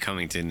 of it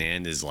coming to an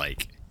end is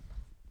like,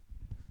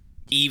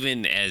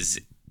 even as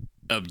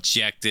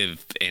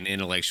objective and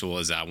intellectual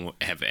as I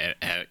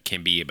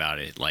can be about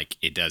it, like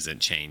it doesn't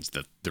change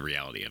the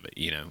reality of it,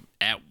 you know,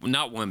 at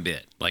not one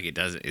bit. Like it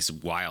doesn't. It's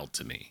wild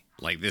to me.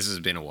 Like this has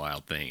been a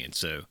wild thing, and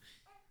so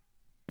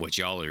what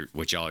y'all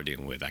are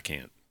dealing with, I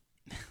can't.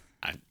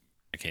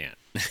 I can't.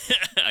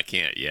 I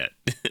can't yet.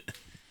 Yeah,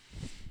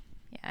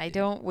 I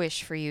don't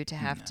wish for you to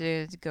have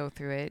to go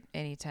through it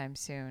anytime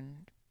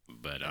soon.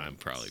 But I'm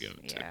probably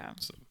going to. Yeah.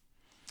 So.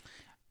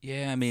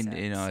 Yeah, I mean,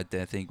 you know, I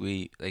think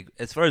we like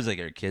as far as like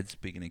our kids.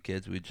 Speaking of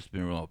kids, we've just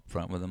been real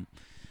upfront with them.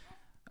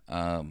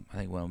 I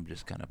think one of them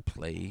just kind of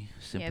play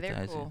sympathizing. Yeah,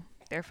 they're cool.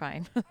 They're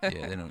fine.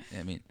 Yeah, they don't.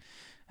 I mean,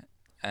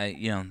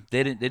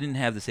 they didn't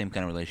have the same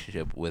kind of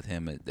relationship with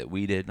him that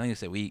we did. Like I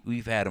said,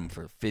 we've had him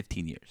for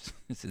 15 years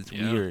since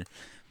we were.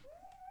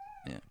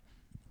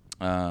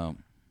 Yeah.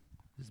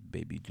 This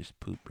baby just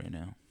pooped right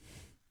now.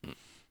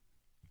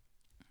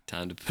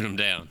 Time to put him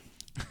down.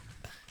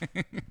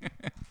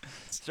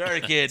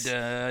 Sorry, kid.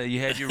 You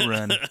had your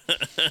run.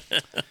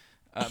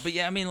 But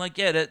yeah, I mean, like,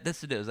 yeah,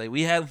 that's what it is. Like,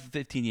 we have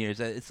 15 years.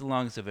 It's the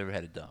longest I've ever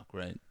had a dog,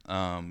 right?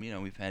 You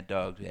know, we've had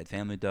dogs. We had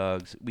family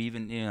dogs. We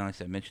even, you know,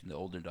 like I mentioned the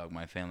older dog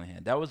my family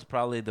had. That was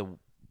probably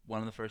one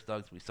of the first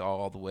dogs we saw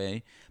all the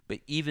way. But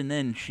even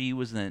then, she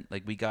wasn't,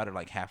 like, we got her,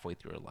 like, halfway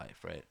through her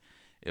life, right?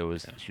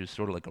 She was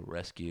sort of like a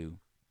rescue,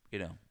 you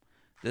know.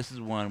 This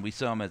is one, we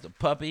saw him as a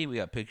puppy. We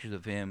got pictures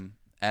of him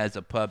as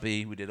a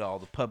puppy. We did all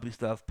the puppy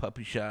stuff,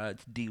 puppy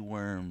shots,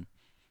 deworm,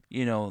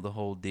 you know, the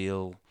whole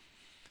deal.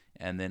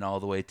 And then all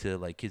the way to,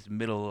 like, his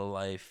middle of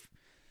life,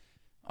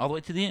 all the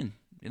way to the end,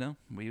 you know.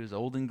 He was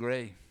old and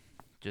gray.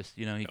 Just,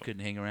 you know, he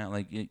couldn't hang around.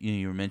 Like,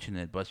 you were mentioning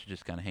that Buster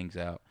just kind of hangs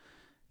out.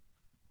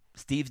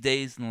 Steve's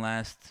days in the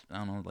last, I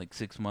don't know, like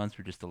 6 months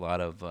were just a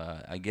lot of,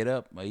 I get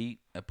up, I eat,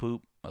 I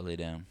poop, I lay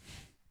down.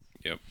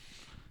 Yep.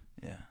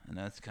 Yeah, and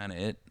that's kind of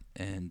it.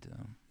 And,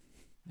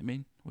 I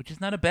mean, which is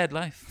not a bad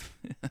life.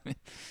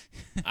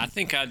 I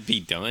think I'd be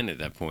done at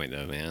that point,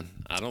 though, man.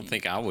 I don't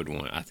think I would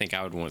want. I think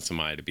I would want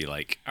somebody to be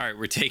like, "All right,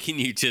 we're taking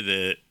you to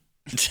the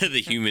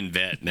human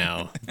vet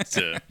now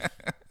to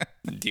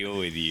deal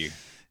with you."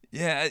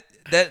 Yeah,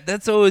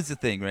 that's always the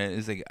thing, right?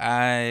 It's like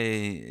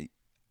I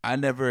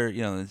never,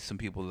 you know, some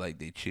people like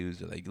they choose.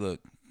 They're like, look,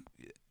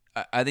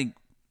 I think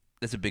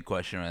that's a big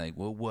question, right? Like,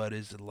 well, what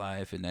is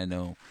life? And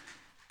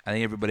I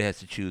think everybody has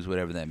to choose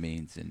whatever that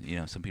means. And, you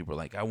know, some people are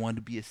like, I want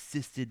to be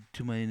assisted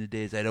to my end of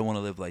days. I don't want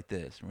to live like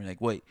this. And we're like,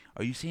 wait,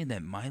 are you saying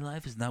that my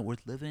life is not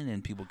worth living?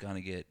 And people kind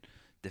of get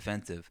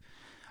defensive.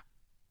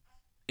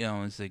 You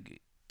know, it's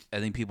like, I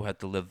think people have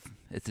to live,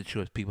 it's a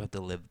choice. People have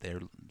to live their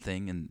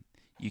thing. And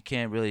you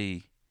can't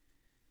really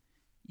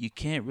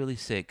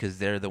say it because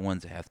they're the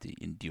ones that have to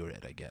endure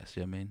it, I guess.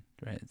 You know what I mean?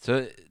 Right.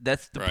 So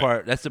that's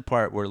the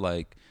part where,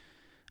 like,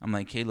 I'm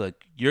like, hey,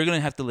 look, you're going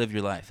to have to live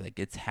your life. Like,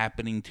 it's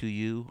happening to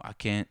you. I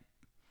can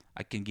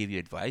give you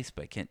advice,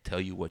 but I can't tell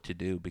you what to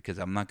do because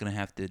I'm not going to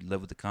have to live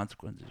with the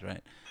consequences,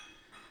 right?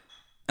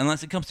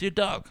 Unless it comes to your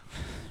dog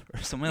or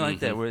something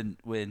like that,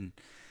 when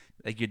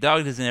like your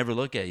dog doesn't ever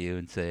look at you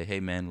and say, hey,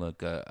 man,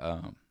 look,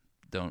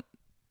 don't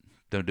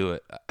do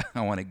it. I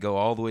want to go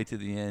all the way to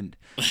the end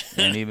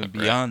and even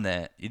beyond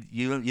that.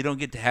 You don't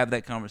get to have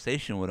that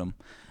conversation with them.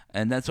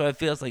 And that's why it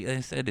feels like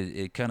I said,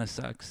 it kind of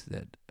sucks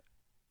that,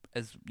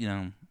 as you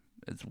know,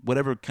 it's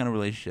whatever kind of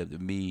relationship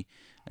that me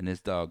and this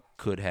dog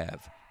could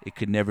have, it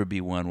could never be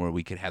one where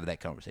we could have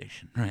that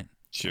conversation, right?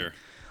 Sure.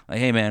 Like,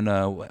 hey man,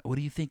 what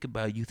do you think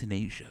about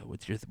euthanasia?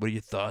 What are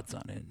your thoughts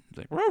on it? It's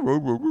like,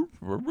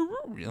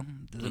 you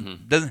know,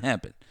 doesn't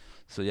happen.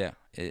 So yeah,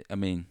 I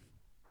mean,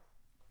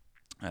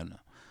 I don't know.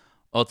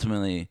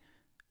 Ultimately,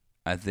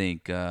 I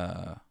think,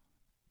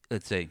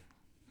 let's say,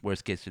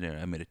 worst case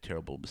scenario, I made a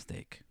terrible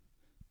mistake.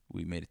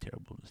 We made a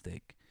terrible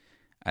mistake.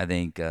 I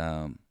think.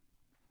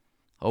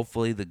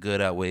 Hopefully the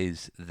good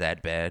outweighs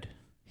that bad.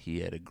 He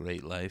had a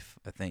great life,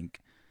 I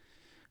think,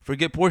 for a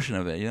good portion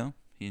of it, you know.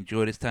 He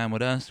enjoyed his time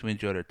with us. We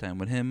enjoyed our time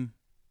with him.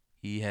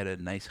 He had a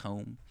nice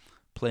home,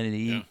 plenty to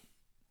eat,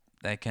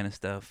 that kind of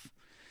stuff.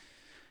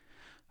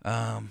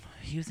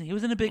 He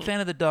wasn't a big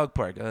fan of the dog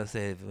park, I'll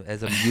say,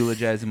 as I'm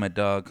eulogizing my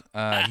dog.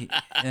 I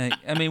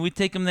mean, we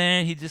take him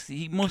there.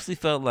 He mostly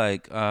felt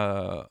like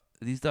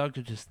these dogs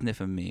are just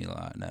sniffing me a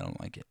lot, and I don't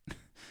like it.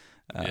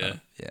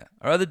 Yeah.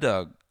 Our other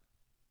dog,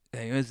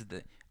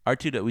 our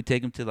two dogs, we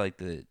take him to like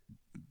the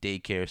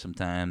daycare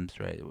sometimes,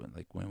 right?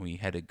 Like when we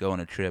had to go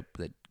on a trip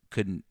that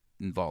couldn't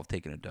involve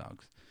taking our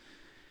dogs.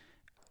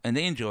 And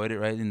they enjoyed it,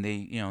 right? And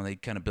they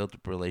kind of built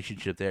up a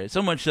relationship there.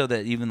 So much so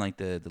that even like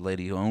the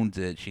lady who owns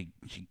it, she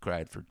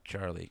cried for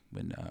Charlie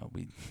when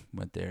we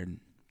went there and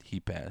he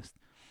passed.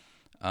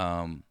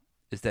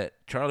 Is that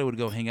Charlie would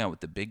go hang out with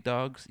the big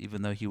dogs,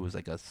 even though he was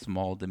like a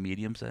small to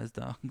medium sized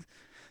dog.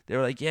 They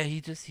were like, yeah,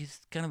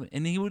 he's kind of,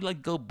 and he would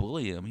like go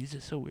bully him. He's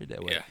just so weird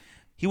that way. Yeah.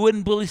 He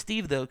wouldn't bully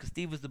Steve though, because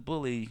Steve was the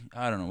bully.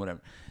 I don't know,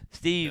 whatever.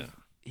 Steve,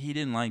 he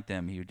didn't like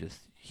them. He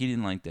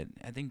didn't like that.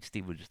 I think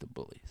Steve was just a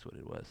bully. Is what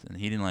it was, and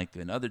he didn't like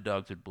when other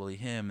dogs would bully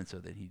him, and so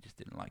then he just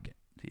didn't like it.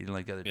 He didn't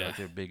like other dogs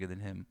that were bigger than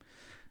him,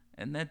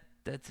 and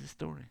that's his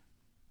story.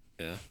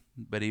 Yeah.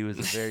 But he was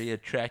a very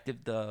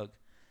attractive dog.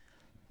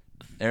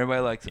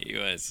 Everybody likes him. He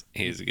was.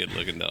 He was a good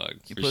looking dog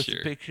You for post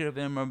sure. a picture of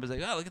him,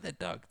 everybody's like, "Oh, look at that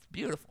dog! It's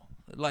beautiful."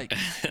 Like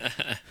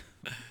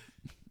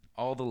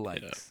all the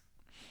likes.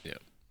 Yeah.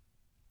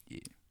 Yeah.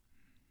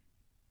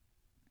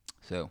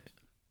 So,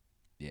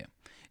 yeah,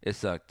 it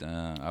sucked.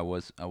 I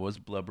was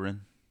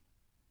blubbering.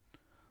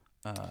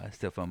 I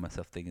still found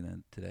myself thinking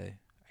that today.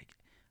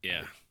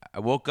 Yeah. I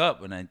woke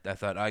up and I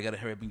thought, I gotta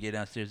hurry up and get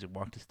downstairs and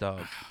walk this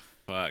dog.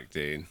 Fuck,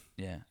 dude.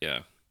 Yeah.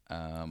 Yeah.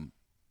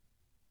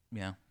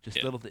 Yeah. Just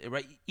Yeah. little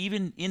right.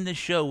 Even in the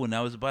show, when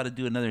I was about to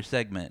do another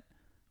segment,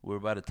 we were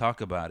about to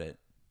talk about it.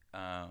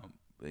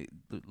 The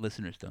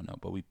listeners don't know,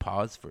 but we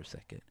paused for a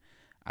second.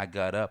 I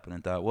got up and I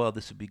thought, well,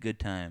 this would be a good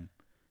time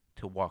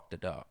to walk the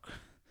dog.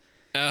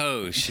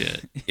 Oh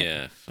shit.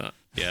 Yeah. Fuck.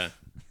 Yeah.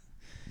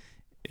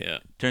 Yeah.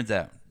 Turns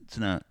out it's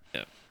not.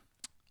 Yeah.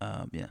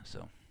 Yeah.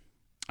 So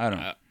I don't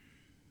know.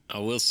 I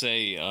will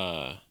say,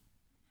 I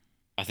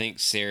think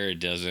Sarah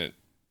doesn't,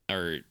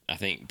 or I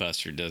think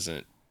Buster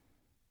doesn't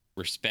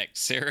respect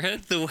Sarah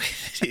the way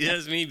that he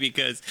does me,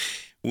 because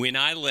when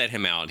I let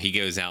him out, he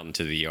goes out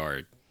into the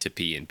yard to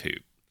pee and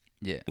poop.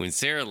 Yeah. When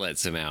Sarah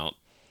lets him out,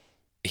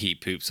 he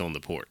poops on the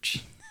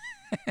porch.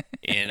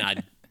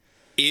 And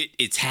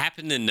it's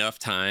happened enough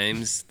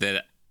times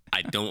that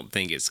I don't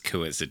think it's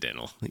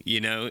coincidental, you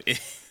know?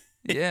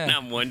 Yeah. And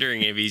I'm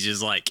wondering if he's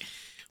just like,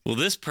 well,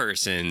 this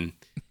person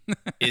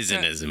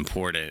isn't as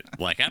important.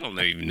 Like, I don't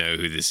even know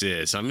who this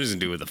is, so I'm just gonna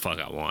do what the fuck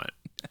I want,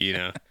 you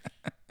know?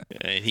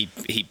 And he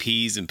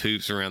pees and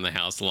poops around the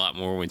house a lot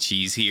more when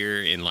she's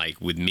here. And like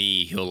with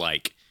me, he'll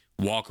like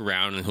walk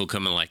around and he'll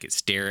come and like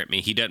stare at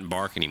me. He doesn't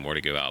bark anymore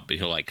to go out, but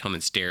he'll like come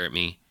and stare at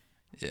me.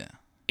 Yeah.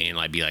 And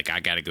like be like, I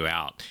gotta go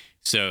out.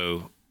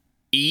 So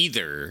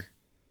either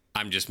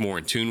I'm just more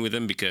in tune with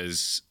him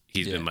because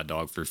he's been my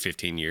dog for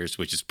 15 years,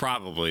 which is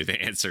probably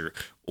the answer,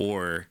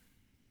 or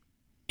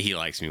he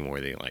likes me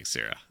more than he likes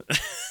Sarah.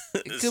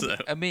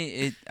 I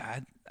mean,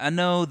 I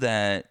know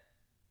that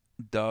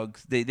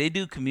dogs they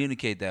do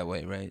communicate that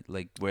way, right?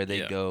 Like where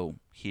they go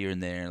here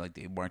and there, like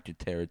they mark your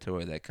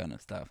territory, that kind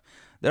of stuff.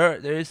 There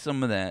is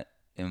some of that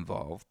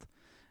involved,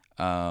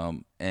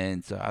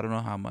 and so I don't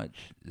know how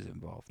much is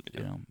involved.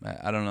 You know,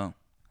 I don't know.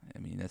 I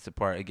mean, that's the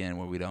part again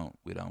where we don't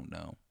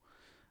know.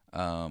 I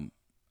don't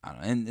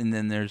know. And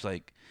then there's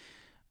like.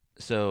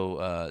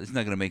 So it's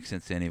not gonna make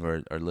sense to any of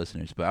our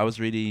listeners, but I was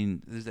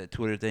reading there's that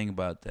Twitter thing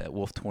about that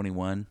Wolf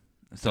 21.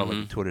 I saw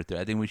like a Twitter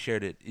thread. I think we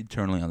shared it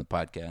internally on the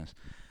podcast,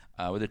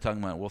 where they're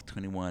talking about Wolf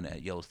 21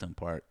 at Yellowstone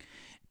Park,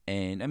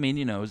 and I mean,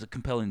 you know, it was a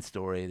compelling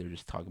story. They're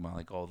just talking about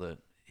like all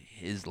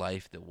his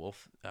life, the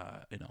wolf,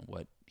 you know,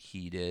 what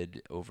he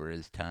did over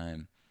his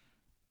time,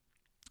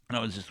 and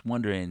I was just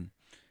wondering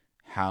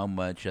how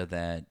much of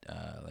that,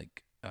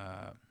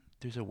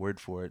 there's a word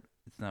for it.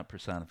 It's not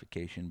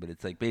personification, but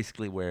it's like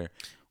basically where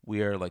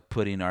we are like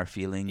putting our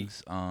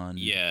feelings on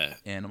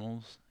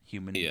animals,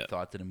 human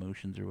thoughts and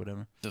emotions or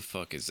whatever. The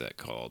fuck is that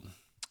called?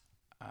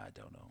 I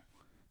don't know.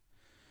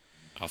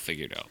 I'll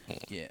figure it out.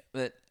 Yeah,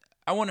 but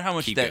I wonder how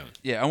much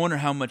I wonder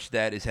how much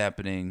that is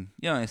happening.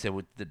 You know, like I said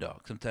with the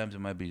dog. Sometimes it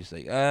might be just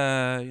like, you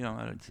know,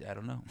 I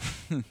don't know.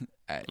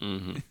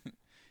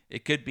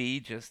 It could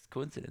be just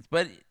coincidence,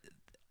 but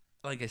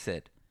like I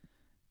said.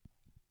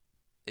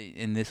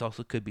 And this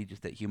also could be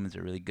just that humans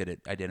are really good at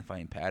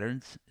identifying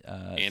patterns.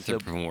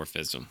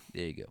 Anthropomorphism.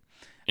 There you go.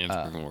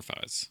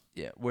 Anthropomorphize.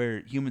 Yeah,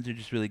 where humans are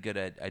just really good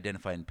at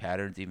identifying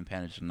patterns, even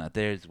patterns are not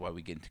there. Is why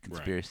we get into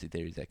conspiracy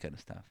theories, that kind of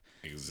stuff.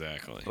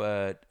 Exactly.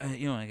 But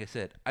you know, like I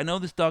said, I know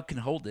this dog can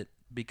hold it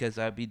because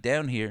I'd be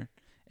down here,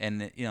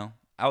 and you know,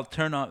 I'll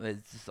turn off.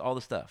 It's just all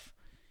the stuff.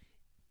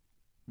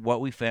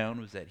 What we found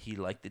was that he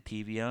liked the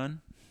TV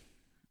on.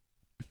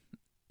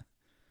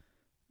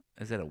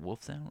 Is that a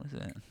wolf sound? What is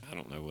that? I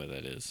don't know what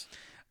that is.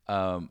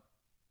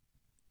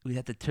 We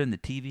had to turn the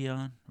TV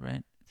on,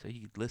 right? So he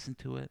could listen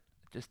to it.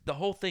 Just the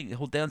whole thing, the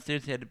whole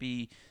downstairs had to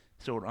be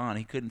sort of on.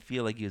 He couldn't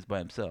feel like he was by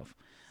himself.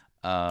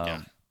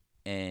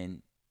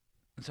 And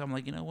so I'm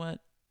like, you know what?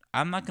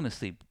 I'm not going to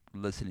sleep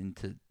listening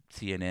to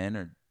CNN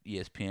or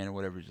ESPN or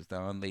whatever's just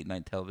on late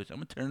night television. I'm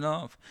going to turn it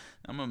off.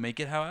 I'm going to make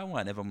it how I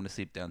want if I'm going to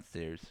sleep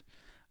downstairs.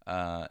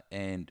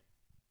 And,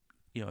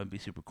 you know, I'd be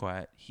super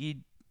quiet.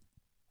 He'd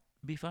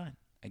be fine.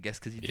 I guess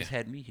because he just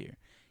had me here.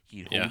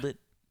 He'd hold it.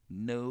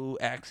 No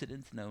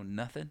accidents, no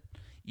nothing.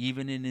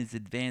 Even in his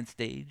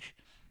advanced age.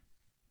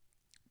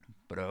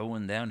 But I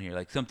went down here.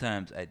 Like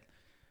sometimes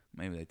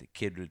maybe like the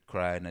kid would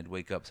cry and I'd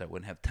wake up so I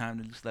wouldn't have time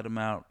to just let him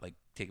out, like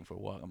take him for a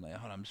walk. I'm like,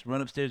 hold on, just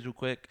run upstairs real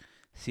quick,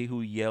 see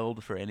who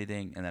yelled for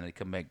anything, and then I'd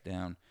come back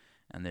down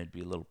and there'd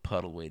be a little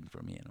puddle waiting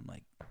for me. And I'm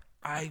like,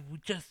 I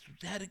just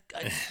had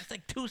it's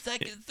like 2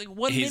 seconds, like 1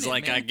 minute. He's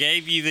like, man. I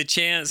gave you the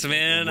chance,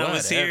 man. I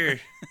was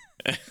here.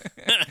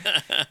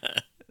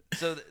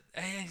 So,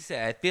 like I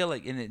said, I feel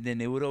like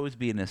then it would always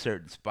be in a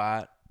certain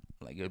spot.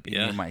 Like it would be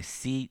near my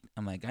seat.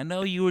 I'm like, I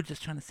know you were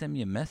just trying to send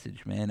me a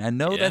message, man. I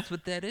know that's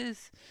what that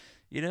is.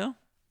 You know,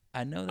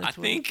 I know that's.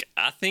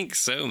 I think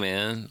so,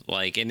 man.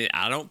 Like, and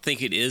I don't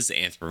think it is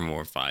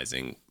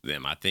anthropomorphizing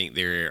them. I think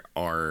there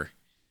are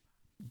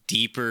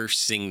deeper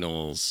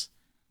signals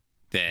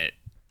that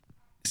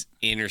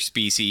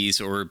interspecies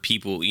or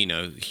people,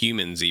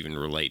 humans even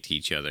relate to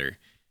each other,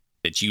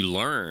 that you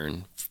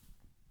learn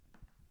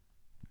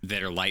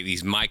that are like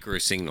these micro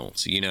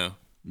signals,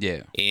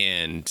 Yeah.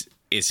 and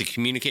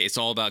it's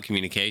all about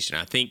communication.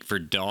 I think for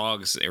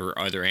dogs or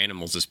other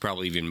animals, it's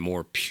probably even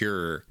more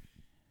pure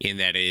in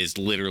that it is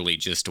literally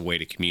just a way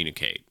to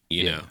communicate,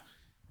 know,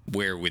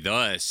 where with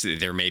us,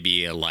 there may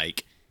be an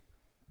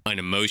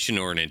emotion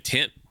or an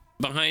intent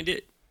behind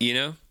it,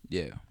 Yeah.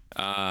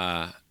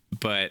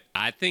 but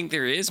I think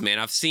there is, man.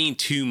 I've seen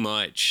too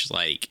much.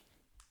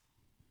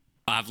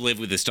 I've lived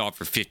with this dog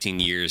for 15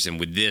 years, and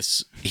with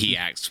this, he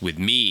acts with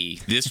me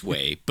this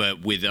way,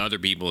 but with other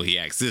people, he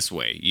acts this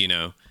way,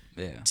 Yeah.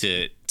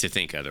 to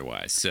think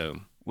otherwise.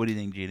 So, What do you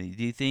think, Jeannie?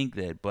 Do you think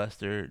that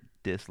Buster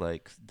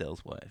dislikes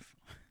Dell's wife?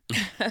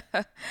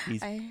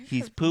 He's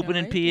have pooping no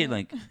and peeing. idea.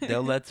 Like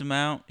Dell lets him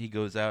out. He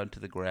goes out into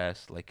the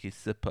grass like he's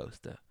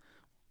supposed to.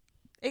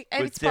 When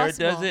It's Sarah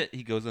possible. does it,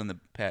 he goes on the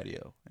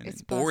patio. And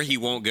It's or he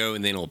won't go,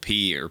 and then he'll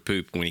pee or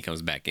poop when he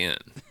comes back in.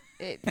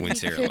 When He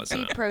Sarah could lets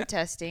be out.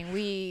 protesting.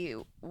 We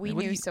What do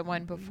knew you-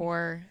 someone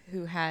before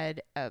who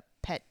had a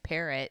pet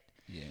parrot,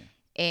 yeah.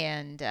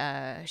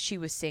 and she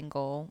was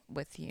single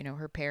with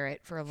her parrot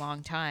for a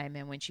long time.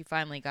 And when she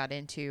finally got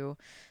into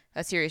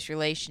a serious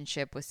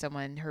relationship with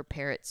someone, her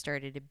parrot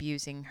started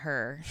abusing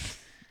her.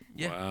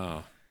 Yeah.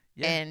 Wow.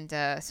 Yeah.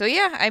 And so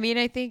yeah, I mean,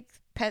 I think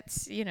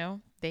pets,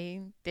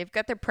 they've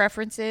got their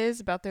preferences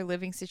about their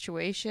living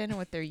situation and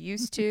what they're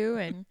used to,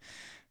 and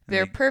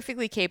they're they-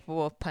 perfectly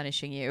capable of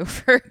punishing you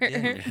for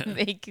Yeah.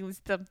 making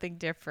something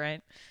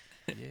different.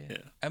 Yeah.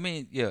 I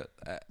mean, yeah,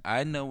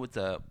 I know what's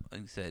up.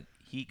 Like I said,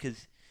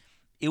 because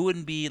it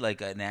wouldn't be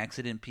like an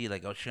accident pee.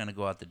 Like I was trying to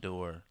go out the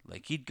door.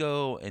 Like he'd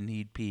go and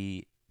he'd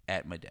pee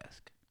at my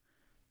desk,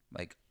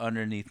 like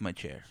underneath my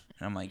chair.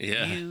 And I'm like,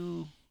 Yeah.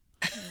 you.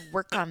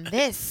 Work on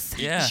this.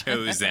 Yeah.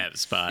 Chose that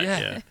spot.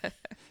 Yeah. Yeah.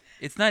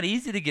 It's not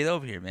easy to get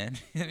over here, man.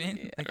 I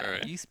mean, like,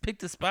 Right. you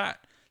picked a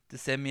spot to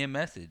send me a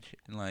message,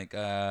 and like,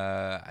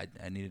 I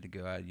needed to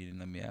go out. You didn't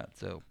let me out,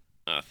 so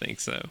I think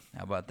so.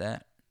 how about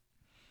that?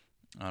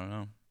 I don't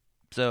know.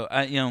 So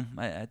I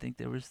think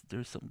there was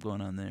something going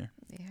on there.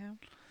 Yeah.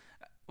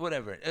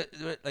 Whatever.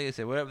 Like I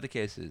said, whatever the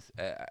case is,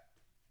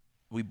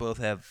 we both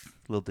have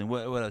little thing.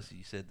 What else?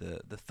 You said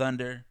the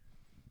thunder.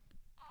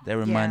 That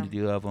reminded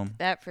you of them.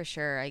 That for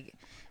sure.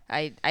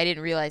 I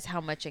didn't realize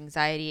how much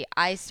anxiety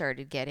I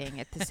started getting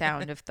at the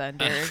sound of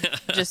thunder,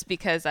 just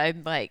because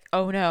I'm like,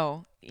 oh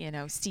no,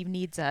 Steve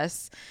needs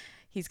us.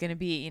 He's going to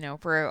be,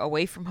 if we're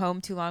away from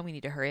home too long, we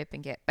need to hurry up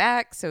and get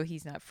back so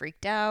he's not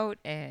freaked out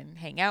and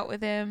hang out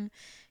with him.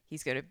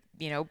 He's going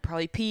to,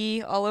 probably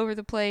pee all over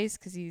the place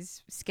because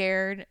he's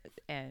scared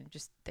and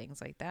just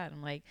things like that.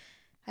 I'm like,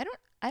 I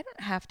don't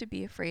have to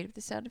be afraid of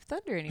the sound of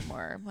thunder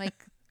anymore. I'm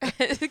like,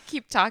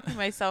 keep talking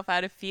myself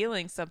out of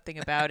feeling something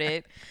about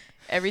it.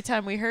 Every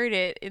time we heard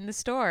it in the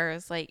store, I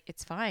was like,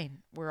 it's fine.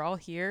 We're all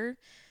here.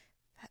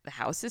 The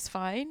house is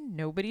fine.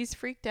 Nobody's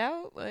freaked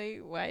out.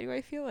 Like, why do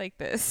I feel like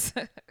this?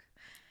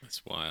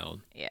 That's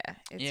wild. Yeah,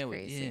 it's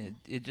crazy.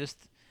 Yeah. It just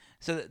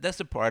that's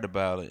the part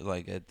about it.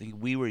 Like I think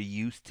we were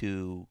used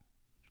to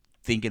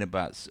thinking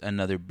about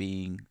another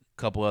being,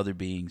 couple other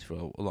beings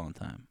for a long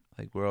time.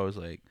 Like we're always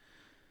like,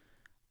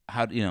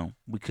 how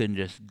we couldn't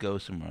just go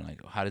somewhere.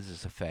 Like, how does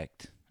this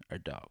affect our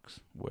dogs?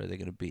 Where are they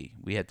gonna be?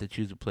 We had to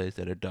choose a place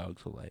that our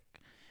dogs will like.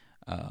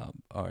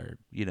 Or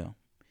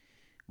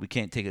we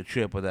can't take a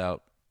trip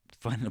without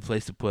finding a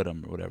place to put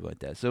them or whatever like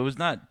that. So it was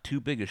not too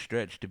big a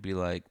stretch to be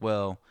like,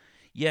 well,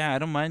 yeah, I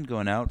don't mind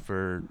going out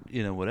for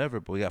whatever,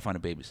 but we gotta find a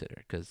babysitter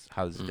because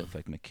how does it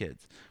affect my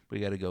kids? We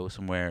gotta go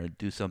somewhere,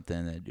 do something,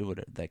 and do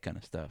whatever, that kind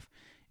of stuff.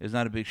 It was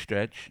not a big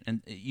stretch,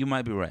 and you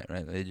might be right.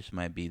 It just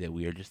might be that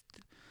we are just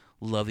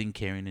loving,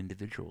 caring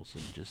individuals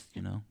and just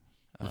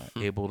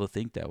able to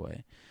think that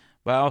way.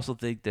 But I also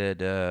think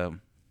that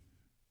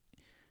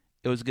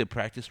it was a good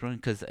practice run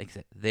because like I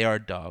said, they are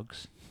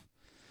dogs,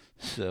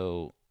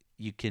 so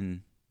you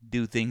can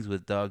do things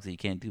with dogs that you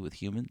can't do with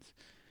humans.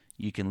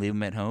 You can leave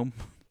them at home,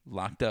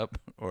 locked up,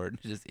 or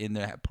just in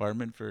their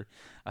apartment for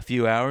a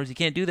few hours. You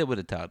can't do that with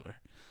a toddler.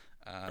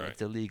 Right.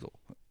 It's illegal.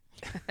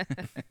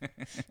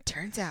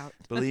 Turns out.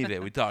 Believe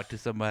it. We talked to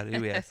somebody.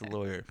 We asked the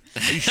lawyer.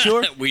 Are you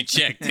sure? We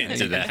checked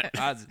into that.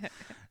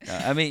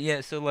 I mean,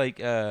 yeah. So like,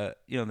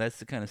 that's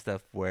the kind of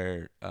stuff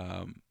where,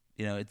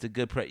 it's a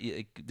good.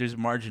 There's a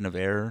margin of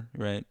error,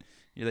 right?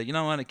 You're like, you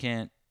know what? I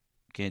can't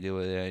deal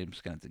with it. I'm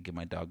just gonna have to give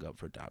my dog up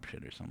for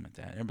adoption or something like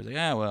that. Everybody's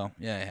like, well,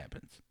 yeah, it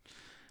happens.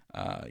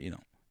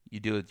 You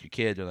do it with your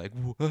kid. They're like,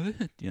 what?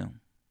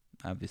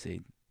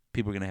 Obviously,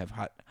 people are gonna have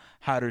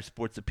hotter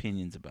sports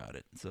opinions about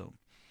it. So.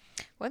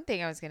 One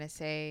thing I was going to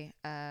say,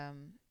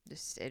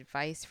 just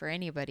advice for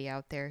anybody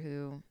out there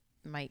who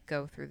might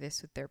go through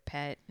this with their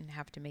pet and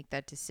have to make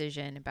that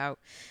decision about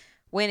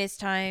when it's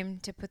time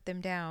to put them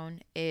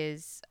down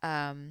is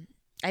I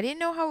didn't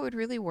know how it would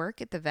really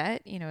work at the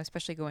vet,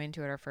 especially going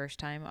into it our first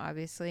time,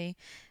 obviously.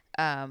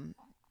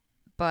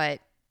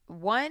 But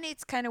one,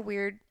 it's kind of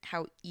weird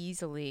how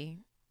easily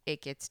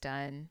it gets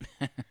done.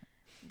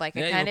 Like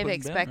Yeah, I you kind go of put 'em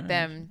expect down,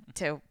 them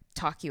to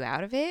talk you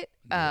out of it.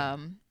 Yeah.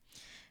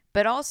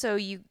 But also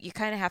you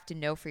kind of have to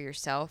know for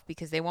yourself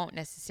because they won't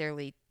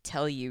necessarily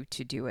tell you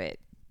to do it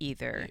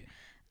either.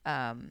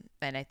 And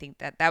I think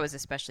that was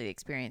especially the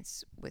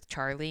experience with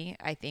Charlie,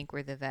 I think,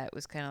 where the vet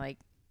was kind of like,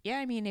 yeah,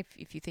 I mean,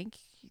 if you think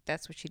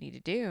that's what you need to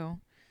do,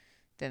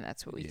 then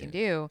that's what we can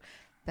do.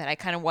 But I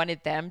kind of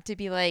wanted them to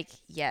be like,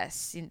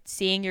 yes,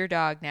 seeing your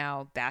dog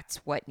now, that's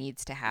what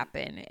needs to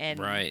happen. And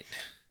Right.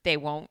 they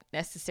won't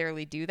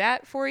necessarily do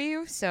that for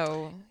you.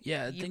 So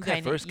Yeah, I you think that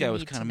kinda- first you guy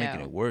was need kind to of making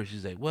know. it worse.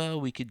 He's like,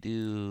 "Well, we could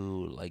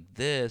do like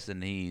this,"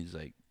 and he's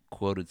like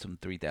quoted some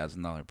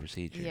 $3,000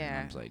 procedure, and I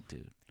Yeah. was like,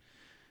 "Dude,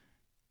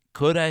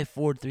 could I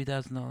afford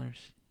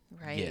 $3,000?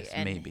 Right. Yes,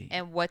 and, maybe.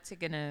 And what's it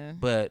gonna?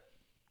 But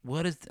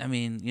what is? I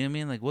mean, you know what I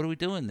mean? Like, what are we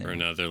doing there? For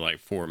another like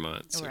 4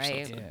 months or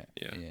Right. something. Yeah,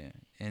 Yeah. yeah.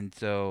 And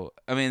so,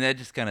 I mean, that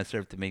just kind of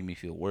served to make me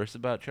feel worse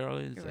about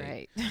Charlie. It's like,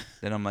 Right.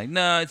 then I'm like,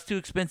 no, it's too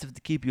expensive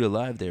to keep you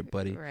alive there,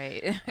 buddy.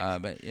 Right.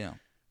 But you know,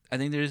 I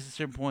think there's a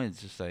certain point.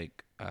 It's just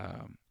like,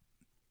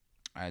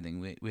 I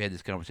think we had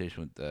this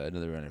conversation with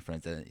another one of our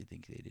friends. I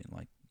think they didn't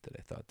like that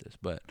I thought this,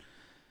 but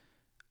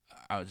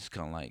I was just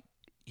kind of like,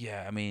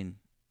 yeah, I mean,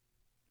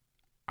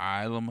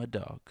 I love my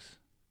dogs,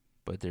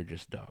 but they're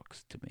just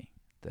dogs to me.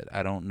 That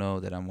I don't know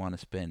that I want to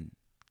spend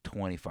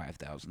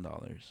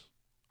 $25,000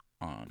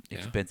 on Yeah.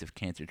 expensive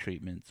cancer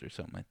treatments or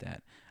something like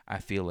that. I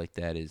feel like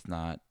that is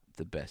not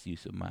the best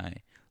use of my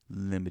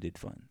limited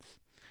funds.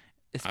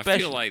 I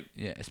feel like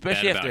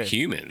especially that after about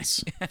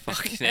humans.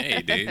 Fucking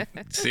A, dude.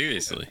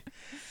 Seriously.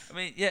 I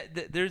mean, yeah,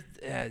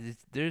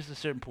 there's a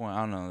certain point.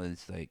 I don't know.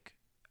 It's like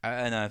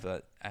I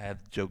know I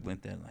have joked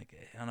like that. Like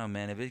I don't know,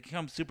 man. If it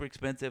becomes super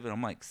expensive and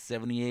I'm like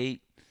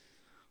 78,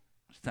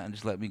 it's time to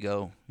just let me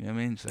go. You know what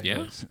I mean? It's like,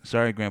 Yeah. oh,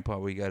 sorry,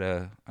 Grandpa. I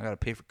gotta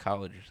pay for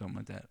college or something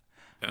like that.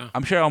 Yeah.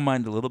 I'm sure I'll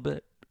mind a little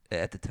bit.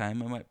 At the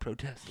time, I might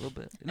protest a little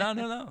bit.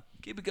 No.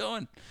 Keep it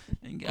going.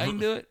 I can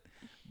do it.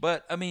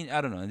 But, I mean,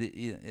 I don't know.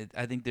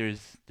 I think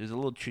there's a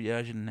little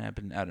triaging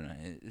happen. I don't know.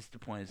 It's the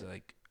point is,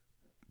 like,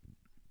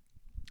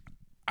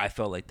 I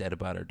felt like that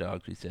about our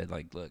dogs. We said,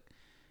 like, look,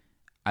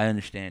 I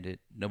understand it.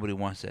 Nobody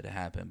wants that to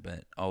happen.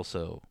 But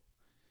also,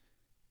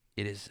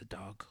 it is a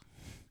dog.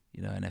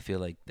 You know, and I feel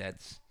like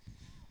that's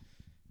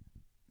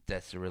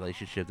the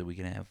relationship that we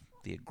can have,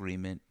 the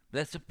agreement.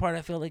 That's the part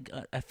I feel like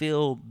I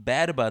feel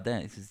bad about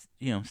that. It's just,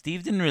 you know,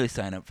 Steve didn't really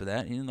sign up for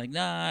that. He's like,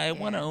 nah, I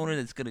want an owner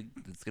that's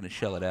gonna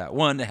shell it out.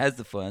 One, that has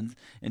the funds,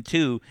 and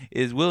two,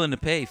 is willing to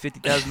pay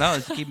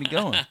 $50,000 to keep me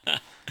going.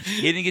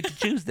 He didn't get to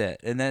choose that,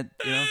 and that,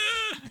 you know,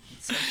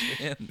 sucks for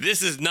him.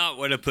 This is not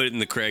what I put in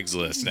the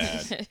Craigslist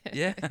ad.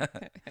 Yeah.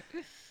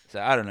 So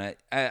I don't know.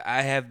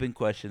 I have been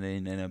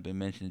questioning, and I've been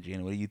mentioning,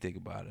 Gina, what do you think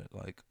about it?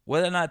 Like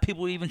whether or not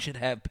people even should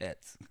have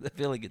pets. I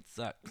feel like it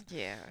sucks.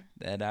 Yeah.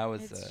 That I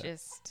was. It's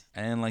just.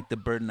 I didn't like the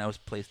burden I was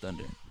placed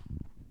under.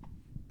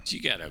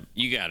 You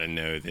gotta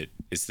know that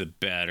it's the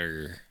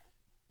better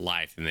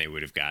life than they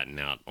would have gotten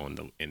out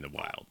in the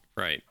wild,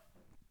 right?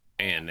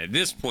 And at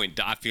this point,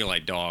 I feel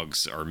like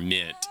dogs are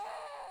meant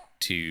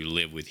to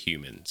live with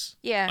humans.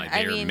 Yeah, like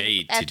I they're mean,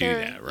 made at to do their-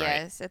 that, right?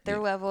 Yes, at their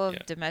level of Yeah.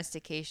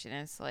 domestication,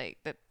 it's like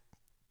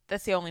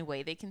that's the only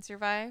way they can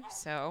survive.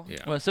 So Yeah.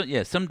 Well,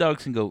 some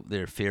dogs can go.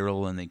 They're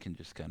feral and they can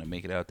just kind of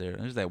make it out there.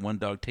 There's that one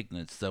dog taking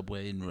the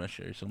subway in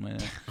Russia or something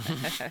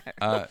like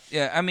that.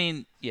 Yeah, I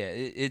mean, yeah,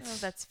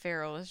 it's. that's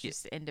feral. It's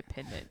just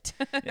independent.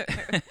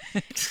 And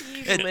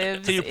He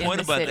lives to your in point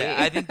the about city. that,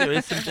 I think there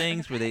is some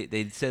things where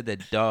they said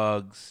that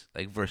dogs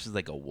like versus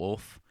like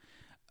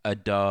a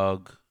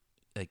dog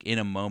like in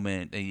a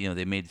moment, you know,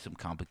 they made some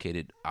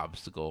complicated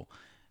obstacle.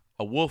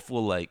 A wolf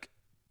will like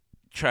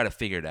try to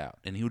figure it out,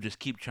 and he'll just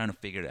keep trying to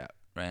figure it out,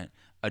 right?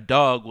 A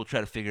dog will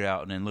try to figure it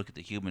out and then look at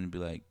the human and be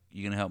like,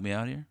 "You gonna help me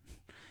out here?"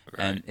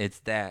 Right. And it's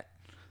that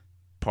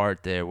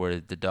part there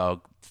where the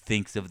dog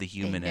thinks of the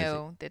human they as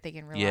know that they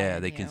can rely yeah,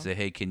 on they can say,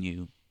 "Hey, can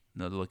you?"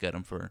 They'll look at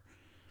them for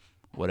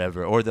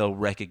whatever, or they'll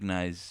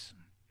recognize,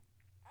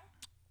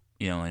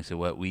 you know, like I said,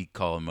 what we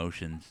call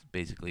emotions,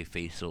 basically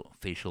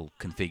facial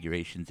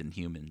configurations in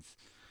humans,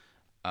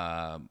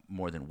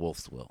 more than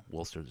wolves will.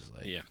 Wolves are just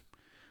like, Yeah.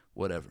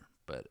 whatever.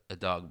 But a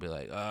dog will be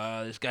like,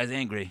 this guy's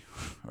angry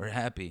or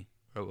happy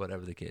or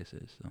whatever the case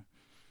is. So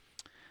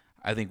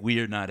I think we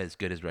are not as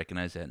good as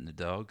recognize that in the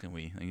dog. And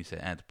we, like you said,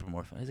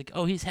 anthropomorphize. He's like,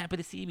 oh, he's happy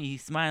to see me.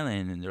 He's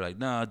smiling. And they're like,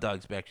 no,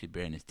 dog's actually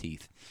baring his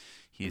teeth.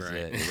 He's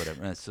Right.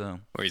 whatever. So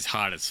Or he's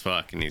hot as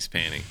fuck and he's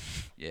panting.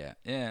 yeah.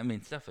 I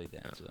mean, stuff like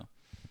that. So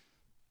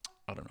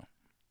I don't know.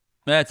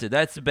 That's it.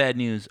 That's the bad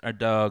news. Our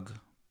dog,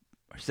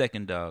 our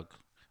second dog,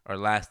 our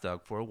last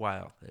dog for a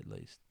while at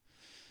least,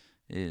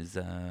 is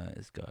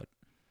gone.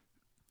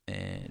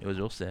 And it was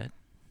real sad.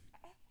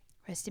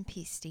 Rest in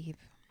peace, Steve.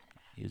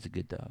 He was a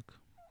good dog.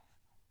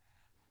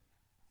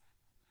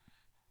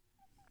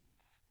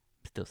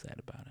 Still sad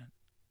about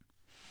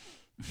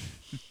it.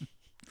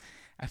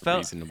 I felt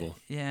Reasonable.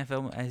 Yeah,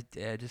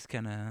 I just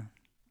kind of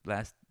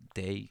last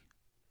day,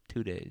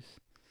 2 days.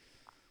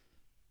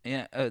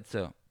 Yeah,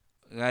 so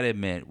I gotta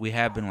admit, we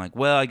have been like,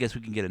 well, I guess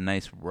we can get a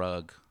nicer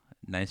rug.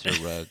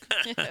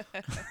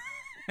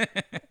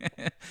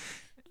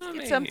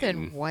 Get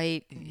something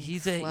white and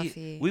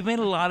fluffy. We've made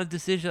a lot of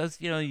decisions.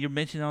 You know, you're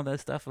mentioning all that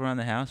stuff around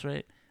the house,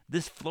 right?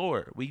 This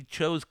floor, we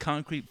chose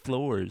concrete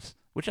floors,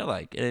 which I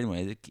like.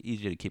 Anyway, it's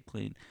easier to keep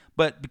clean.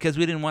 But because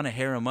we didn't want to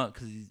hair them up,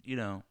 because you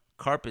know,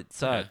 carpet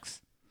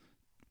sucks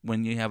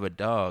when you have a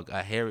dog,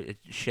 a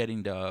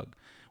shedding dog.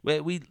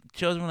 We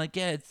chose them like,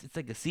 yeah, it's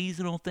like a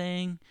seasonal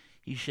thing.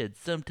 He sheds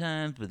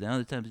sometimes, but the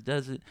other times he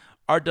doesn't.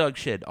 Our dog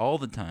shed all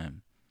the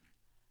time.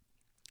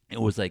 It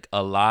was like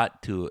a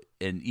lot to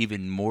an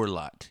even more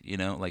lot, you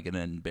know, like an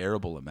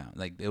unbearable amount.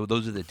 Like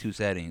those are the two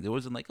settings. It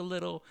wasn't like a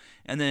little,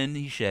 and then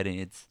he's shedding.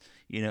 It's,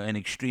 you know, an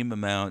extreme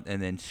amount,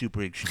 and then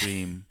super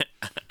extreme.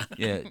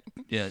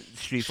 yeah,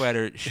 Street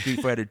Fighter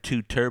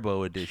 2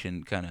 Turbo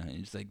Edition kind of.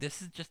 It's like,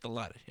 this is just a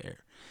lot of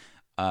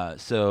hair.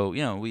 So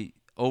you know, we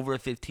over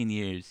 15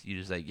 years, you're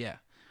just like, yeah,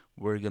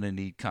 we're gonna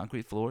need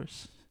concrete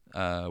floors.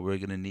 We're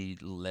gonna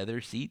need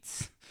leather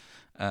seats.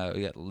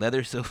 We got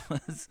leather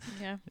sofas.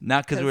 Yeah.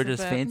 Not because we're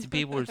just fancy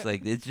people. It's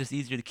like, it's just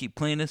easier to keep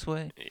playing this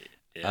way.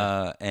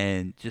 Yeah.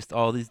 And just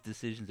all these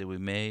decisions that we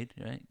made,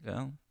 right?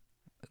 Well,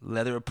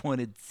 leather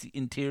appointed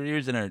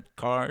interiors in our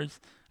cars.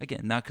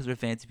 Again, not because we're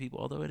fancy people,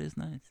 although it is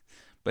nice.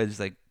 But it's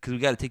like, because we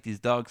got to take these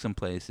dogs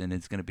someplace, and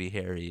it's going to be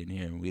hairy in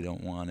here, and we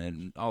don't want it,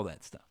 and all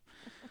that stuff.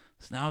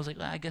 So now I was like,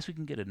 well, I guess we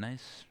can get a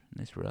nice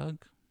rug.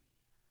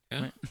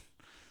 Yeah. Right?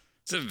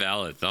 It's a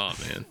valid thought,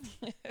 man.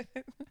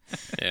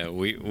 Yeah,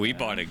 we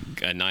bought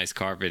a nice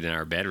carpet in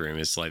our bedroom.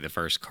 It's like the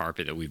first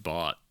carpet that we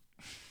bought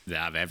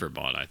that I've ever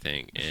bought, I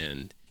think.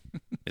 And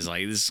it's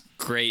like this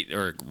great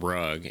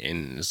rug,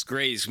 and it's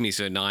great. It's gonna be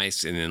so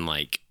nice. And then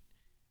like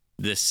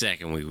the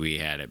second we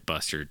had it,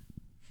 Buster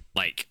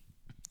like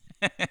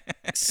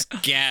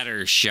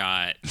scatter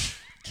shot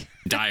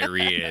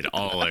diarrhea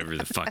all over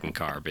the fucking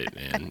carpet,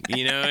 man.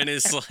 You know, and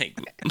it's like,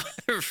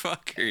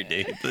 motherfucker,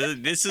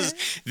 dude.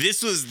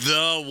 This was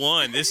the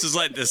one. This was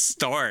like the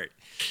start,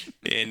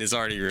 and it's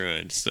already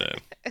ruined. So,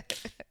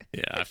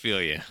 yeah, I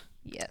feel you.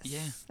 Yes. Yeah.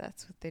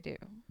 That's what they do.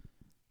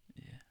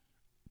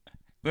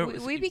 Yeah.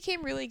 We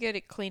became really good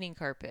at cleaning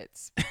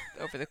carpets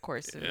over the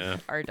course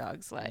of our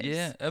dog's lives.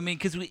 Yeah, I mean,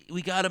 because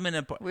we got them in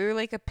a. We were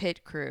like a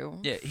pit crew.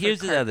 Yeah, for here's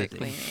the other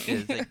carpet thing.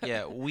 cleaning. Is like,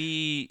 yeah,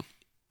 we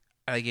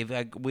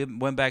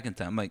went back in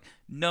time, like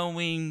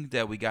knowing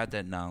that we got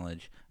that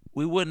knowledge.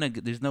 We wouldn't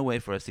have. There's no way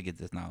for us to get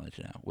this knowledge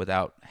now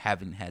without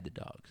having had the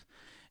dogs.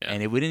 Yeah.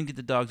 And if we didn't get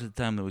the dogs at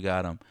the time that we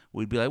got them,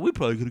 we'd be like, we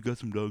probably could have got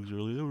some dogs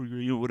earlier,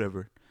 you know,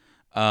 whatever.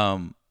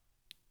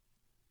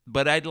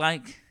 But I'd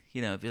like,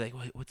 you know, if you're like,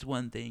 what's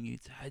one thing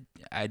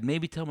I'd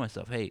maybe tell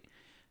myself, hey,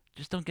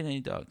 just don't get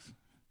any dogs.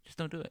 Just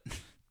don't do it.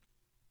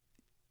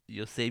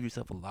 You'll save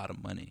yourself a lot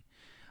of money.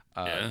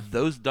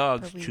 Those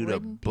dogs But we chewed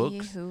up wouldn't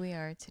books. be who we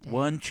are today.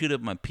 One chewed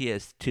up my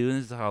PS2, and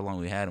this is how long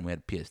we had him. We had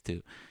a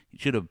PS2. He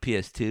chewed up a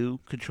PS2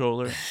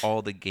 controller,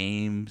 all the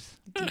games,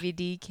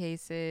 DVD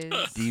cases,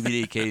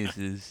 DVD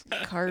cases.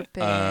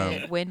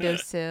 carpet,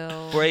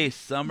 windowsill. For a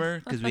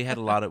summer, because we had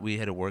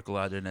to work a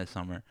lot during that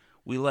summer.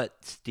 We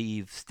let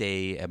Steve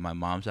stay at my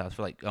mom's house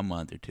for like a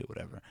month or two,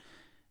 whatever.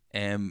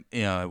 And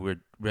you know,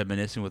 we're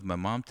reminiscing with my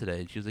mom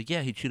today, and she was like,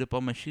 "Yeah, he chewed up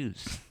all my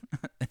shoes."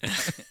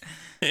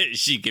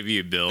 She give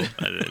you a bill at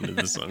the end of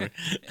the summer.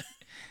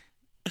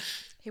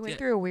 He went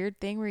through a weird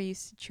thing where he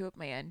used to chew up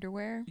my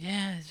underwear.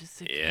 Yeah, it's just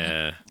like,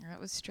 Yeah,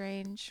 That was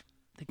strange.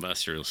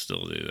 Buster will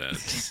still do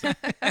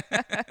that.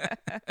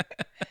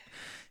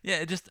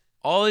 yeah, just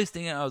all these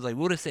things. I was like,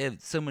 we would have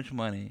saved so much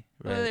money,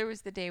 right? Well, there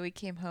was the day we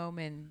came home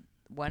and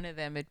one of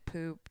them had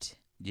pooped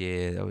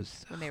Yeah, that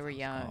was when they were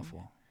young.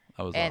 awful.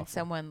 That was And awful.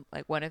 someone,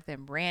 like one of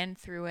them ran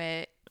through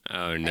it,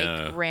 Oh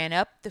no! like ran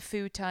up the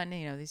futon.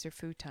 You know, these are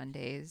futon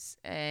days,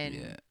 and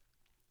Yeah.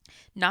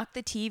 knocked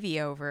the TV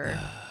over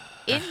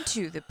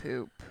into the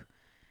poop.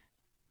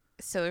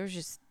 So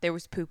there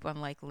was poop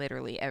on like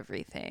literally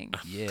everything.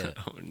 Yeah.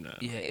 Oh no!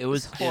 Yeah, It it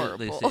was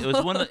horrible. Listen, it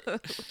was one of the,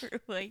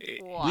 We're like, We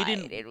why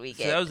didn't- did we so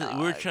get that was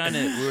we were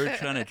dogs?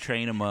 trying to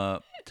train them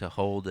up to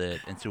hold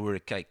it, and so we were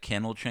like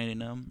kennel training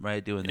them,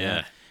 right, doing Yeah.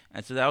 that.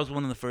 And so that was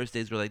one of the first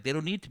days we're like, they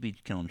don't need to be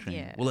kennel trained.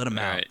 Yeah. We'll let them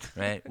Right. out,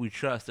 right? We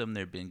trust them.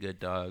 They're being good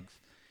dogs.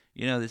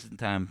 You know, this is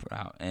time for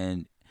out,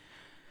 and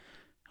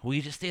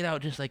we just stayed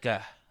out just like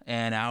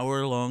an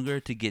hour longer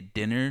to get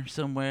dinner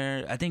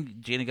somewhere. I think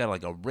Jana got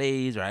like a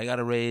raise, or I got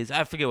a raise.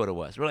 I forget what it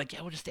was. We're like,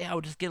 yeah, we'll just stay out.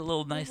 We'll just get a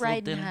little nice little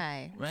Riding dinner,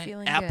 high, right?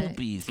 feeling good.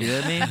 Applebee's, you know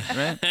what I mean,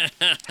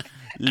 right?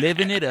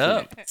 Living it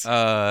up.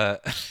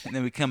 And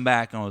then we come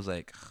back, and I was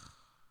like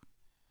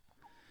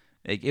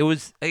it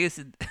was. I guess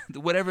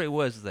whatever it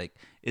was like,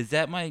 is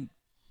that my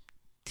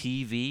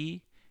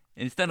TV?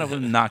 And it's not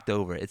even knocked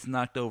over. It's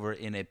knocked over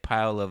in a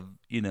pile of,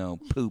 you know,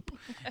 poop.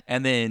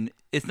 And then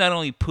it's not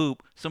only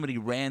poop, somebody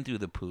ran through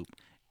the poop.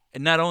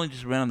 And not only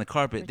just ran on the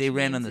carpet, Which they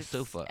ran on the means it's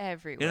sofa.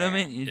 everywhere. You know what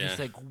I mean? You're just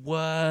Yeah. like,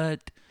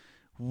 what?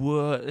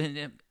 And,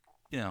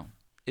 you know,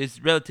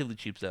 it's relatively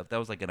cheap stuff. That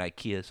was like an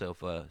IKEA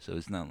sofa, so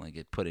it's not like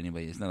it put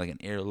anybody. It's not like an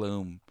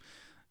heirloom.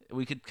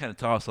 We could kind of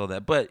toss all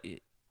that. But,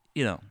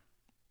 you know,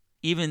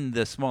 even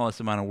the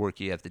smallest amount of work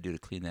you have to do to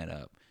clean that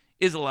up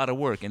is a lot of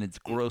work, and it's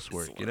gross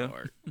work, It's a you lot know? of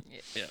work.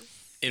 Yeah.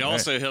 It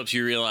also helps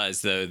you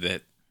realize, though,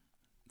 that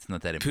it's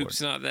not that important.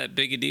 poop's not that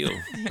big a deal,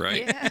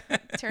 right? Yeah,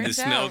 turns The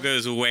smell out.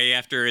 goes away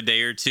after a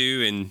day or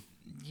two, and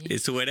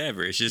it's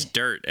whatever. It's just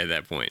dirt at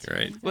that point,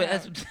 right? Well,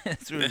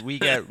 that's where we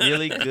got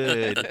really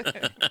good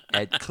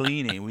at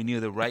cleaning. We knew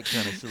the right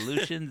kind of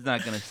solution. It's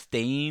not going to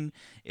stain.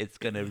 It's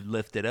going to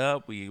lift it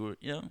up. We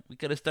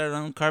could have started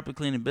our own carpet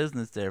cleaning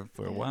business there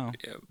for a while.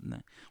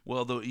 Yep.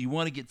 Well, though, you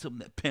want to get something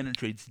that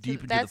penetrates deep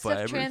into That the stuff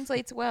fibers.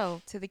 translates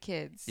well to the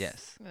kids.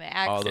 Yes. The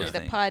All actually, those the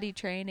things. potty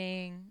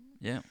training,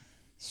 Yeah.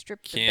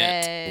 strip the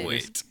Can't bed.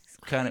 wait.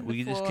 Kind of. clean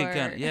We the just kick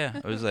floor. on.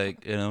 Yeah. I was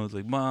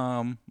like,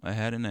 Mom, I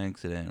had an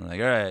accident. We're like,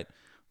 all right.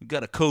 We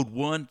got a code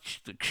 1,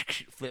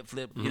 flip,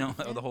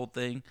 the whole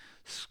thing,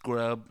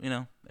 scrub,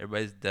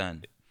 everybody's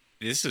done.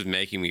 This is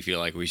making me feel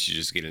like we should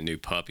just get a new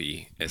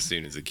puppy as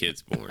soon as the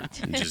kid's born,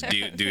 and just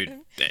do it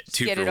at Just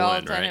 2 get for it all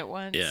 1, done right? at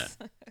once. Yeah,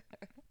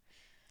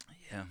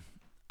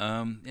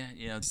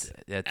 Yeah.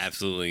 That's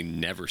absolutely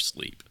never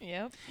sleep.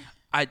 Yep.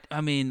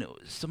 I mean,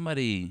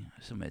 somebody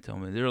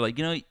told me, they were like,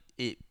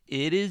 it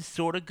is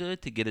sort of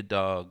good to get a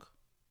dog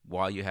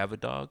while you have a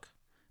dog,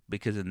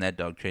 because then that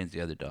dog trains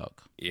the other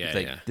dog. Yeah, It's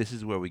like, yeah. this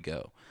is where we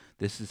go.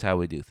 This is how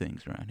we do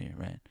things around here,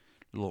 right?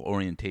 A little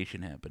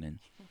orientation happening.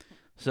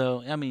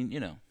 So, I mean,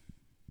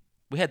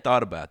 we had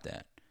thought about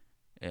that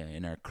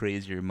in our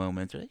crazier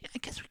moments. We're like, I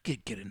guess we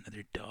could get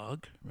another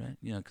dog, right?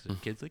 Because our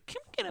kids like, can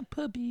we get a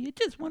puppy? I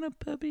just want a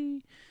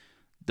puppy.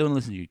 Don't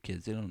listen to your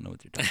kids. They don't know what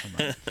they're talking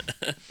about.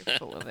 You're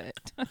full of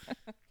it.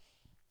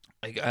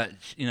 Like,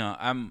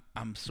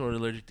 I'm sort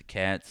of allergic to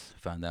cats.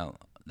 Found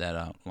that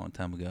out a long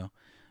time ago.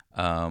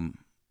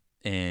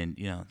 And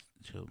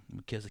so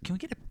my kid's like, can we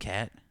get a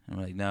cat? And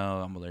we're like,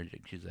 no, I'm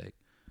allergic. She's like,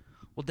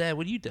 well, Dad,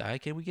 when you die,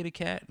 can we get a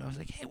cat? And I was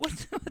like, hey,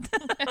 what's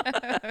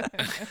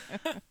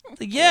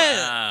like,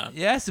 yeah, Wow.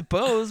 yeah, I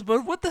suppose,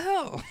 but what the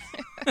hell?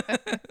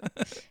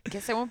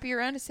 Guess I won't be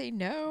around to say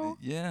no.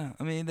 Yeah,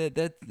 I mean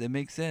that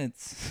makes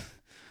sense.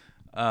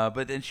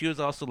 But then she was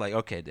also like,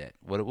 okay, Dad,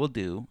 what it will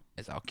do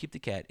is I'll keep the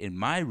cat in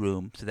my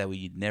room so that way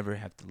you'd never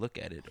have to look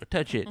at it or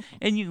touch it,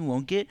 and you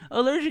won't get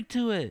allergic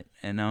to it.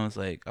 And I was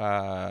like,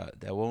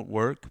 that won't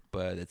work,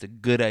 but it's a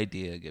good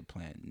idea, good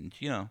plan.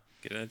 And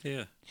Good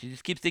idea. she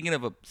just keeps thinking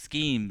of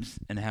schemes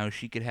and how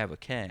she could have a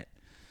cat.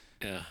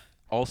 Yeah.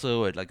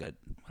 Also, what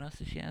else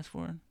did she ask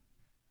for?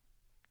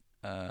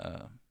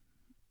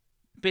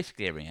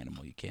 Basically every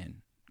animal you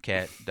can: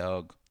 cat,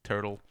 dog,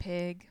 turtle,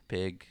 Pig.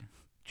 pig,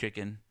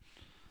 chicken.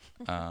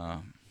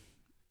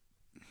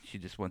 She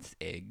just wants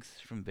eggs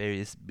from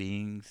various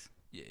beings.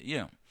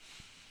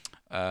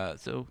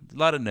 So a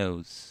lot of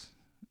no's.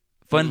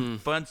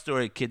 Fun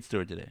story, kid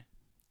story today.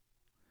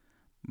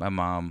 My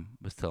mom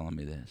was telling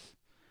me this.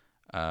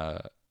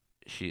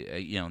 She,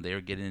 they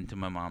were getting into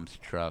my mom's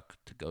truck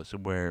to go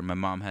somewhere. My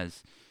mom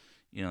has,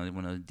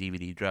 one of those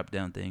DVD drop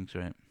down things,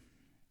 right?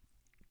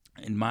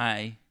 And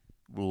my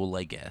rule,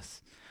 I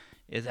guess,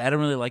 is I don't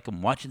really like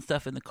them watching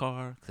stuff in the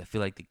car because I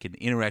feel like they can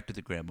interact with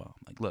the grandma. I'm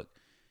like, look,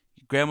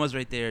 your grandma's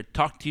right there.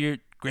 Talk to your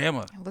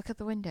grandma. Look at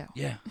the window.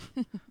 Yeah.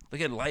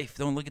 Look at life.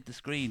 Don't look at the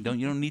screen.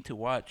 You don't need to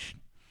watch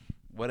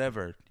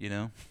whatever,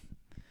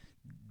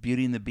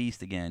 Beauty and the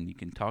Beast again. You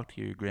can talk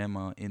to your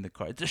grandma in the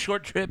car. It's a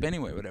short trip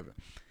anyway, whatever.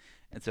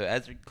 And so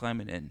as we're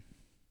climbing in,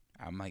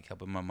 I'm like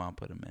helping my mom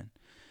put them in.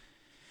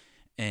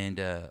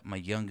 And my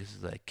youngest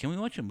is like, can we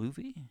watch a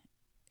movie?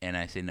 And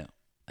I say no,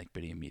 like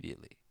pretty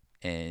immediately.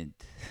 And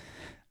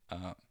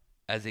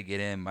as they get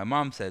in, my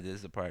mom said this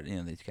is the part, they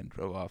just kind of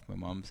drove off. My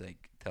mom's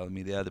like telling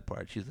me the other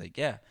part. She's like,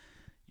 yeah,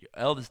 your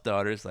eldest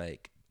daughter's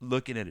like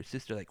looking at her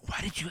sister like, why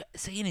did you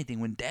say anything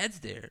when Dad's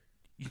there?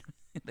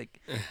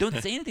 Like,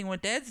 don't say anything when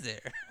Dad's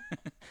there.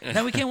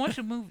 Now we can't watch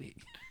a movie.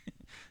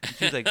 And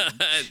she's like,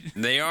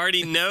 They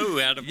already know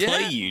how to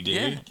play you, dude.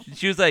 yeah.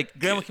 She was like,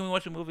 Grandma, can we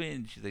watch a movie?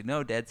 And she's like,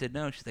 no, Dad said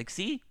no. She's like,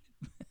 see?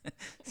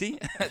 See?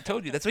 I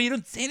told you. That's why you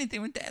don't say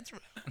anything when Dad's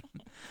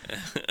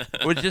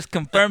around. Which just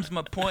confirms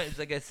my point. It's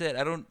like I said,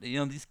 I don't,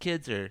 these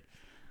kids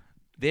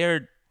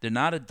they're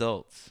not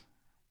adults.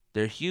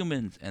 They're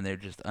humans, and they're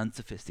just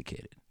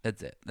unsophisticated.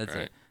 That's it. That's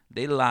Right. it.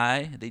 They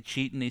lie, they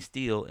cheat, and they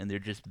steal, and they're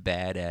just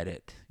bad at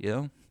it.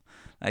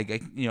 Like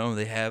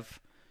they have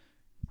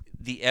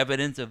the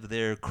evidence of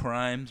their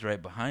crimes right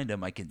behind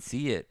them. I can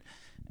see it,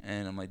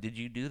 and I'm like, "Did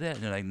you do that?"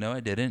 And they're like, "No, I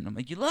didn't." And I'm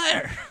like, "You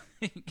liar!"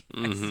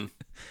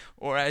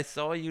 Or I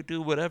saw you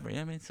do whatever.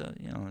 I mean, so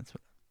it's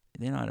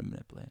they know how to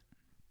manipulate.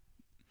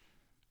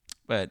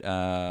 But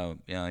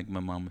like my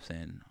mom was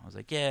saying, I was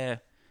like, "Yeah,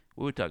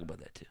 we would talk about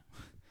that too."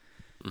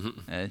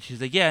 And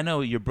she's like, yeah, no,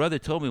 your brother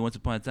told me once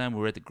upon a time we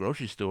were at the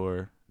grocery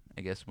store,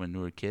 I guess when we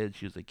were kids.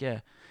 She was like,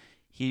 yeah,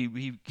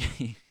 he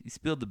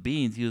spilled the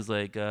beans. He was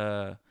like,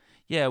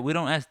 yeah, we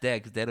don't ask Dad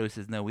because Dad always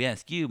says no. We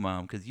ask you,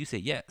 Mom, because you say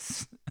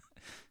yes.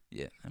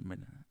 Yeah, I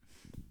remember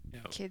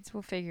that. Kids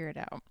will figure it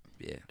out.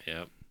 Yeah.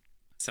 Yep.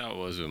 That's how it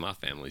was with my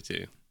family,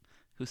 too.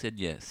 Who said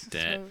yes?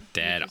 Dad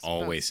you're just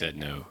always both said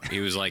no. He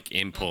was like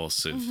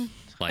impulsive,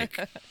 like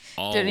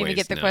always. Didn't even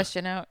get the no.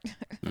 question out.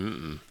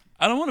 Mm-mm.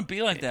 I don't want to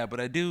be like that, but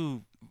I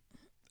do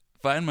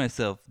find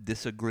myself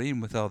disagreeing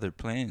with all their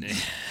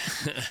plans.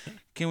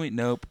 Can we?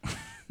 Nope.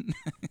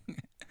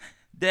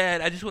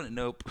 Dad, I just want to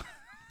nope.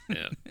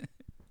 Yeah.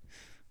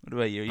 What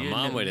about you? My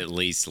mom would at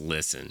least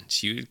listen.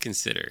 She would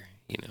consider,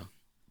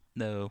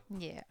 No.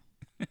 Yeah.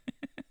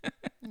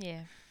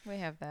 Yeah, we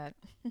have that.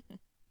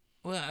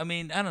 Well, I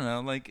mean, I don't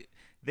know. Like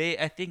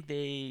I think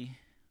they,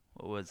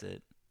 what was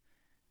it?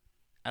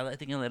 I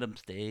think I let them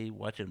stay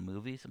watching a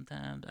movie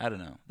sometimes. I don't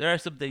know. There are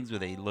some things where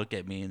they look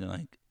at me and they're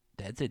like,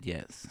 "Dad said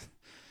yes,"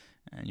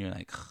 and you're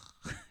like,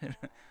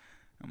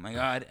 "I'm like,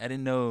 oh, I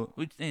didn't know."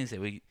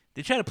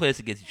 They try to play us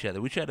against each other.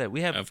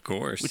 Of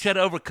course. We try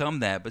to overcome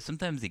that, but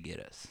sometimes they get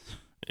us.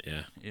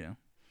 Yeah.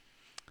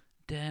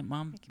 Dad,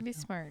 Mom. It can be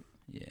smart.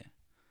 Yeah.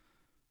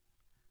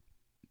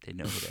 They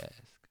know who to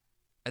ask.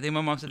 I think my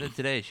mom said that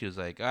today. She was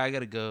like, oh, I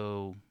gotta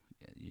go.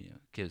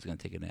 Kid's gonna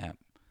take a nap.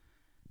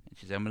 And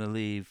she's like, I'm gonna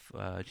leave.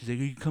 She's like,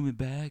 are you coming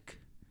back?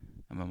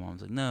 And my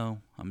mom's like, no,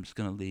 I'm just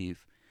gonna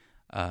leave.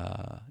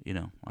 I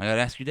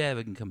gotta ask your dad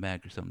if I can come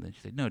back or something.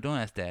 She's like, no, don't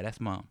ask Dad.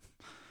 Ask Mom.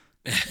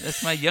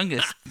 That's my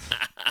youngest.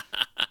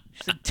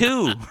 She's like,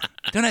 2.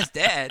 Don't ask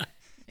Dad.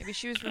 Maybe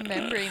she was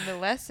remembering the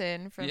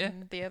lesson from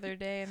the other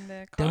day in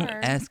the car. Don't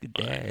ask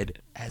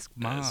Dad. Ask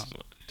Mom.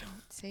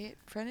 Don't say it in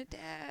front of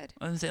Dad.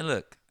 I was saying,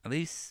 look, at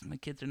least my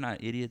kids are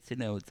not idiots. They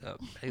know what's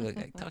up. Hey, look,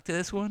 I talk to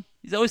this one.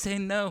 He's always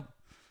saying no.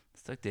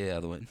 Let's talk to the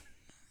other one.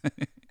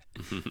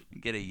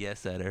 Get a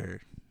yes out of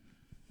her.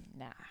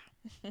 Nah.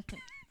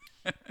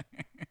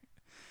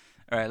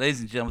 All right, ladies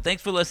and gentlemen,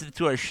 thanks for listening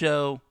to our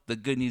show, the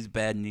Good News,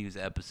 Bad News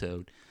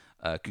episode.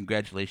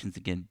 Congratulations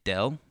again,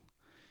 Dell.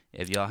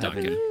 If y'all have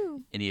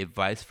any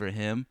advice for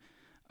him,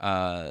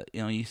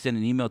 you send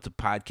an email to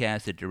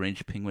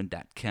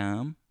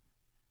podcast@derangedpenguin.com,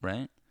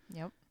 right?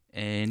 Yep.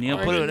 And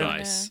put it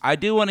advice. I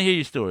do want to hear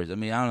your stories. I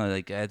mean, I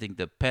don't know, I think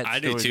the pet I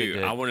stories do are too.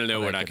 good. I want to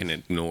know what I can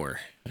ignore.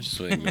 I just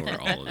want to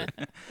ignore all of it.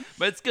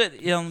 But it's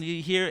good.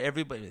 You hear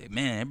everybody, like,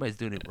 man, everybody's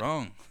doing it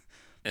wrong.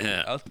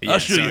 I'll show you I how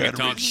can to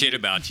talk read. shit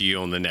about you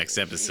on the next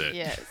episode.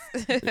 Yes.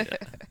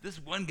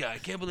 This one guy, I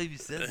can't believe he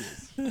said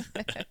this.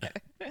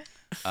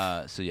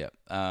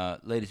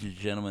 Ladies and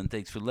gentlemen,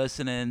 thanks for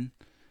listening.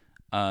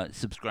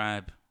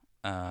 Subscribe.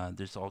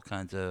 There's all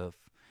kinds of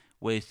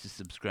ways to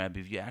subscribe.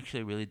 If you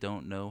actually really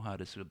don't know how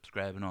to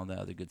subscribe and all that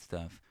other good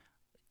stuff,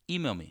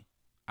 email me.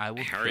 I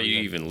will. How are you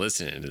even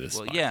listening to this?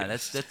 Well, podcast? yeah,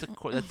 that's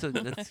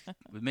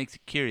what makes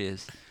it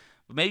curious.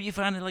 But maybe you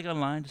find it like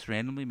online, just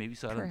randomly. Maybe you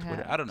saw it on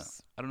Twitter. I don't know.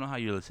 I don't know how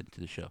you're listening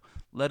to the show.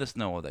 Let us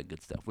know all that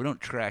good stuff. We don't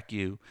track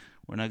you.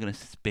 We're not gonna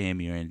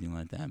spam you or anything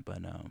like that.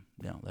 But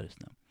let us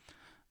know.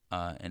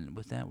 And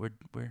with that,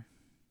 we're